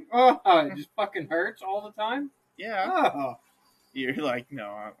 It's like, oh, it just fucking hurts all the time. yeah. Oh, You're like, no,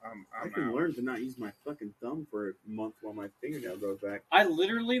 I I'm can out. learn to not use my fucking thumb for a month while my fingernail grows back. I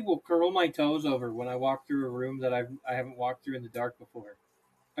literally will curl my toes over when I walk through a room that I haven't walked through in the dark before.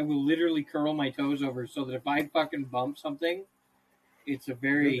 I will literally curl my toes over so that if I fucking bump something, it's a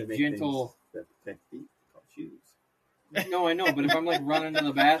very They make gentle. things that protect feet called shoes. No, I know, but if I'm like running to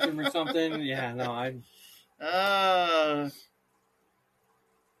the bathroom or something, yeah, no, I'm. Uh,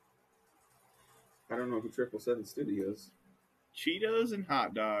 I don't know who 777 Studios. Cheetos and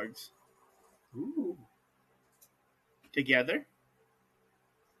hot dogs Ooh. together.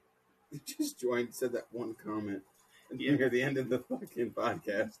 Just joined, said that one comment Yeah. near the end of the fucking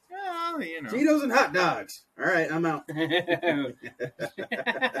podcast. Well, you know. Cheetos and hot dogs. All right, I'm out.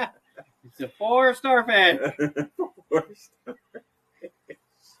 It's a 4-star fan.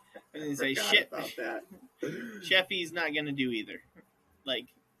 And say Forgot shit. about that. Sheffy's not gonna do either. Like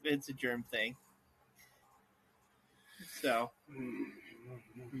it's a germ thing. So,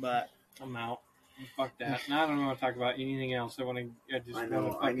 but I'm out. Fuck that. Now I don't want to talk about anything else. I just I want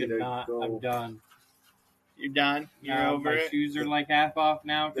know, to I need fucking to not. go. I'm done. you're done. You're Now over my it. shoes are like half off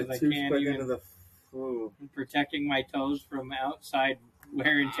now The because I tooth can't stuck even into the. Ooh. protecting my toes from outside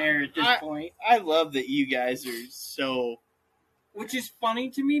wear and tear at this point. I love that you guys are so. Which is funny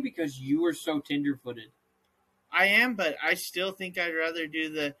to me because you are so tender-footed. I am, but I still think I'd rather do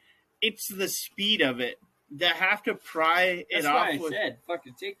the. It's the speed of it. To have to pry That's it why off I with. said,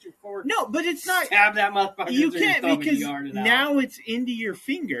 fucking take your fork. No, but it's not. Stab that motherfucker. You through your can't thumb and because yard it out. now it's into your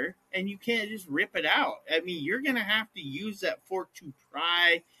finger and you can't just rip it out. I mean, you're gonna have to use that fork to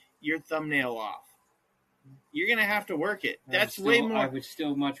pry your thumbnail off. You're gonna have to work it. That's way more. I would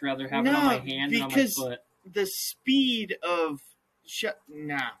still much rather have it on my hand than on my because foot. the speed of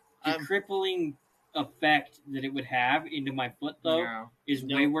nah. The crippling effect that it would have into my foot, though, No, is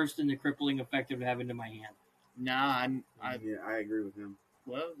No. way worse than the crippling effect it would have into my hand. nah. I Yeah, I agree with him.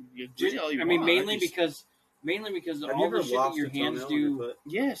 well, you agree all you I mean, want. mainly Just- because Have all you ever the shit that lost your a hands toenail on your do. foot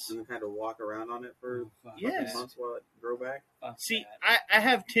yes. and then had to walk around on it for Fuck Yes. that. months while it grow back? Fuck See, that. I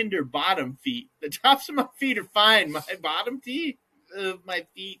have tender bottom feet. The tops of my feet are fine. My bottom feet of my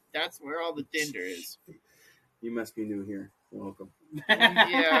feet, that's where all the tender is. You must be new here. Welcome.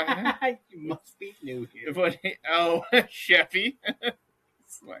 Yeah. You must be new here. What? Oh, Sheffy.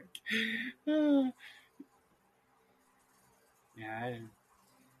 It's like, Yeah.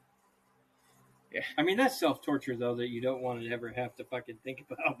 I mean, that's self-torture, though, that you don't want to ever have to fucking think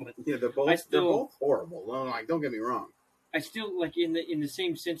about. But Yeah, they're both horrible. No, like, don't get me wrong. I still, like, in the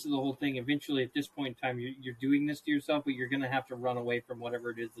same sense of the whole thing, eventually, at this point in time, you're doing this to yourself, but you're going to have to run away from whatever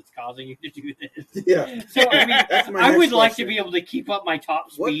it is that's causing you to do this. Yeah. So, I mean, That's my I next would like to question. be able to keep up my top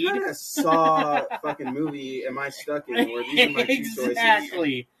What speed. kind of Saw fucking movie am I stuck in where these are my two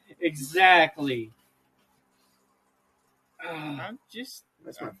choices? Exactly. I'm just.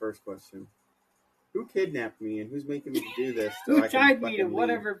 That's my first question. Who kidnapped me and who's making me do this? so Who I can tied me to fucking leave?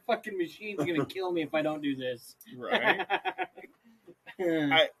 whatever fucking machine's going to kill me if I don't do this? Right.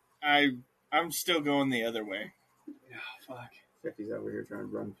 I'm still going the other way. Oh, fuck. Becky's over here trying to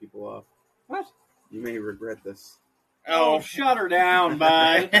run people off. What? You may regret this. Oh, shut her down,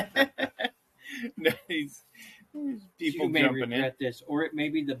 bud. No, people You may jumping in. regret this, or it may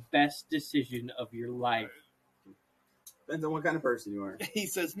be the best decision of your life. Depends on what kind of person you are. He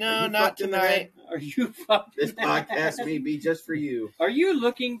says, Are "No, you not fucked in the tonight." Are you fucking? This podcast may be just for you. Are you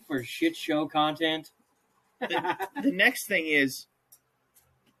looking for shit show content? The next thing is,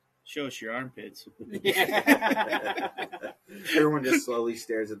 show us your armpits. Everyone just slowly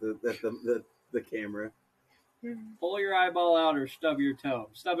stares at the camera. Pull your eyeball out or stub your toe.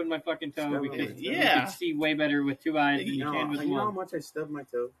 Stubbing my fucking toe Stubbing because my toe. you Yeah. can see way better with two eyes than you can with You know how one. much I stubbed my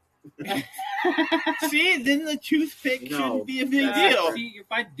toe? See, then the toothpick No, shouldn't be a big that's- deal. See, if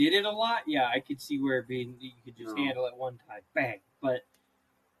I did it a lot, yeah, I could see where it being you could just No. handle it one time, bang. But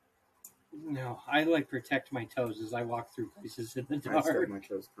no, I like protect my toes as I walk through places in the I stub dark. my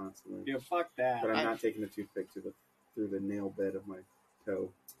toes constantly. Yeah, fuck that. But I'm not taking the toothpick through the nail bed of my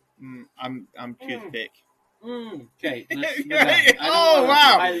toe. I'm toothpick. Okay. Let's Right. move on. I don't Oh, wanna-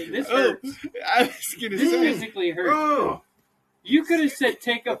 wow. This Oh, hurts. I was gonna This say. physically hurts. Oh! You could have said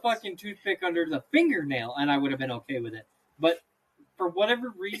take a fucking toothpick under the fingernail, and I would have been okay with it. But for whatever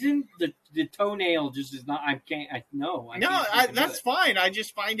reason, the toenail just is not. I can't. No, can't fucking do that's it. fine. I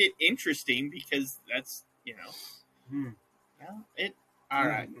just find it interesting because that's Hmm. Well, it. All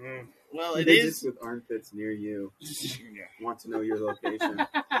right. Mm. Well, it Visits is. with armpits near you. Yeah. Want to know your location.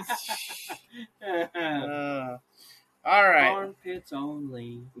 All right. Armpits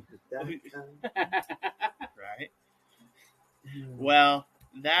only. Right. Well,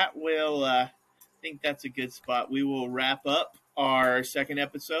 that will. I think that's a good spot. We will wrap up our second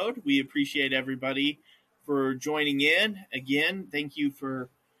episode. We appreciate everybody for joining in. Again, thank you for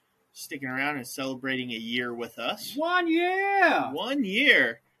sticking around and celebrating a year with us. 1 year. 1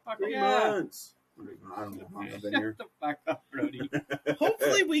 year. Fuck 3 yeah. months. I don't know how long I've been here. Shut the fuck up, Brody.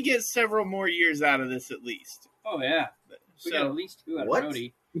 Hopefully, we get several more years out of this at least. Oh yeah. We got So, at least 2 out of What?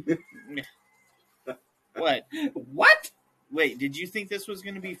 Brody. what? What? Wait, did you think this was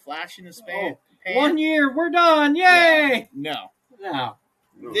going to be flash in the span? 1 year. We're done. Yay. No. No.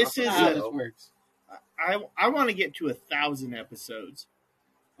 No, This I is That's don't how know. this works. I want to get to 1,000 episodes.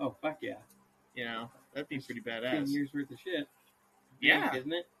 Oh fuck yeah. You know, that'd be pretty 10 badass. years worth of shit. Yeah.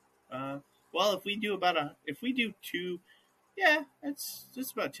 Isn't it? Well, if we do if we do 2, yeah, it's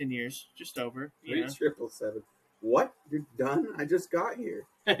about 10 years, just over. You know? 3,777. What? You're done? I just got here.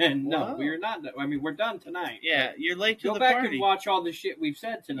 No, Wow. we're not. I mean, we're done tonight. Yeah, you're late to Go the back party. and watch all the shit we've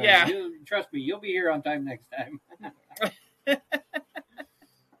said tonight. Yeah. Trust me, you'll be here on time next time.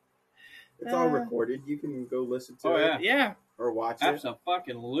 It's all recorded. You can go listen to Oh, it yeah. Yeah, or watch it.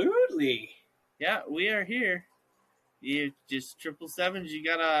 Absolutely. yeah, we are here. You just 777s. You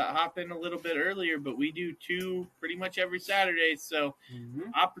gotta hop in a little bit earlier, but we do 2 pretty much every Saturday. So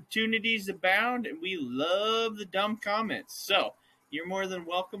Mm-hmm. opportunities abound, and we love the dumb comments. So you're more than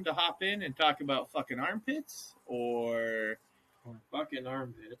welcome to hop in and talk about fucking armpits or Fucking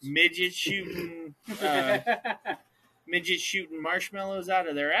armpits. midgets shooting marshmallows out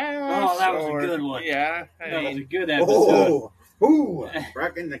of their ass. Oh, that was a or- good one. Yeah, That was a good episode. Oh, ooh,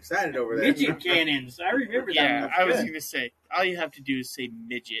 I'm getting excited over there. Midget cannons. I remember that. yeah. one. I was Good. gonna say all you have to do is say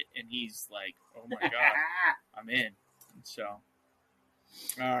midget, and he's like, "Oh my god, I'm in." So,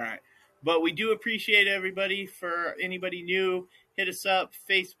 all right. But we do appreciate everybody. For anybody new, hit us up: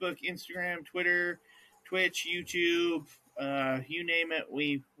 Facebook, Instagram, Twitter, Twitch, YouTube. You name it,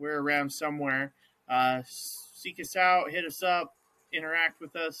 we're around somewhere. Seek us out, hit us up, interact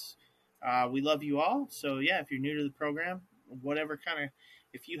with us. We love you all. So yeah, if you're new to the program, whatever kind of,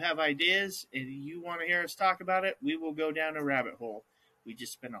 if you have ideas and you want to hear us talk about it, we will go down a rabbit hole. We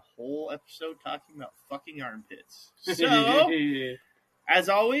just spent a whole episode talking about fucking armpits. So, as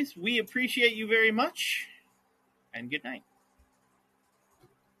always, we appreciate you very much, and good night.